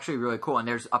 no, it's actually really cool, and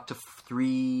there's up to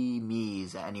 3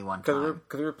 Miis at any one time.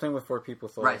 Because we were playing with 4 people,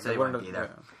 so right, so they wouldn't be there.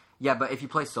 Yeah, but if you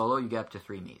play solo, you get up to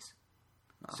 3 Miis.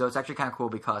 Oh. So it's actually kind of cool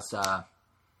because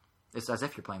it's as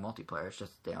if you're playing multiplayer. It's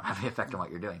just they don't have any effect on what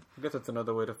you're doing. I guess it's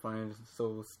another way to find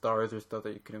stars or stuff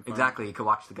that you couldn't find. Exactly, you could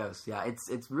watch the ghosts. Yeah,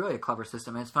 it's really a clever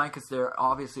system, and it's fun because there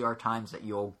obviously are times that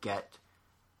you'll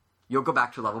go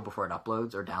back to a level before it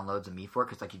uploads or downloads a Mii for it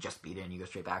because like you just beat it and you go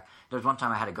straight back. There's one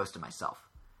time I had a ghost of myself.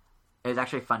 It was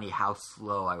actually funny how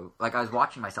slow I was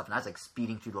watching myself and I was like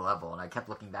speeding through the level and I kept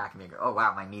looking back and being like, oh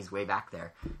wow, my Mii's way back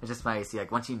there. It's just funny to see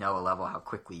like once you know a level how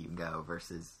quickly you can go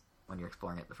versus when you're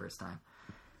exploring it the first time.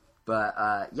 But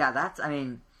yeah,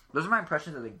 those are my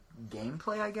impressions of the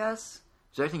gameplay, I guess.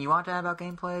 Is there anything you want to add about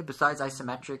gameplay besides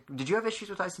isometric? Did you have issues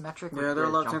with isometric? Yeah, there are a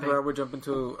lot of times where I would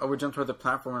jump toward the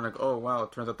platform and like, oh wow,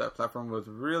 it turns out that platform was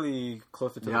really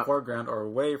closer to the foreground or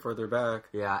way further back.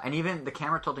 Yeah, and even the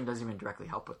camera tilting doesn't even directly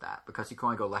help with that because you can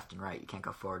only go left and right. You can't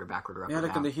go forward or backward or up or down. Yeah,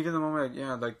 like in the heat of the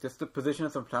moment, like just the position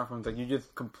of some platforms, like you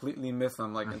just completely miss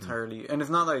them like entirely. And it's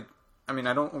not like, I mean,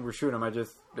 I don't overshoot them.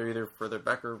 They're either further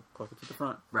back or closer to the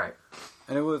front. Right.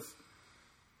 And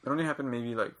it only happened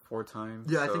maybe like 4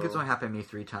 times. Yeah, I think it's only happened to me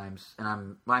 3 times, and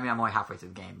I'm only halfway through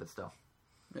the game, but still.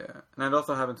 Yeah, and it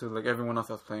also happened to like everyone else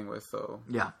I was playing with. So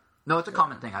yeah, no, it's a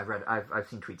common thing. I've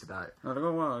seen tweets about it. I was like,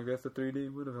 oh wow, I guess the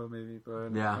 3D would have helped maybe,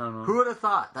 but yeah, I don't know. Who would have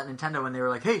thought that Nintendo when they were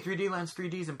like, hey, 3D lens,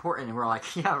 3D is important, and we're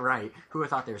like, yeah, right. Who would have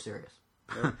thought they were serious?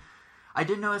 Yeah. I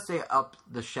did notice they upped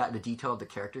the detail of the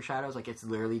character shadows. Like it's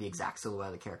literally the exact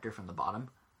silhouette of the character from the bottom.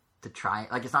 To try,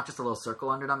 like it's not just a little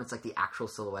circle under them. It's like the actual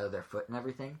silhouette of their foot and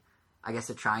everything. I guess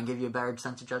to try and give you a better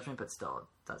sense of judgment, but still,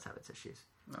 it does have its issues.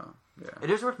 Oh, yeah. It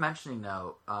is worth mentioning,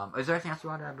 though. Is there anything else you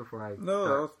want to add before I... No,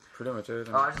 that was pretty much it.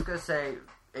 Oh, I was just going to say,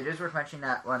 it is worth mentioning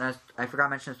that I forgot to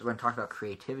mention this when talking about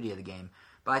creativity of the game,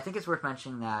 but I think it's worth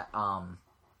mentioning that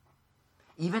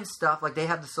even stuff, like they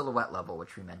have the silhouette level,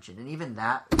 which we mentioned, and even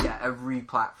that, yeah, every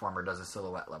platformer does a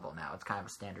silhouette level now. It's kind of a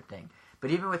standard thing. But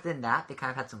even within that, they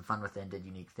kind of had some fun with it and did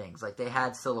unique things. Like they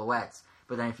had silhouettes,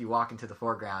 but then if you walk into the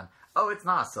foreground, oh, it's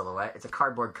not a silhouette, it's a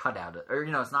cardboard cutout. Or,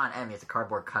 it's not an enemy, it's a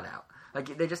cardboard cutout.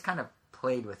 Like, they just kind of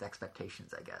played with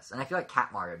expectations, I guess. And I feel like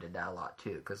Cat Mario did that a lot,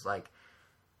 too. Because, like,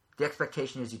 the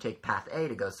expectation is you take path A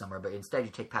to go somewhere, but instead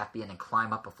you take path B and then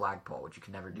climb up a flagpole, which you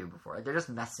can never do before. Like, they're just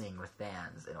messing with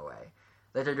fans, in a way.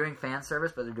 Like, they're doing fan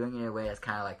service, but they're doing it in a way that's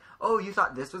kind of like, oh, you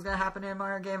thought this was going to happen in a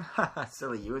Mario game? Haha,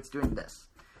 silly you, it's doing this.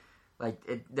 Like,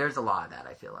 there's a lot of that,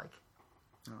 I feel like.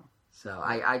 Oh. So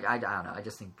I don't know.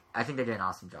 I think they did an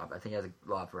awesome job. I think it has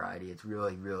a lot of variety. It's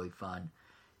really, really fun.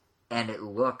 And it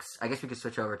looks, I guess we could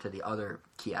switch over to the other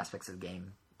key aspects of the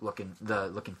game,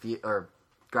 or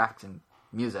graphics and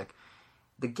music.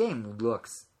 The game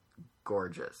looks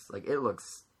gorgeous. Like, it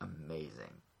looks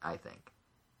amazing, I think.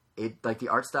 The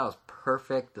art style is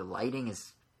perfect. The lighting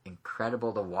is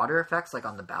incredible. The water effects, like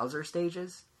on the Bowser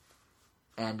stages,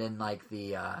 and then like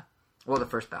the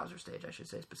first Bowser stage, I should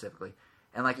say specifically,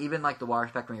 and like even like the water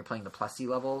effect when you're playing the Plessie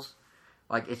levels,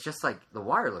 like it's just like the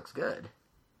water looks good.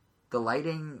 The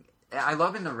lighting, I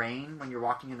love in the rain when you're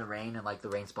walking in the rain and like the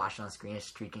rain splashing on the screen is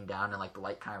streaking down and like the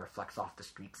light kind of reflects off the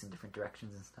streaks in different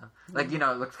directions and stuff. Like, you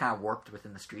know, it looks kind of warped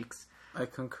within the streaks. I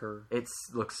concur. It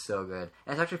looks so good.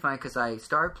 And it's actually funny because I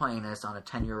started playing this on a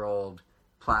 10-year-old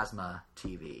plasma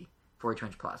TV,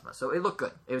 42-inch plasma. So it looked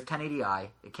good. It was 1080i.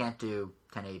 It can't do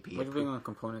 1080p. Was it being on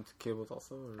component cables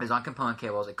also? Or? It was on component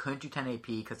cables. It couldn't do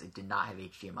 1080p because it did not have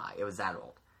HDMI. It was that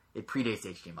old. It predates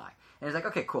HDMI. And it's like,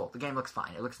 okay, cool. The game looks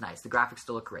fine. It looks nice. The graphics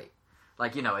still look great.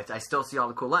 Like, you know, I still see all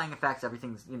the cool lighting effects.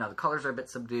 Everything's, you know, the colors are a bit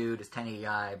subdued. It's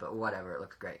 1080i, but whatever. It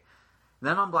looks great.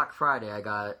 Then on Black Friday, I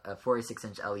got a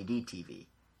 46-inch LED TV.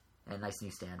 And a nice new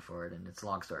stand for it, and it's a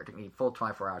long story. It took me full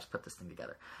 24 hours to put this thing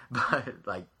together. But,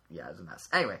 like, yeah, it was a mess.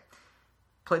 Anyway,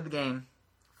 played the game,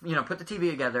 you know, put the TV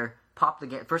together, popped the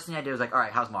game. First thing I did was like,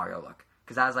 alright, how's Mario look?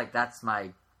 Because I was like, that's my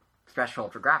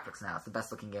threshold for graphics now. It's the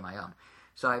best looking game I own.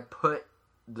 So I put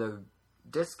the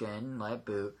disc in, let it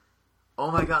boot.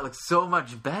 Oh my god, it looks so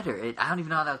much better. I don't even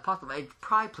know how that was possible. It's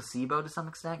probably placebo to some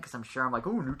extent, because I'm sure I'm like,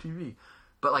 oh, new TV.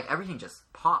 But, like, everything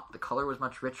just popped. The color was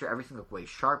much richer. Everything looked way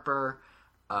sharper.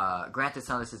 Granted,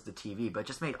 some of this is the TV, but it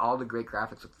just made all the great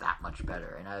graphics look that much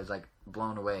better, and I was, like,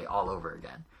 blown away all over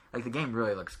again. Like, the game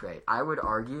really looks great. I would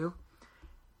argue,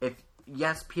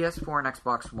 yes, PS4 and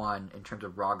Xbox One, in terms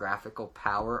of raw graphical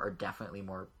power, are definitely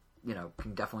more, you know,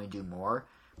 can definitely do more,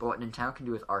 but what Nintendo can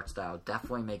do with art style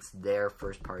definitely makes their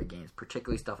first-party games,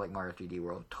 particularly stuff like Mario 3D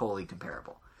World, totally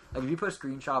comparable. Like, if you put a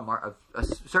screenshot of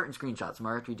certain screenshots of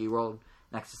Mario 3D World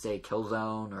next to, say,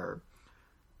 Killzone, or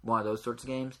one of those sorts of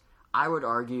games, I would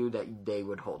argue that they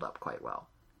would hold up quite well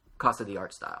because of the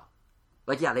art style.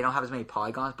 Like, yeah, they don't have as many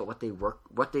polygons, but what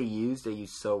they use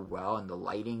so well, and the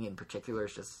lighting in particular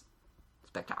is just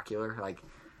spectacular. Like,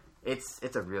 it's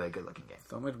a really good looking game.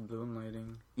 So much bloom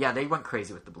lighting. Yeah, they went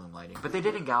crazy with the bloom lighting, but they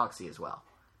did in Galaxy as well.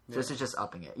 So This is just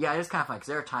upping it. Yeah, it is kind of funny because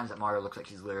there are times that Mario looks like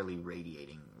he's literally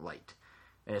radiating light,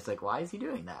 and it's like, why is he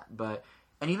doing that?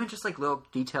 And even just like little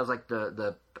details like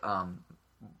the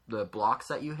blocks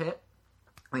that you hit.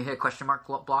 When you hit a question mark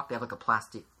block, they have like a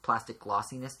plastic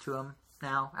glossiness to them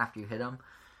now after you hit them.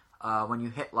 When you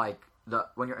hit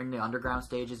when you're in the underground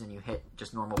stages and you hit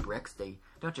just normal bricks, they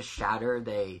don't just shatter,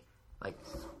 they like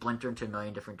splinter into a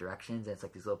million different directions, and it's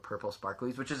like these little purple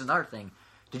sparklies, which is another thing.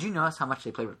 Did you notice how much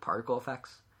they played with particle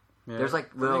effects? Yeah, there's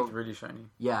like little really shiny.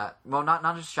 Yeah, well, not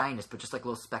just shininess, but just like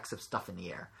little specks of stuff in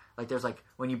the air. Like there's like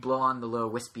when you blow on the little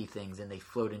wispy things and they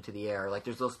float into the air. Like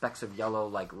there's little specks of yellow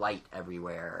like light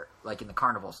everywhere, like in the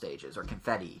carnival stages or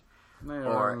confetti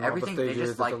or everything. They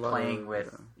just like playing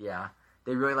with. Yeah,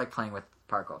 they really like playing with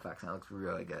particle effects, and it looks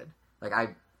really good. Like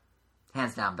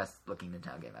hands down, best looking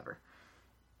Nintendo game ever.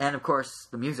 And of course,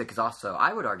 the music is also.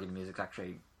 I would argue the music's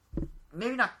actually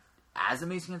maybe not as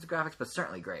amazing as the graphics, but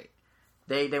certainly great.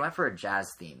 They went for a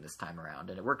jazz theme this time around,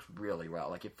 and it works really well.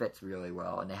 Like it fits really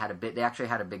well, and they actually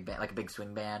had a big band, like a big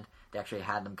swing band. They actually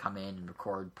had them come in and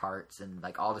record parts, and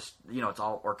like all this, you know, it's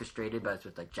all orchestrated, but it's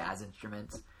with like jazz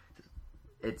instruments.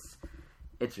 It's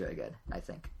really good, I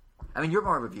think. I mean, you're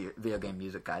more of a video game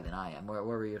music guy than I am. What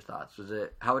were your thoughts?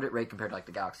 How would it rate compared to like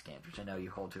the Galaxy games, which I know you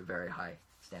hold to a very high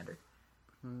standard?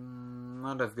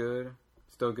 Not as good.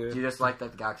 Still good. Do you just like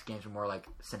that the Galaxy games were more like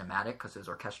cinematic because it was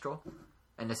orchestral?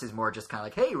 And this is more just kind of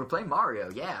like, hey, we're playing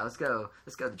Mario. Yeah, let's go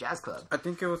to the jazz club. I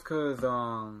think it was because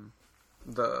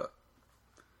the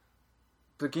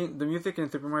music in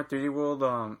Super Mario 3D World,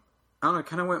 I don't know, it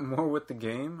kind of went more with the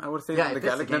game, I would say, than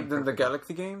the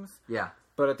Galaxy games. Yeah.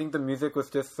 But I think the music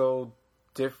was just so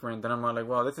different that I'm like,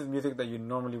 wow, this is music that you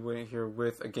normally wouldn't hear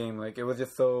with a game. Like, it was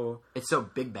just so... It's so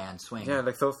big band swing. Yeah,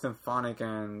 like so symphonic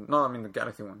and... No, I mean the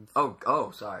Galaxy ones.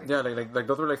 Oh, sorry. Yeah, like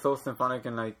those were like so symphonic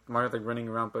and like Mario's like running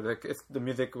around, but like the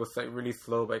music was like really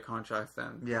slow by contrast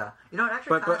and... Yeah. You know, it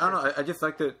actually... But I don't know, I just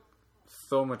liked it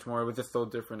so much more. It was just so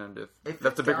different and just...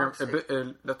 That's a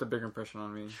bigger impression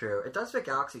on me. True. It does fit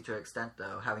Galaxy to an extent,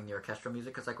 though, having the orchestral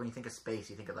music, because like when you think of space,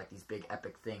 you think of like these big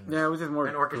epic things. Yeah, it was just more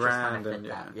grand and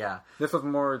yeah. This was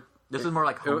more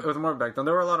like home. It was more back then.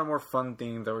 There were a lot of more fun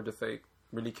themes that were just like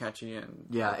really catchy and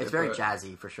it's very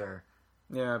jazzy for sure.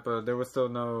 Yeah, but there was still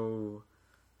no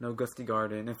no Gusty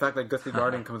Garden. In fact, like Gusty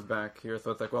Garden comes back here,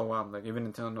 so it's like, well, wow, like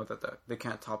even Nintendo knows that they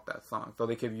can't top that song, so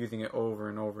they keep using it over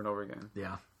and over and over again.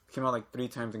 Yeah, it came out like 3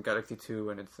 times in Galaxy 2,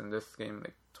 and it's in this game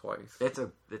like twice.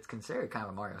 It's considered kind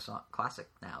of a Mario song classic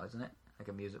now, isn't it? Like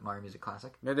a Mario music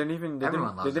classic. Yeah, they didn't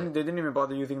even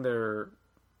bother using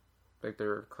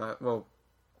well,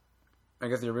 I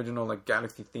guess the original like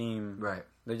Galaxy theme. Right.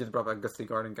 They just brought back Gusty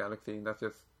Garden Galaxy. That's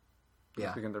just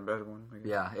became their better one.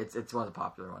 Yeah, it's one of the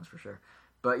popular ones for sure.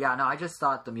 But yeah, no, I just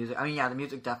thought the music. I mean, yeah, the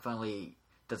music definitely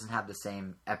doesn't have the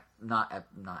same not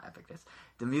epicness.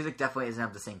 The music definitely doesn't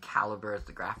have the same caliber as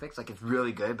the graphics. Like it's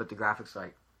really good, but the graphics,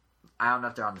 like, I don't know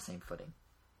if they're on the same footing.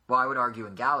 Well, I would argue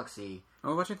in Galaxy. I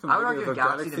would argue in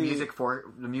Galaxy the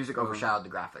music overshadowed the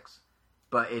graphics,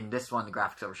 but in this one the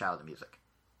graphics overshadowed the music.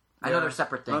 I know they're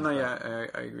separate things. Yeah,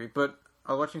 I agree. But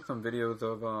I was watching some videos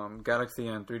of Galaxy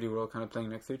and 3D World kind of playing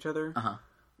next to each other.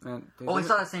 And we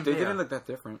saw that same video. They didn't look that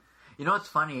different. You know what's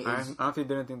funny? I honestly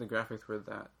didn't think the graphics were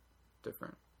that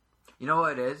different. You know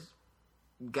what it is?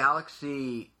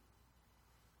 Galaxy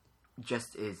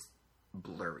just is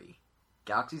blurry.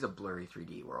 Galaxy's a blurry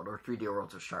 3D world, or 3D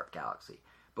world's a sharp Galaxy.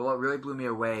 But what really blew me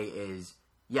away is,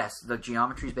 yes, the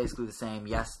geometry is basically the same.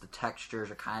 Yes, the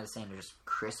textures are kind of the same. They're just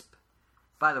crisp.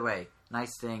 By the way,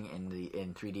 nice thing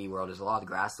in 3D world is a lot of the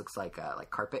grass looks like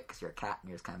carpet because you're a cat and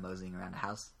you're just kind of moseying around the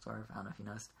house, sort of. I don't know if you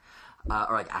noticed.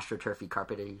 Or like astroturfy,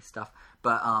 carpety stuff.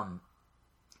 But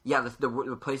yeah,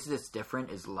 the places it's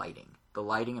different is lighting. The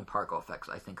lighting and particle effects,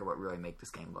 I think, are what really make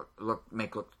this game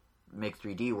make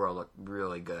 3D world look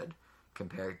really good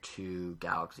compared to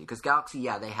Galaxy. Because Galaxy,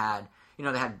 yeah, they had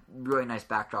really nice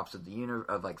backdrops of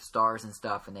of like stars and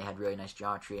stuff, and they had really nice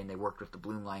geometry, and they worked with the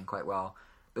bloom line quite well.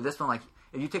 But this one, like,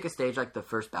 if you take a stage like the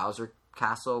first Bowser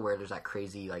Castle, where there's that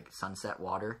crazy like sunset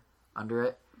water under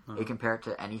it, you compare it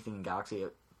to anything in Galaxy,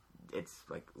 it's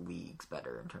like leagues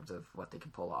better in terms of what they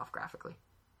can pull off graphically.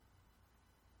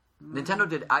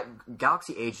 Nintendo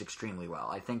Galaxy aged extremely well.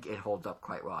 I think it holds up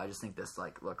quite well. I just think this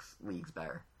like looks leagues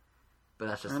better. But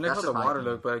that's just. I like how the water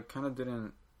looked, but I kind of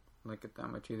didn't like it that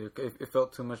much either. It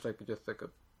felt too much like just like a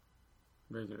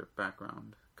regular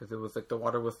background because it was like the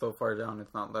water was so far down.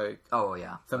 It's not like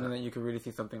something that you could really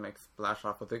see something like splash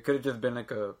off with. It could have just been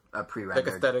like a pre-rendered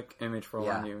like aesthetic image for all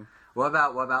I knew. What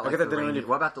about like the rain?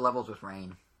 What about the levels with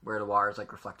rain where the water is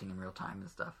like reflecting in real time and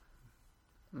stuff?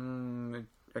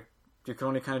 You can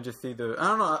only kind of just see the. I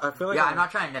don't know. I feel like I'm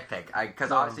not trying to nitpick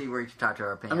because obviously we're each talking to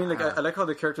our opinion. I mean, like I like how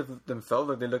the characters themselves,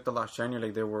 like they looked a lot shinier,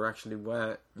 like they were actually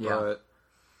wet. Yeah. But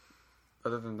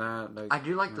other than that, like I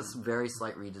do like this very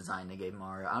slight redesign they gave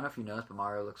Mario. I don't know if you noticed, but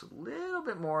Mario looks a little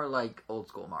bit more like old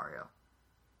school Mario.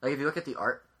 Like if you look at the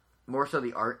art, more so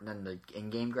the art than the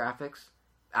in-game graphics.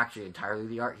 Actually, entirely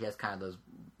the art. He has kind of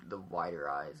the wider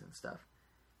eyes and stuff.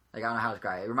 Like, I don't know how to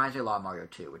describe it. It reminds me a lot of Mario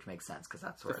 2, which makes sense, because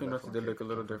that's where it did look a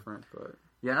little different, but...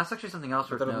 Yeah, and that's actually something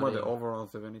else worth noting. more the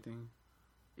overalls of anything.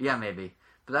 Yeah, maybe.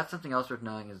 But that's something else worth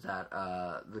knowing is that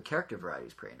the character variety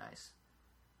is pretty nice.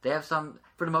 They have some...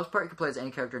 For the most part, you can play as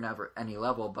any character in any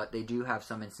level, but they do have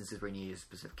some instances where you need a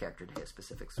specific character to hit a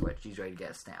specific switch. Usually to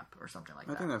get a stamp or something like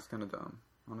that. I think that's kind of dumb,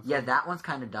 honestly. Yeah, that one's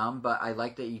kind of dumb, but I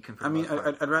like that you can...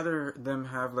 I'd rather them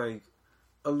have, like...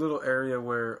 a little area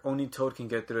where only Toad can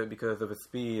get through it because of his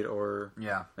speed, or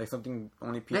like something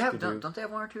only Peach can do. Don't they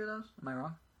have one or two of those? Am I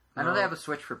wrong? I know they have a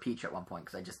switch for Peach at one point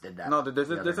because I just did that. No,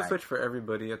 there's a switch for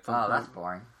everybody at some point. Oh, that's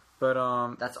boring. But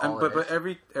that's all. But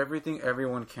everything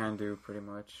everyone can do pretty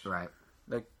much. Right.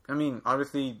 Like I mean,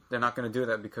 obviously they're not going to do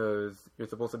that because you're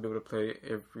supposed to be able to play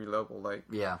every level. Like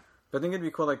yeah. But I think it'd be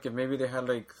cool, like if maybe they had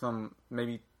like some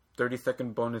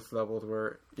 30-second bonus levels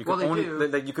where you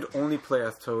could you could only play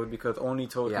as Toad because only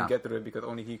Toad can get through it because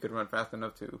only he could run fast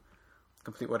enough to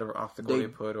complete whatever obstacle they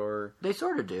put. Or they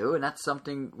sort of do, and that's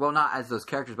something. Well, not as those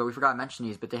characters, but we forgot to mention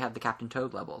these. But they have the Captain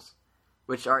Toad levels,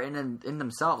 which are in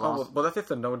themselves. Well, that's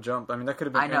just a no jump. I mean, that could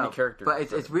have been any character. But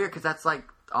it's weird because that's like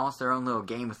almost their own little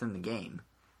game within the game.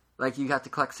 Like you have to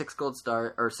collect 6 gold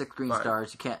stars or 6 green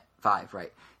stars. You can't 5,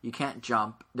 right? You can't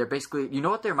jump. They're basically, you know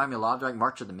what they remind me a lot of? They're like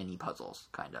March of the Mini puzzles,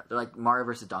 kind of. They're like Mario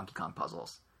vs. Donkey Kong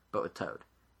puzzles, but with Toad.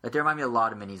 Like they remind me a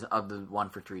lot of Minis of the one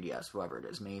for 3DS, whoever it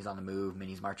is. Minis on the Move,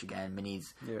 Minis March Again,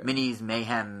 Minis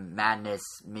Mayhem, Madness,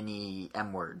 Mini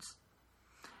M words.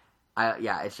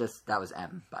 It's just that was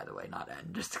M, by the way, not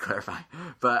N, just to clarify.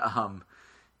 But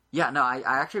I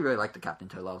actually really like the Captain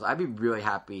Toad levels. I'd be really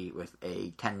happy with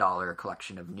a $10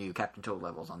 collection of new Captain Toad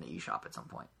levels on the eShop at some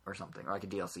point, or something, or like a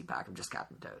DLC pack of just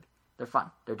Captain Toad. They're fun.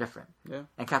 They're different. Yeah.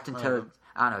 And Captain Toad,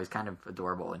 I don't know, he's kind of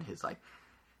adorable in his like.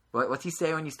 What's he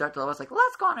say when you start the level? It's like,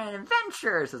 let's go on an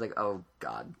adventure. So it's like, oh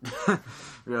god,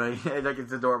 really? Like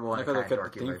it's adorable. I got the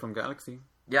theme from Galaxy.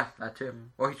 Yeah, that too.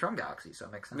 Well, he's from Galaxy, so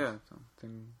it makes sense. Yeah.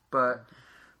 But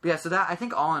yeah, so that, I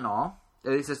think all in all,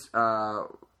 at least this,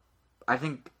 I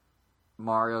think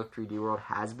Mario 3D World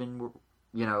has been,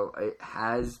 it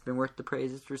has been worth the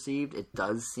praise it's received. It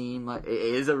does seem like it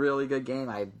is a really good game.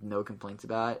 I have no complaints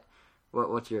about it.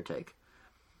 What's your take?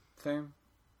 Same.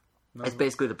 No. It's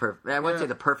basically the perfect. I wouldn't say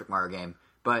the perfect Mario game,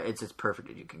 but it's as perfect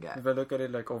as you can get. If I look at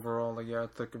it like overall, like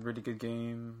it's like a really good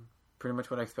game. Pretty much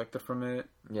what I expected from it.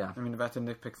 Yeah. I mean, if I had to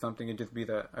nitpick something, it'd just be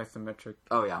that isometric.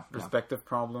 Oh yeah. Perspective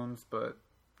problems, but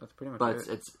that's pretty much it.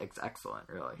 But it's excellent,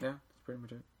 really. Yeah, that's pretty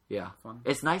much it. Yeah. Fun.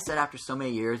 It's nice that after so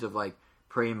many years of like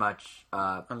pretty much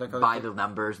by the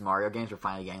numbers Mario games, we're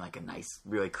finally getting like a nice,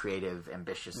 really creative,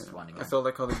 ambitious one again. I still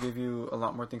like how they give you a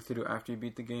lot more things to do after you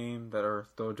beat the game that are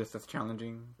still just as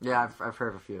challenging. Yeah, I've heard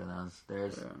of a few of those.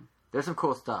 There's some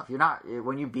cool stuff.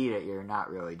 When you beat it, you're not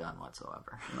really done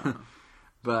whatsoever. No.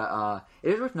 But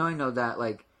it is worth knowing though that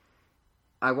like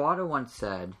Iwata once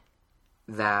said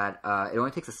that it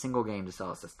only takes a single game to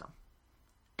sell a system.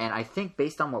 And I think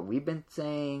based on what we've been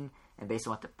saying and based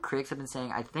on what the critics have been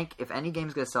saying, I think if any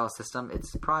game's going to sell a system,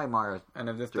 it's probably Mario. And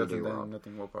if this doesn't, then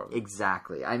nothing will probably.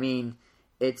 Exactly. I mean,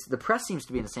 the press seems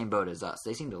to be in the same boat as us.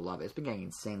 They seem to love it. It's been getting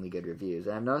insanely good reviews.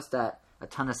 And I've noticed that a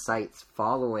ton of sites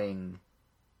following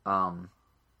the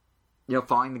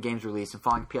game's release and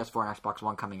following PS4 and Xbox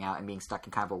One coming out and being stuck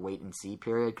in kind of a wait-and-see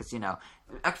period. Because,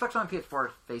 Xbox One and PS4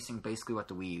 are facing basically what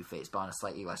the Wii U faced, but on a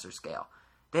slightly lesser scale.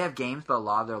 They have games, but a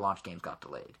lot of their launch games got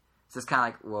delayed. So it's kind of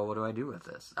like, well, what do I do with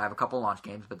this? I have a couple launch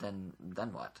games, but then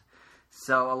what?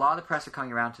 So a lot of the press are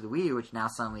coming around to the Wii U, which now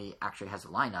suddenly actually has a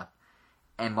lineup,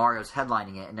 and Mario's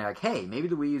headlining it, and they're like, hey, maybe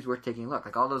the Wii U is worth taking a look.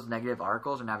 Like, all those negative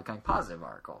articles are now becoming positive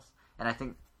articles. And I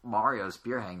think Mario's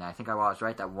spearheading that. I think I was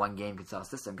right that one game could sell a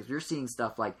system, because we're seeing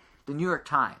stuff like the New York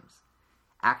Times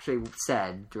actually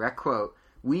said, direct quote,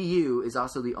 Wii U is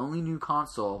also the only new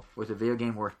console with a video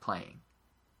game worth playing.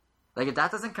 Like, if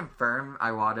that doesn't confirm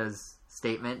Iwata's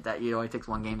statement that it only takes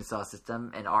one game to sell a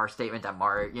system, and our statement that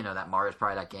that Mario's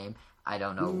probably that game, I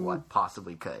don't know what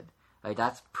possibly could. Like,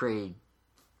 that's pretty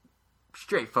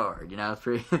straightforward,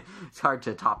 it's hard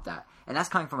to top that. And that's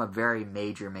coming from a very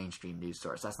major mainstream news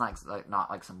source. That's not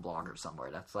like some blogger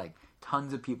somewhere. That's like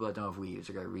tons of people that don't have Wii U's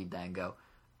are going to read that and go,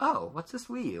 oh, what's this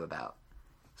Wii U about?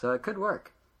 So it could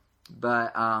work.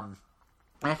 But, and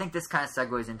I think this kind of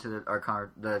segues into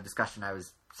the discussion I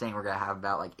was saying we're going to have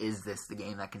about, like, is this the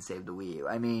game that can save the Wii U?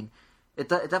 I mean, it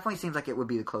definitely seems like it would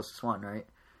be the closest one, right?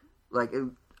 Like,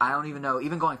 I don't even know,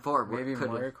 even going forward. Maybe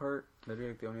Mario Kart? Maybe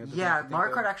like the only other yeah,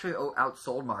 Mario Kart actually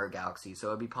outsold Mario Galaxy, so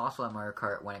it'd be possible that Mario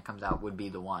Kart, when it comes out, would be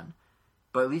the one.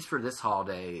 But at least for this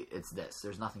holiday, it's this.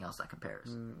 There's nothing else that compares.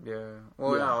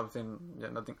 Well, I'm saying,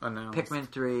 nothing announced.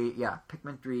 Pikmin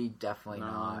 3, definitely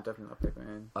not. Definitely not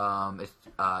Pikmin.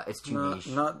 It's too niche.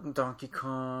 Not Donkey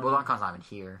Kong. Well, Donkey Kong's not even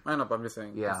here. I know, but I'm just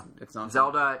saying. Yeah. It's not.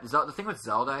 Zelda, the thing with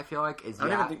Zelda, I feel like, is,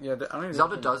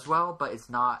 Zelda does well, but it's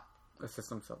not a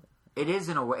system seller. It is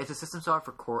in a way. It's a system seller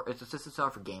for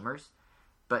gamers,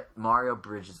 but Mario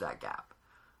bridges that gap.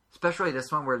 Especially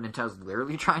this one, where Nintendo's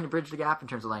literally trying to bridge the gap in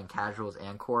terms of letting casuals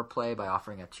and core play by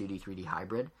offering a 2D, 3D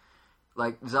hybrid.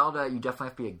 Like, Zelda, you definitely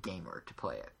have to be a gamer to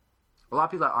play it. A lot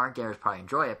of people that aren't gamers probably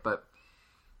enjoy it,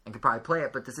 and could probably play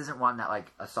it, but this isn't one that,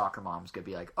 like, a soccer mom's gonna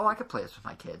be like, oh, I could play this with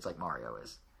my kids, like Mario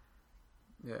is.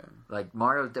 Yeah. Like,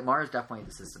 Mario's definitely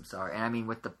the system seller. And, I mean,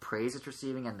 with the praise it's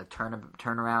receiving and the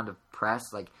turnaround of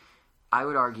press, like, I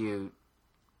would argue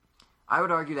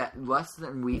that less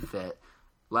than Wii Fit,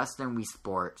 less than Wii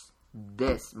Sports,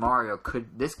 this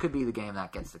could be the game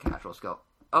that gets the casuals go,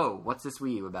 oh, what's this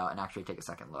Wii U about, and actually take a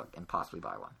second look and possibly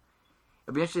buy one.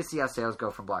 It'll be interesting to see how sales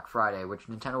go from Black Friday, which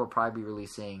Nintendo will probably be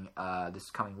releasing this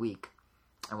coming week,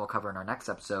 and we'll cover in our next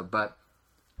episode. But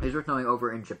it's worth knowing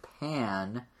over in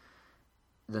Japan,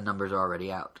 the numbers are already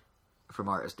out for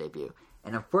Mario's debut.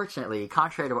 And unfortunately,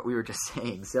 contrary to what we were just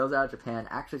saying, sales out of Japan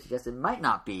actually suggest it might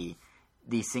not be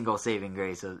the single saving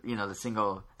grace of,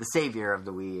 the savior of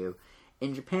the Wii U.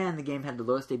 In Japan, the game had the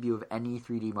lowest debut of any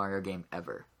 3D Mario game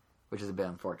ever, which is a bit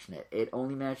unfortunate. It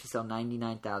only managed to sell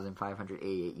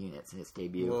 99,588 units in its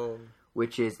debut. Whoa.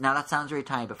 Which is, now that sounds very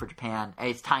tiny, but for Japan,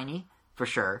 it's tiny, for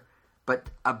sure, but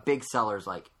a big seller is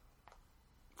like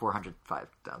 400,000,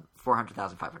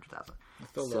 500,000.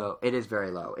 So it is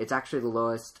very low. It's actually the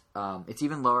lowest. It's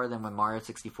even lower than when Mario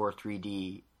 64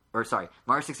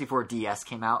 DS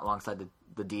came out alongside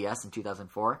the DS in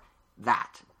 2004.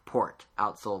 That port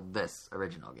outsold this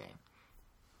original game.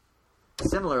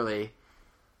 Similarly,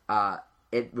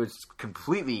 it was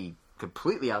completely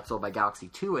outsold by Galaxy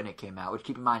 2 when it came out, which,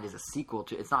 keep in mind, is a sequel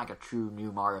to... It's not like a true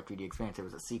new Mario 3D experience. It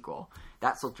was a sequel.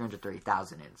 That sold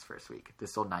 330,000 in its first week.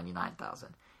 This sold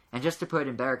 99,000. And just to put it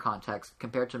in better context,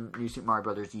 compared to New Super Mario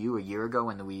Bros. U a year ago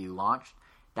when the Wii U launched,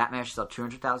 that managed to sell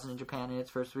 200,000 in Japan in its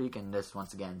first week, and this,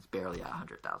 once again, is barely at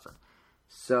 100,000.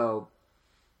 So,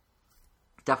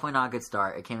 definitely not a good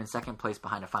start. It came in second place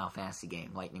behind a Final Fantasy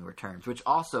game, Lightning Returns, which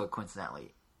also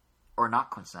coincidentally, or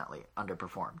not coincidentally,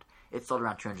 underperformed. It sold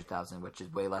around 200,000, which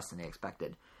is way less than they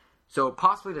expected. So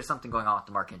possibly there's something going on with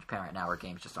the market in Japan right now where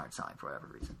games just aren't selling for whatever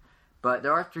reason. But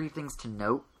there are 3 things to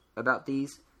note about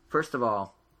these. First of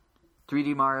all,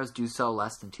 3D Marios do sell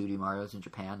less than 2D Marios in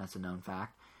Japan. That's a known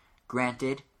fact.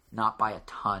 Granted, not by a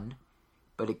ton,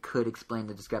 but it could explain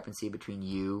the discrepancy between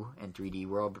U and 3D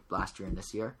World last year and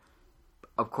this year.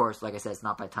 Of course, like I said, it's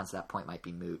not by a ton, so that point might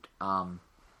be moot.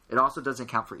 It also doesn't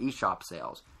account for eShop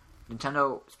sales.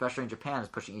 Nintendo, especially in Japan, is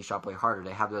pushing eShop way harder.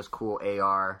 They have those cool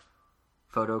AR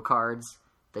photo cards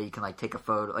that you can like take a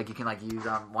photo, like you can like use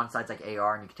one side's like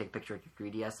AR and you can take a picture of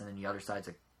your 3DS, and then the other side's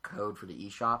a code for the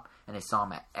eShop, and they saw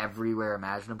them at everywhere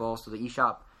imaginable. So the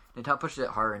eShop, Nintendo pushes it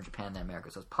harder in Japan than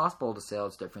America, so it's possible the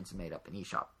sales difference is made up in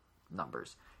eShop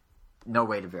numbers. No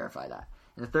way to verify that.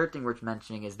 And the third thing worth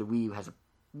mentioning is the Wii U has a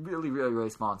really, really, really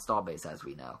small install base, as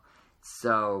we know.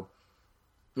 So,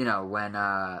 you know, when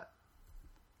the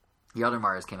other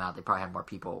Marios came out, they probably had more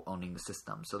people owning the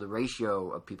system. So the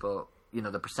ratio of people, you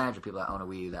know, the percentage of people that own a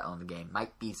Wii U that own the game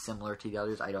might be similar to the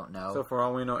others. I don't know. So for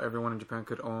all we know, everyone in Japan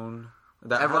could own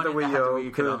that. Everyone that had the Wii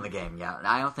U could own the game, yeah. And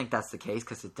I don't think that's the case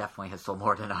because it definitely has sold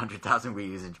more than 100,000 Wii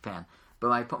U's in Japan. But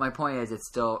my point is, it's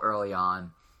still early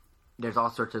on. There's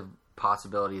all sorts of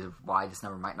possibilities of why this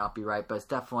number might not be right, but it's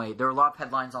definitely, there are a lot of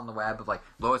headlines on the web of like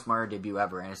lowest Mario debut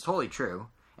ever, and it's totally true.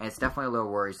 And it's definitely a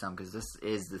little worrisome because this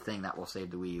is the thing that will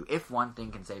save the Wii U. If one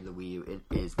thing can save the Wii U, it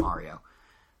is Mario.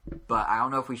 But I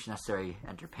don't know if we should necessarily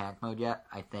enter panic mode yet.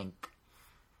 I think,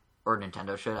 or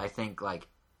Nintendo should. I think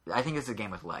it's a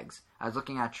game with legs. I was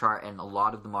looking at a chart, and a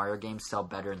lot of the Mario games sell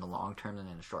better in the long term than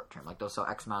in the short term. Like, they'll sell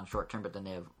X amount in short term, but then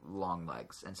they have long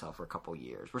legs and sell for a couple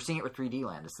years. We're seeing it with 3D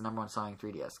Land. It's the number one selling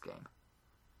 3DS game.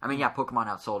 I mean, yeah, Pokemon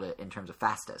outsold it in terms of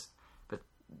fastest, but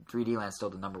 3D Land's still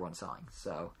the number one selling.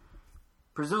 So,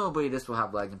 presumably this will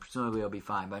have legs, and presumably it'll be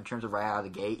fine. But in terms of right out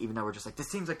of the gate, even though we're just like, this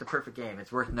seems like the perfect game,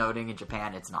 it's worth noting in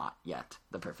Japan it's not yet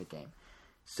the perfect game.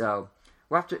 So,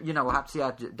 we'll have to see how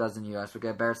it does in the U.S. We'll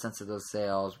get a better sense of those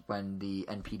sales when the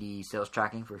NPD sales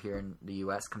tracking for here in the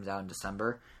U.S. comes out in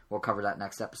December. We'll cover that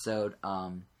next episode.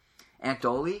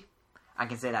 Anecdotally, I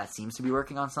can say that it seems to be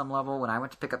working on some level. When I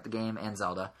went to pick up the game and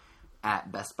Zelda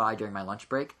at Best Buy during my lunch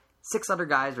break, 6 other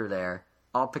guys were there,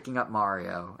 all picking up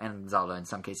Mario and Zelda in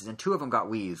some cases, and 2 of them got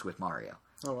Wii U's with Mario.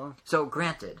 Oh, wow. So,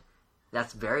 granted,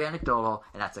 that's very anecdotal,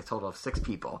 and that's a total of 6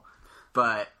 people.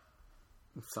 But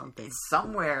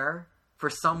somewhere, for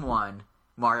someone,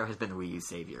 Mario has been the Wii U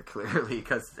savior, clearly,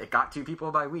 because it got 2 people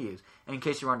to buy Wii U's. And in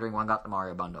case you're wondering, one got the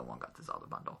Mario bundle, one got the Zelda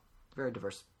bundle. Very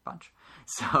diverse bunch.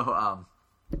 So,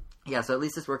 yeah, so at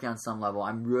least it's working on some level.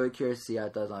 I'm really curious to see how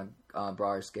it does on a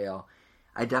broader scale.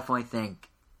 I definitely think,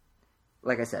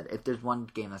 like I said, if there's one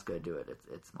game that's going to do it,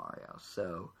 it's Mario.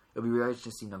 So it'll be really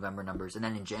interesting to see November numbers, and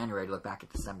then in January to look back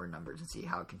at December numbers and see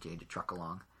how it continued to truck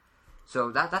along.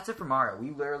 So that's it for Mario. We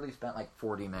literally spent like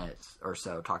 40 minutes or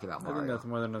so talking about Mario. I think that's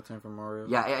more than enough time for Mario.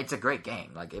 Yeah, it's a great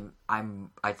game. Like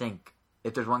I think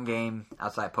if there's one game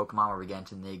outside of Pokemon where we get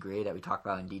into the nitty-gritty that we talk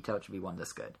about in detail, it should be one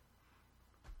this good.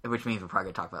 Which means we're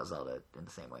probably going to talk about Zelda in the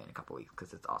same way in a couple weeks,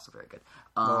 because it's also very good.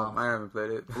 I haven't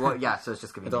played it. Well, yeah, so it's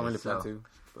just going to be... I don't really plan to.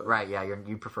 But. Right, yeah,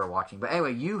 you prefer watching. But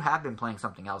anyway, you have been playing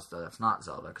something else, though, that's not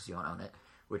Zelda, because you don't own it,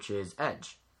 which is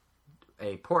Edge.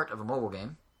 A port of a mobile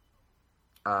game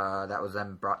that was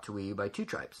then brought to Wii U by Two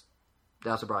Tribes.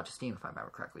 They also brought it to Steam, if I remember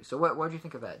correctly. So what did you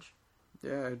think of Edge?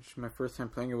 Yeah, Edge, my first time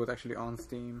playing it was actually on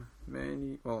Steam.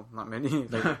 Not many.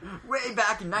 Like, way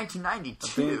back in 1992.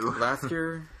 I think last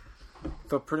year...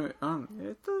 So pretty much,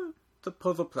 it's a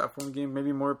puzzle platform game.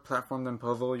 Maybe more platform than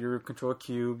puzzle. You control a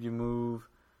cube. You move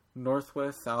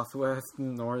northwest, southwest,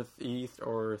 northeast,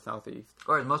 or southeast.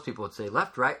 Or as most people would say,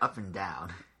 left, right, up, and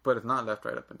down. But it's not left,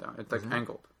 right, up, and down. It's like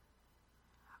angled.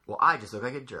 Well, I just look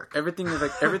like a jerk. Everything is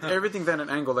like everything's at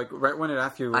an angle. Like right when it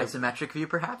asks you, like, isometric view,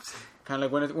 perhaps. Kind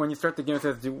of like when you start the game, it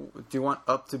says, "Do you want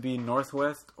up to be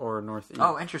northwest or northeast?"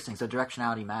 Oh, interesting. So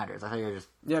directionality matters. I thought you were just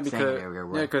saying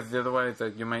because otherwise,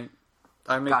 like you might.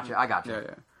 I got you.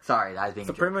 Yeah. Sorry, I was being.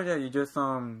 So pretty much, yeah. You just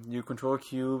you control a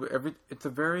cube.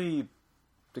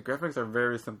 The graphics are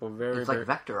very simple. It's like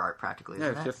vector art practically.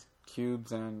 Yeah, it's just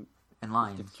cubes and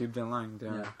lines. It's cubes and lines.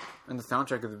 Yeah. And the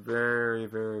soundtrack is very,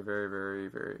 very, very, very,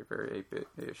 very, very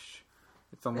 8-bit-ish.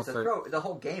 It's almost the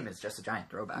whole game is just a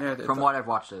giant throwback. Yeah, from what I've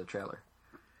watched of the trailer.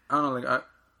 I don't know.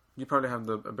 You probably have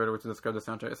a better way to describe the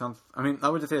soundtrack. It sounds. I mean, I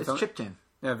would just say it's chiptune.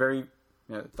 Yeah, very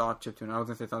Yeah, it's all chiptune. I was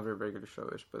gonna say it's not very regular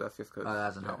showish, but that's just because that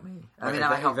hasn't helped me. I mean,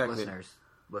 I help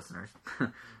listeners.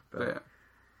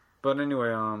 But anyway,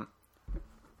 I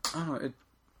don't know.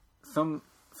 Some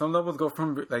levels go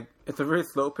from like it's a very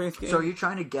slow paced game. So you're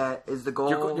trying to get is the goal?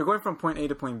 You're going from point A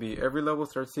to point B. Every level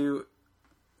starts you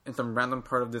in some random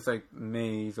part of this like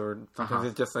maze, or sometimes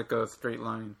it's just like a straight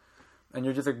line, and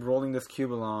you're just like rolling this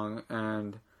cube along,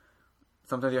 and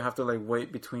sometimes you have to like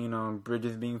wait between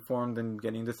bridges being formed and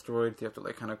getting destroyed. So you have to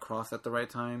like kind of cross at the right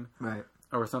time, right?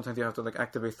 Or sometimes you have to like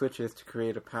activate switches to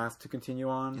create a path to continue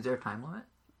on. Is there a time limit?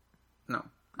 No.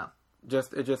 No.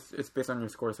 It's based on your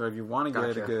score. So if you want to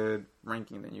get a good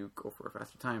ranking, then you go for a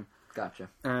faster time. Gotcha.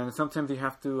 And sometimes you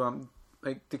have to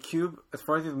like the cube, as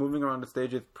far as it's moving around the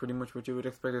stage, it's pretty much what you would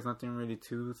expect. There's nothing really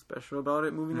too special about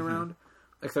it moving around,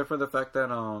 except for the fact that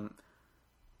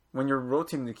when you're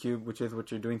rotating the cube, which is what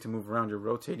you're doing to move around, you're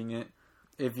rotating it.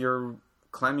 If you're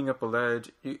climbing up a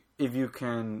ledge, if you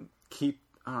can keep,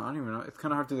 I don't even know. It's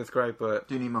kind of hard to describe, but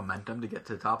do you need momentum to get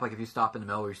to the top? Like if you stop in the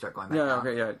middle, or you start going back down?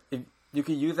 Okay, yeah. If you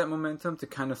can use that momentum to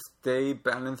kind of stay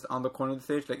balanced on the corner of the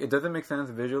stage. Like it doesn't make sense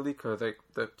visually because like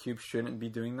the cube shouldn't be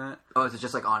doing that. Oh, is it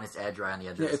just like on its edge, right on the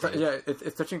edge of the stage?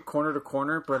 It's touching corner to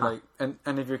corner, but like and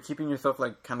if you're keeping yourself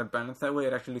like kind of balanced that way,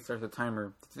 it actually starts a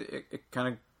timer. It kind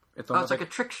of. It's almost like a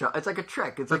trick shot. It's like a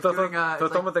trick. It's like doing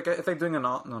almost like it's like doing an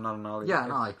ollie. No, not an ollie. Yeah,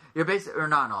 an ollie. You're basically or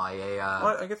not an ollie.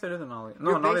 Well, I guess it is an ollie. No,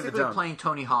 you're an ollie is a basically jump. playing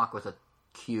Tony Hawk with a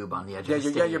cube on the edge of the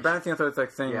stage. Yeah, you're balancing, so it's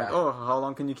like saying like, oh, how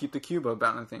long can you keep the cube up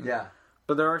balancing? Yeah.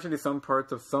 But there are actually some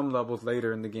parts of some levels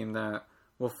later in the game that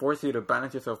will force you to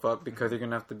balance yourself up because you're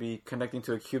gonna have to be connecting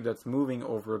to a cube that's moving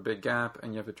over a big gap,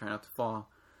 and you have to try not to fall.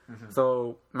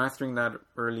 So mastering that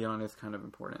early on is kind of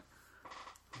important.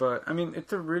 But I mean,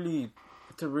 it's a really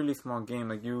small game.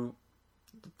 Like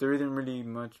there isn't really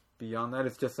much beyond that.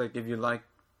 It's just like if you like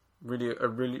a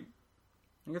really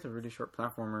short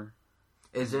platformer.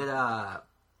 Is it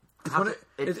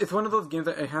it's one of those games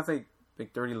that it has like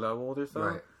 30 levels or so.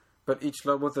 Right. But each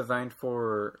level is designed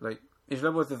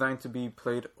to be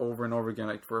played over and over again,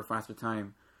 like for a faster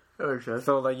time. Okay.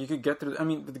 So like you could get through. I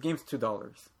mean, the game's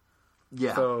 $2.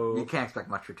 Yeah. So you can't expect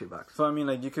much for $2. So I mean,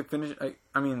 like you could finish.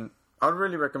 I mean, I'd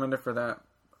really recommend it for that.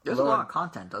 There's a lot of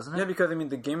content, doesn't it? Yeah, because I mean,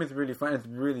 the game is really fun. It's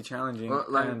really challenging. Well,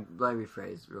 let me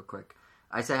rephrase real quick.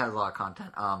 I say it has a lot of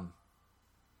content.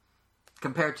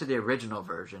 Compared to the original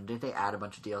version, didn't they add a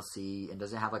bunch of DLC? And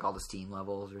does it have like all the Steam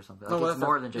levels or something? Like, it's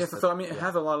more than just. So I mean, it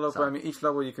has a lot of levels. But I mean, each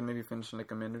level you can maybe finish in like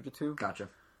a minute or two. Gotcha.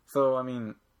 So I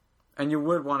mean, and you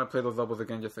would want to play those levels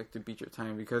again just like to beat your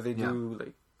time because they do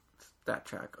like stat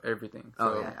track everything.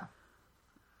 So, yeah.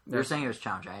 You're saying it was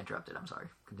challenging. I interrupted. I'm sorry.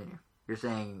 Continue. You're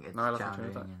saying it's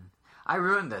challenging. I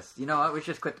ruined this. You know what? We should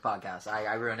just quit the podcast.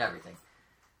 I ruined everything.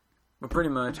 But pretty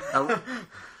much.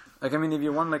 Like, I mean, if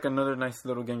you want, like, another nice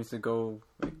little game just to go,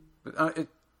 like,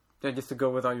 just to go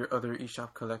with all your other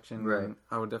eShop collection, right.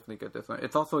 I would definitely get this one.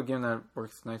 It's also a game that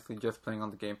works nicely just playing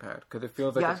on the gamepad, because it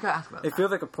feels like I was going to ask about that. It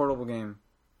feels like a portable game.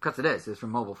 Because it is. It's for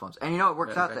mobile phones. And you know, it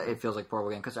works out that it feels like a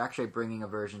portable game, because they're actually bringing a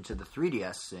version to the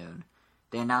 3DS soon.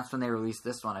 They announced when they released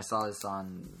this one, I saw this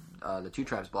on the Two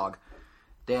Tribes blog,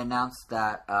 they announced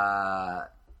that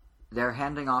they're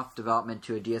handing off development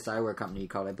to a DSiWare company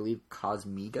called, I believe,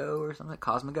 Cosmigo,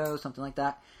 something like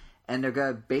that. And they're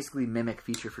going to basically mimic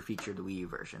feature for feature the Wii U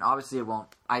version. Obviously, it won't.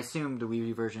 I assume the Wii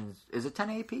U version is it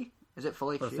 1080p? Is it full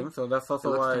HD? I think so. That's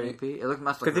also why. It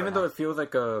must look because even though it feels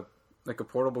like a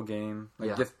portable game,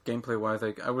 just gameplay wise,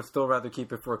 like I would still rather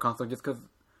keep it for a console, just because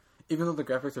even though the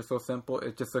graphics are so simple,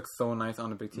 it just looks so nice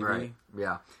on a big TV. Right.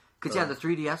 Yeah. Because, the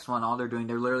 3DS one, all they're doing,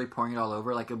 they're literally pouring it all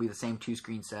over. Like, it'll be the same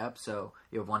two-screen setup. So,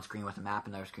 you have one screen with a map,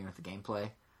 another screen with the gameplay.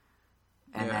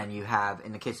 And then you have,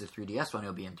 in the case of the 3DS one,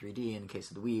 it'll be in 3D. In the case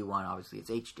of the Wii U one, obviously,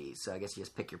 it's HD. So, I guess you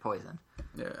just pick your poison.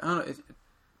 Yeah, I don't know. It's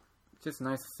just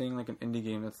nice seeing, like, an indie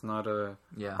game that's not a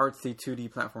artsy 2D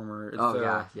platformer. It's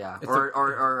or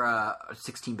a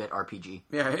 16-bit RPG.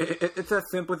 Yeah, it's as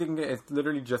simple as you can get. It's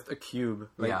literally just a cube.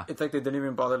 Like, it's like they didn't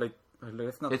even bother, like,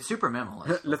 it's super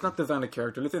minimalist. Let's not design a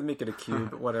character. Let's just make it a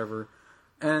cube, whatever.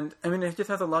 And I mean, it just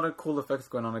has a lot of cool effects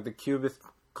going on. Like the cube is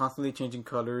constantly changing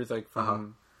colors, like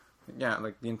from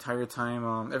like the entire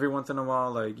time. Every once in a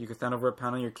while, like you can stand over a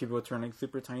panel, your cube will turn like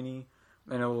super tiny,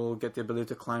 and it will get the ability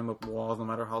to climb up walls no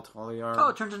matter how tall they are. Oh,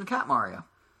 it turns into Cat Mario.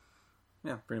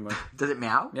 Yeah, pretty much. Does it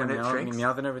meow when it shrinks? It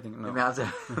meows and everything. No. It meows.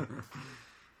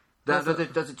 Does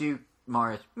it do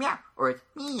Mario's meow or it's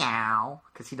meow?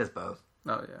 Because he does both.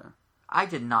 Oh yeah. I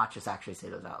did not just actually say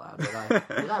those out loud, did I?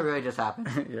 Did that really just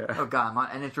happen? Yeah. Oh, God.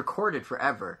 And it's recorded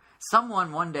forever.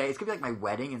 Someone one day, it's going to be like my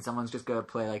wedding, and someone's just going to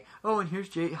play like, oh, and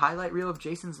here's highlight reel of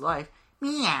Jason's life.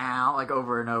 Meow. Like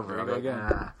over and over. There you go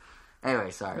again.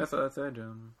 Anyway, sorry. That's Edge.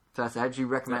 So that's Edge. You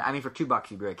recommend? I mean, for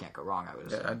 $2, you really can't go wrong. I would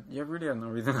assume. Yeah, you really have no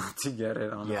reason not to get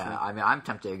it. Honestly. Yeah, I mean, I'm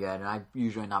tempted to get it, and I'm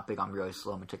usually not big on really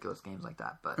slow, meticulous games like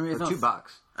that. But I mean, for $2,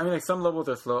 I mean, like some levels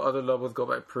are slow, other levels go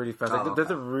by pretty fast. Like, okay.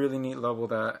 There's a really neat level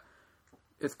that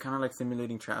it's kind of like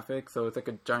simulating traffic. So it's like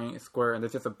a giant square, and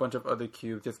there's just a bunch of other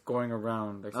cubes just going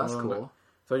around. Like that's cool.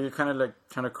 So you're kind of like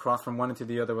trying to cross from one into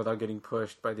the other without getting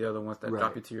pushed by the other ones that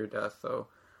drop you to your death. So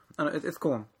it's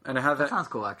cool, and it has that sounds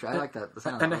cool. Actually, I like that.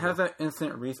 And it has that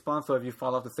instant respawn. So if you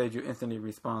fall off the stage, you instantly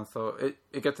respawn. So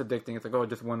it gets addicting. It's like, oh,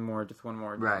 just one more.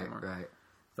 Right.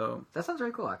 So that sounds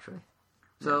very cool, actually.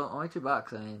 So only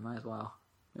 $2. I mean, might as well.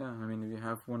 Yeah, I mean, if you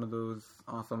have one of those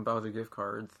awesome Bowser gift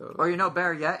cards. So. Or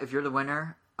better yet, if you're the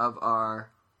winner of our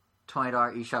 $20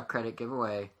 eShop credit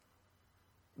giveaway,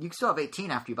 you can still have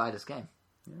 18 after you buy this game.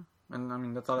 Yeah, and I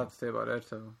mean that's all I have to say about Edge.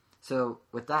 So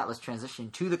with that, let's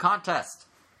transition to the contest.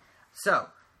 So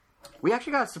we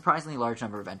actually got a surprisingly large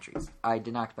number of entries. I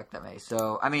did not expect that many.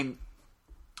 So I mean,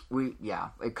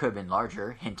 it could have been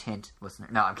larger. Hint, hint, listener.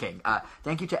 No, I'm kidding.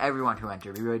 Thank you to everyone who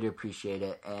entered. We really do appreciate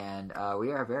it, and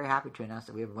we are very happy to announce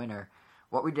that we have a winner.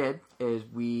 What we did is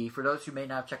for those who may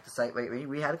not have checked the site lately,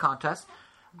 we had a contest.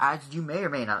 As you may or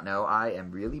may not know, I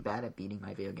am really bad at beating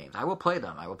my video games. I will play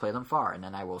them. I will play them far, and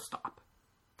then I will stop.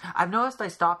 I've noticed I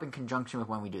stop in conjunction with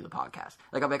when we do the podcast.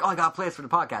 Like, I'll be like, oh, I gotta play this for the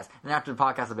podcast. And after the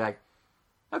podcast, I'll be like,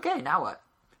 okay, now what?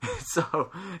 So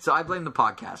I blame the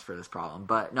podcast for this problem.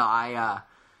 But no,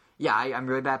 I'm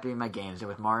really bad at beating my games. And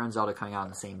with Mario and Zelda coming out on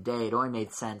the same day, it only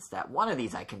made sense that one of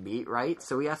these I can beat, right?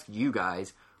 So we asked you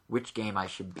guys which game I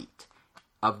should beat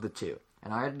of the two.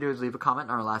 And all I had to do is leave a comment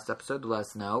in our last episode to let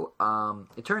us know.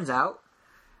 It turns out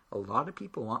a lot of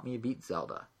people want me to beat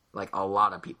Zelda. Like, a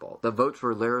lot of people. The votes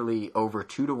were literally over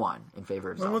 2-1 in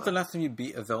favor of Zelda. When was the last time you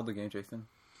beat a Zelda game, Jason?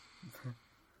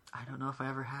 I don't know if I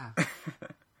ever have.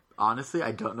 Honestly,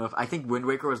 I don't know if... I think Wind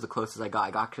Waker was the closest I got.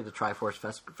 I got to the Triforce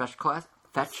Fetch Quest.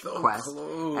 Close.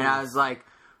 And I was like,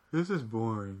 this is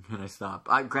boring. And I stopped.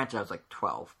 Granted, I was like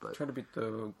 12, but... Try to beat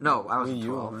the... No, I wasn't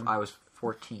 12. I was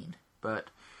 14. But...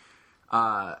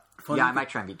 I might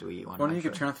try and beat the Wii U one. Why don't you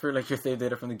could transfer like your save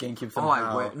data from the GameCube somehow? Oh,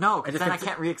 I would. No, because then I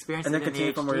can't re-experience it in the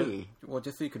HD. Well,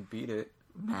 just so you could beat it.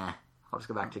 Nah, I'll just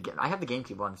go back to I have the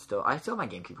GameCube one still. I still have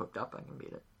my GameCube hooked up. I can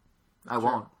beat it. I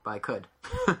won't, but I could.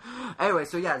 Anyway,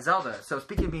 so yeah, Zelda. So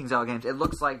speaking of being Zelda games, it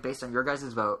looks like based on your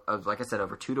guys' vote of, like I said,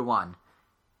 over 2-1,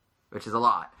 which is a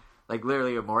lot. Like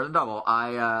literally more than double.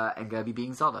 I am gonna be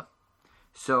beating Zelda.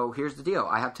 So here's the deal.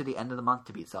 I have to the end of the month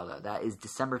to beat Zelda. That is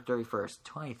December 31st,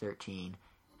 2013.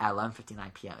 At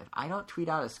 11:59 p.m. If I don't tweet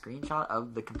out a screenshot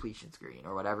of the completion screen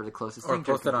or whatever the closest thing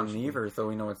to post it on Never so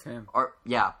we know it's him. Or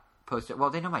post it. Well,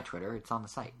 they know my Twitter. It's on the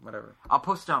site. Whatever. I'll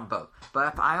post it on both.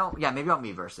 But if I don't, maybe I'll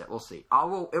Miiverse it. We'll see.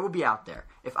 It will be out there.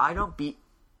 If I don't beat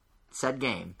said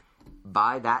game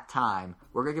by that time,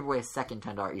 we're gonna give away a second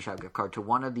 $10 eShop gift card to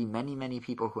one of the many, many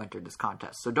people who entered this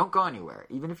contest. So don't go anywhere.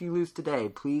 Even if you lose today,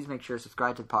 please make sure to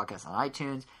subscribe to the podcast on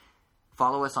iTunes.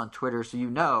 Follow us on Twitter so you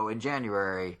know in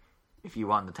January if you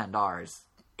won the $10,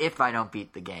 if I don't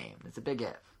beat the game. It's a big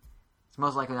if. It's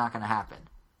most likely not going to happen.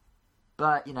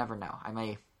 But you never know. I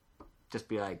may just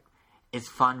be like, is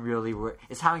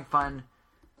having fun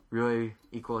really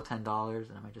equal to $10?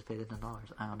 And I might just pay the $10.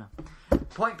 I don't know.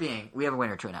 Point being, we have a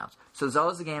winner to announce. So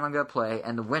Zelda's the game I'm going to play,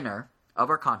 and the winner of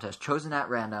our contest, chosen at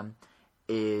random,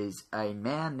 is a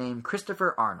man named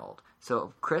Christopher Arnold.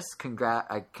 So Chris, can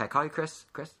I call you Chris?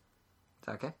 Chris? Is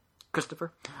that okay?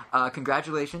 Christopher,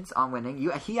 congratulations on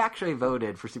winning. He actually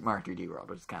voted for Super Mario 3D World,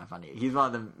 which is kind of funny. He's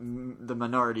one of the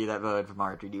minority that voted for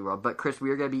Mario 3D World. But Chris, we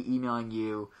are going to be emailing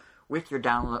you with your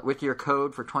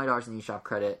code for $20 in eShop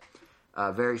credit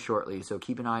very shortly. So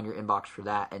keep an eye on your inbox for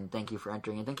that. And thank you for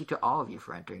entering. And thank you to all of you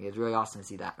for entering. It's really awesome to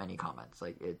see that many comments.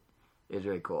 Like it is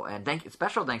really cool. And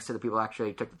special thanks to the people who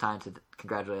actually took the time to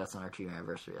congratulate us on our 2-year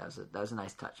anniversary. That was a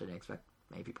nice touch. I didn't expect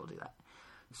many people to do that.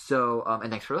 So and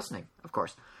thanks for listening, of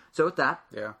course. So with that,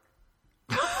 yeah.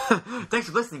 Thanks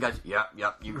for listening, guys. Yep.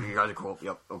 You guys are cool.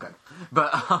 Yep. Okay.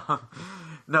 But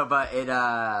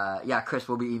Chris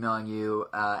will be emailing you,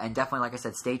 and definitely, like I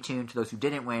said, stay tuned to those who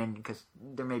didn't win because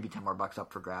there may be 10 more bucks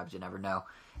up for grabs. You never know.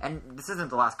 And this isn't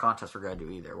the last contest we're going to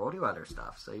do either. We'll do other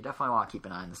stuff, so you definitely want to keep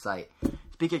an eye on the site.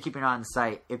 Speaking of keeping an eye on the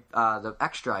site, if the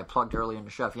extra I plugged earlier in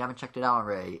the show, if you haven't checked it out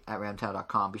already at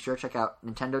ramtown.com, be sure to check out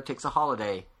Nintendo Takes a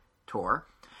Holiday tour,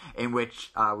 in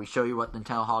which we show you what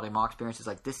Nintendo Holiday Mall experience is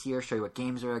like this year, show you what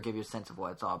games are, give you a sense of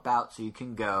what it's all about, so you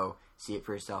can go see it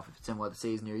for yourself if it's in one of the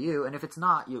cities near you, and if it's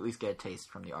not, you at least get a taste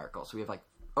from the article. So we have like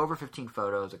over 15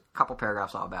 photos, a couple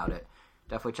paragraphs all about it.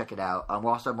 Definitely check it out.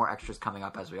 We'll also have more extras coming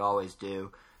up as we always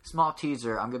do. small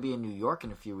teaser, I'm going to be in New York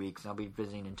in a few weeks, and I'll be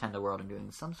visiting Nintendo World and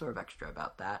doing some sort of extra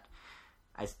about that.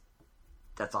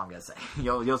 That's all I'm going to say.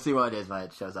 You'll see what it is when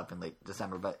it shows up in late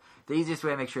December. But the easiest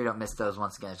way to make sure you don't miss those,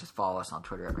 once again, is just follow us on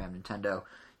Twitter at Ram Nintendo.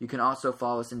 You can also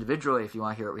follow us individually if you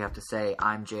want to hear what we have to say.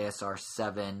 I'm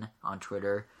JSR7 on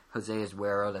Twitter. Jose is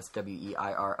Weiro, that's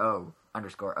WEIRO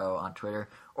 _O on Twitter.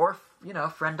 Or,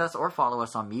 friend us or follow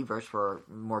us on Miiverse for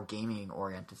more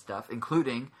gaming-oriented stuff,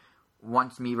 including,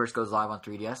 once Miiverse goes live on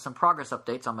 3DS, some progress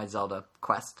updates on my Zelda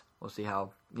quest. We'll see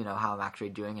how I'm actually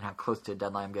doing and how close to a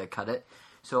deadline I'm going to cut it.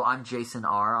 So I'm Jason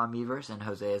R on Miiverse, and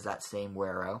Jose is that same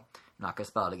Weiro. I'm not going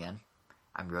to spell it again.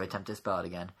 I'm really tempted to spell it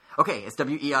again. Okay, it's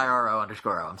WEIRO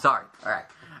 _O. I'm sorry. All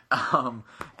right.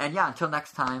 And yeah, until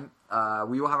next time,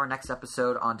 we will have our next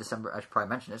episode on December. I should probably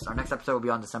mention this. Our next episode will be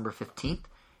on December 15th.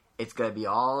 It's going to be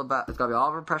all of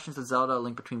our impressions of Zelda: A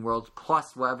Link Between Worlds,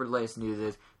 plus whatever the latest news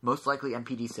is. Most likely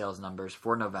NPD sales numbers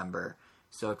for November.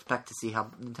 So expect to see how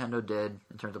Nintendo did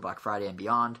in terms of Black Friday and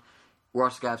beyond. We're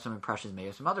also going to have some impressions made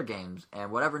of some other games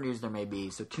and whatever news there may be.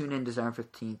 So tune in December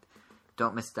 15th.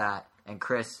 Don't miss that. And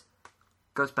Chris,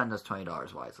 go spend those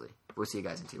 $20 wisely. We'll see you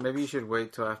guys in 2 weeks. Maybe you should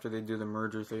wait till after they do the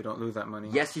merger so you don't lose that money.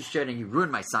 Yes, you should, and you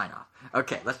ruined my sign-off.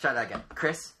 Okay, let's try that again.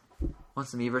 Chris,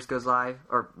 once the Miiverse goes live,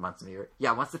 once the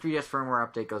 3DS firmware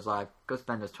update goes live, go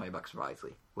spend those $20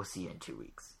 wisely. We'll see you in 2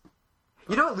 weeks.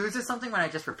 You know what loses something when I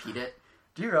just repeat it?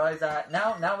 Do you realize that?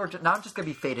 Now I'm just going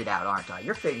to be faded out, aren't I?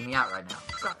 You're fading me out right now.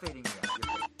 Stop fading me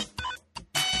out.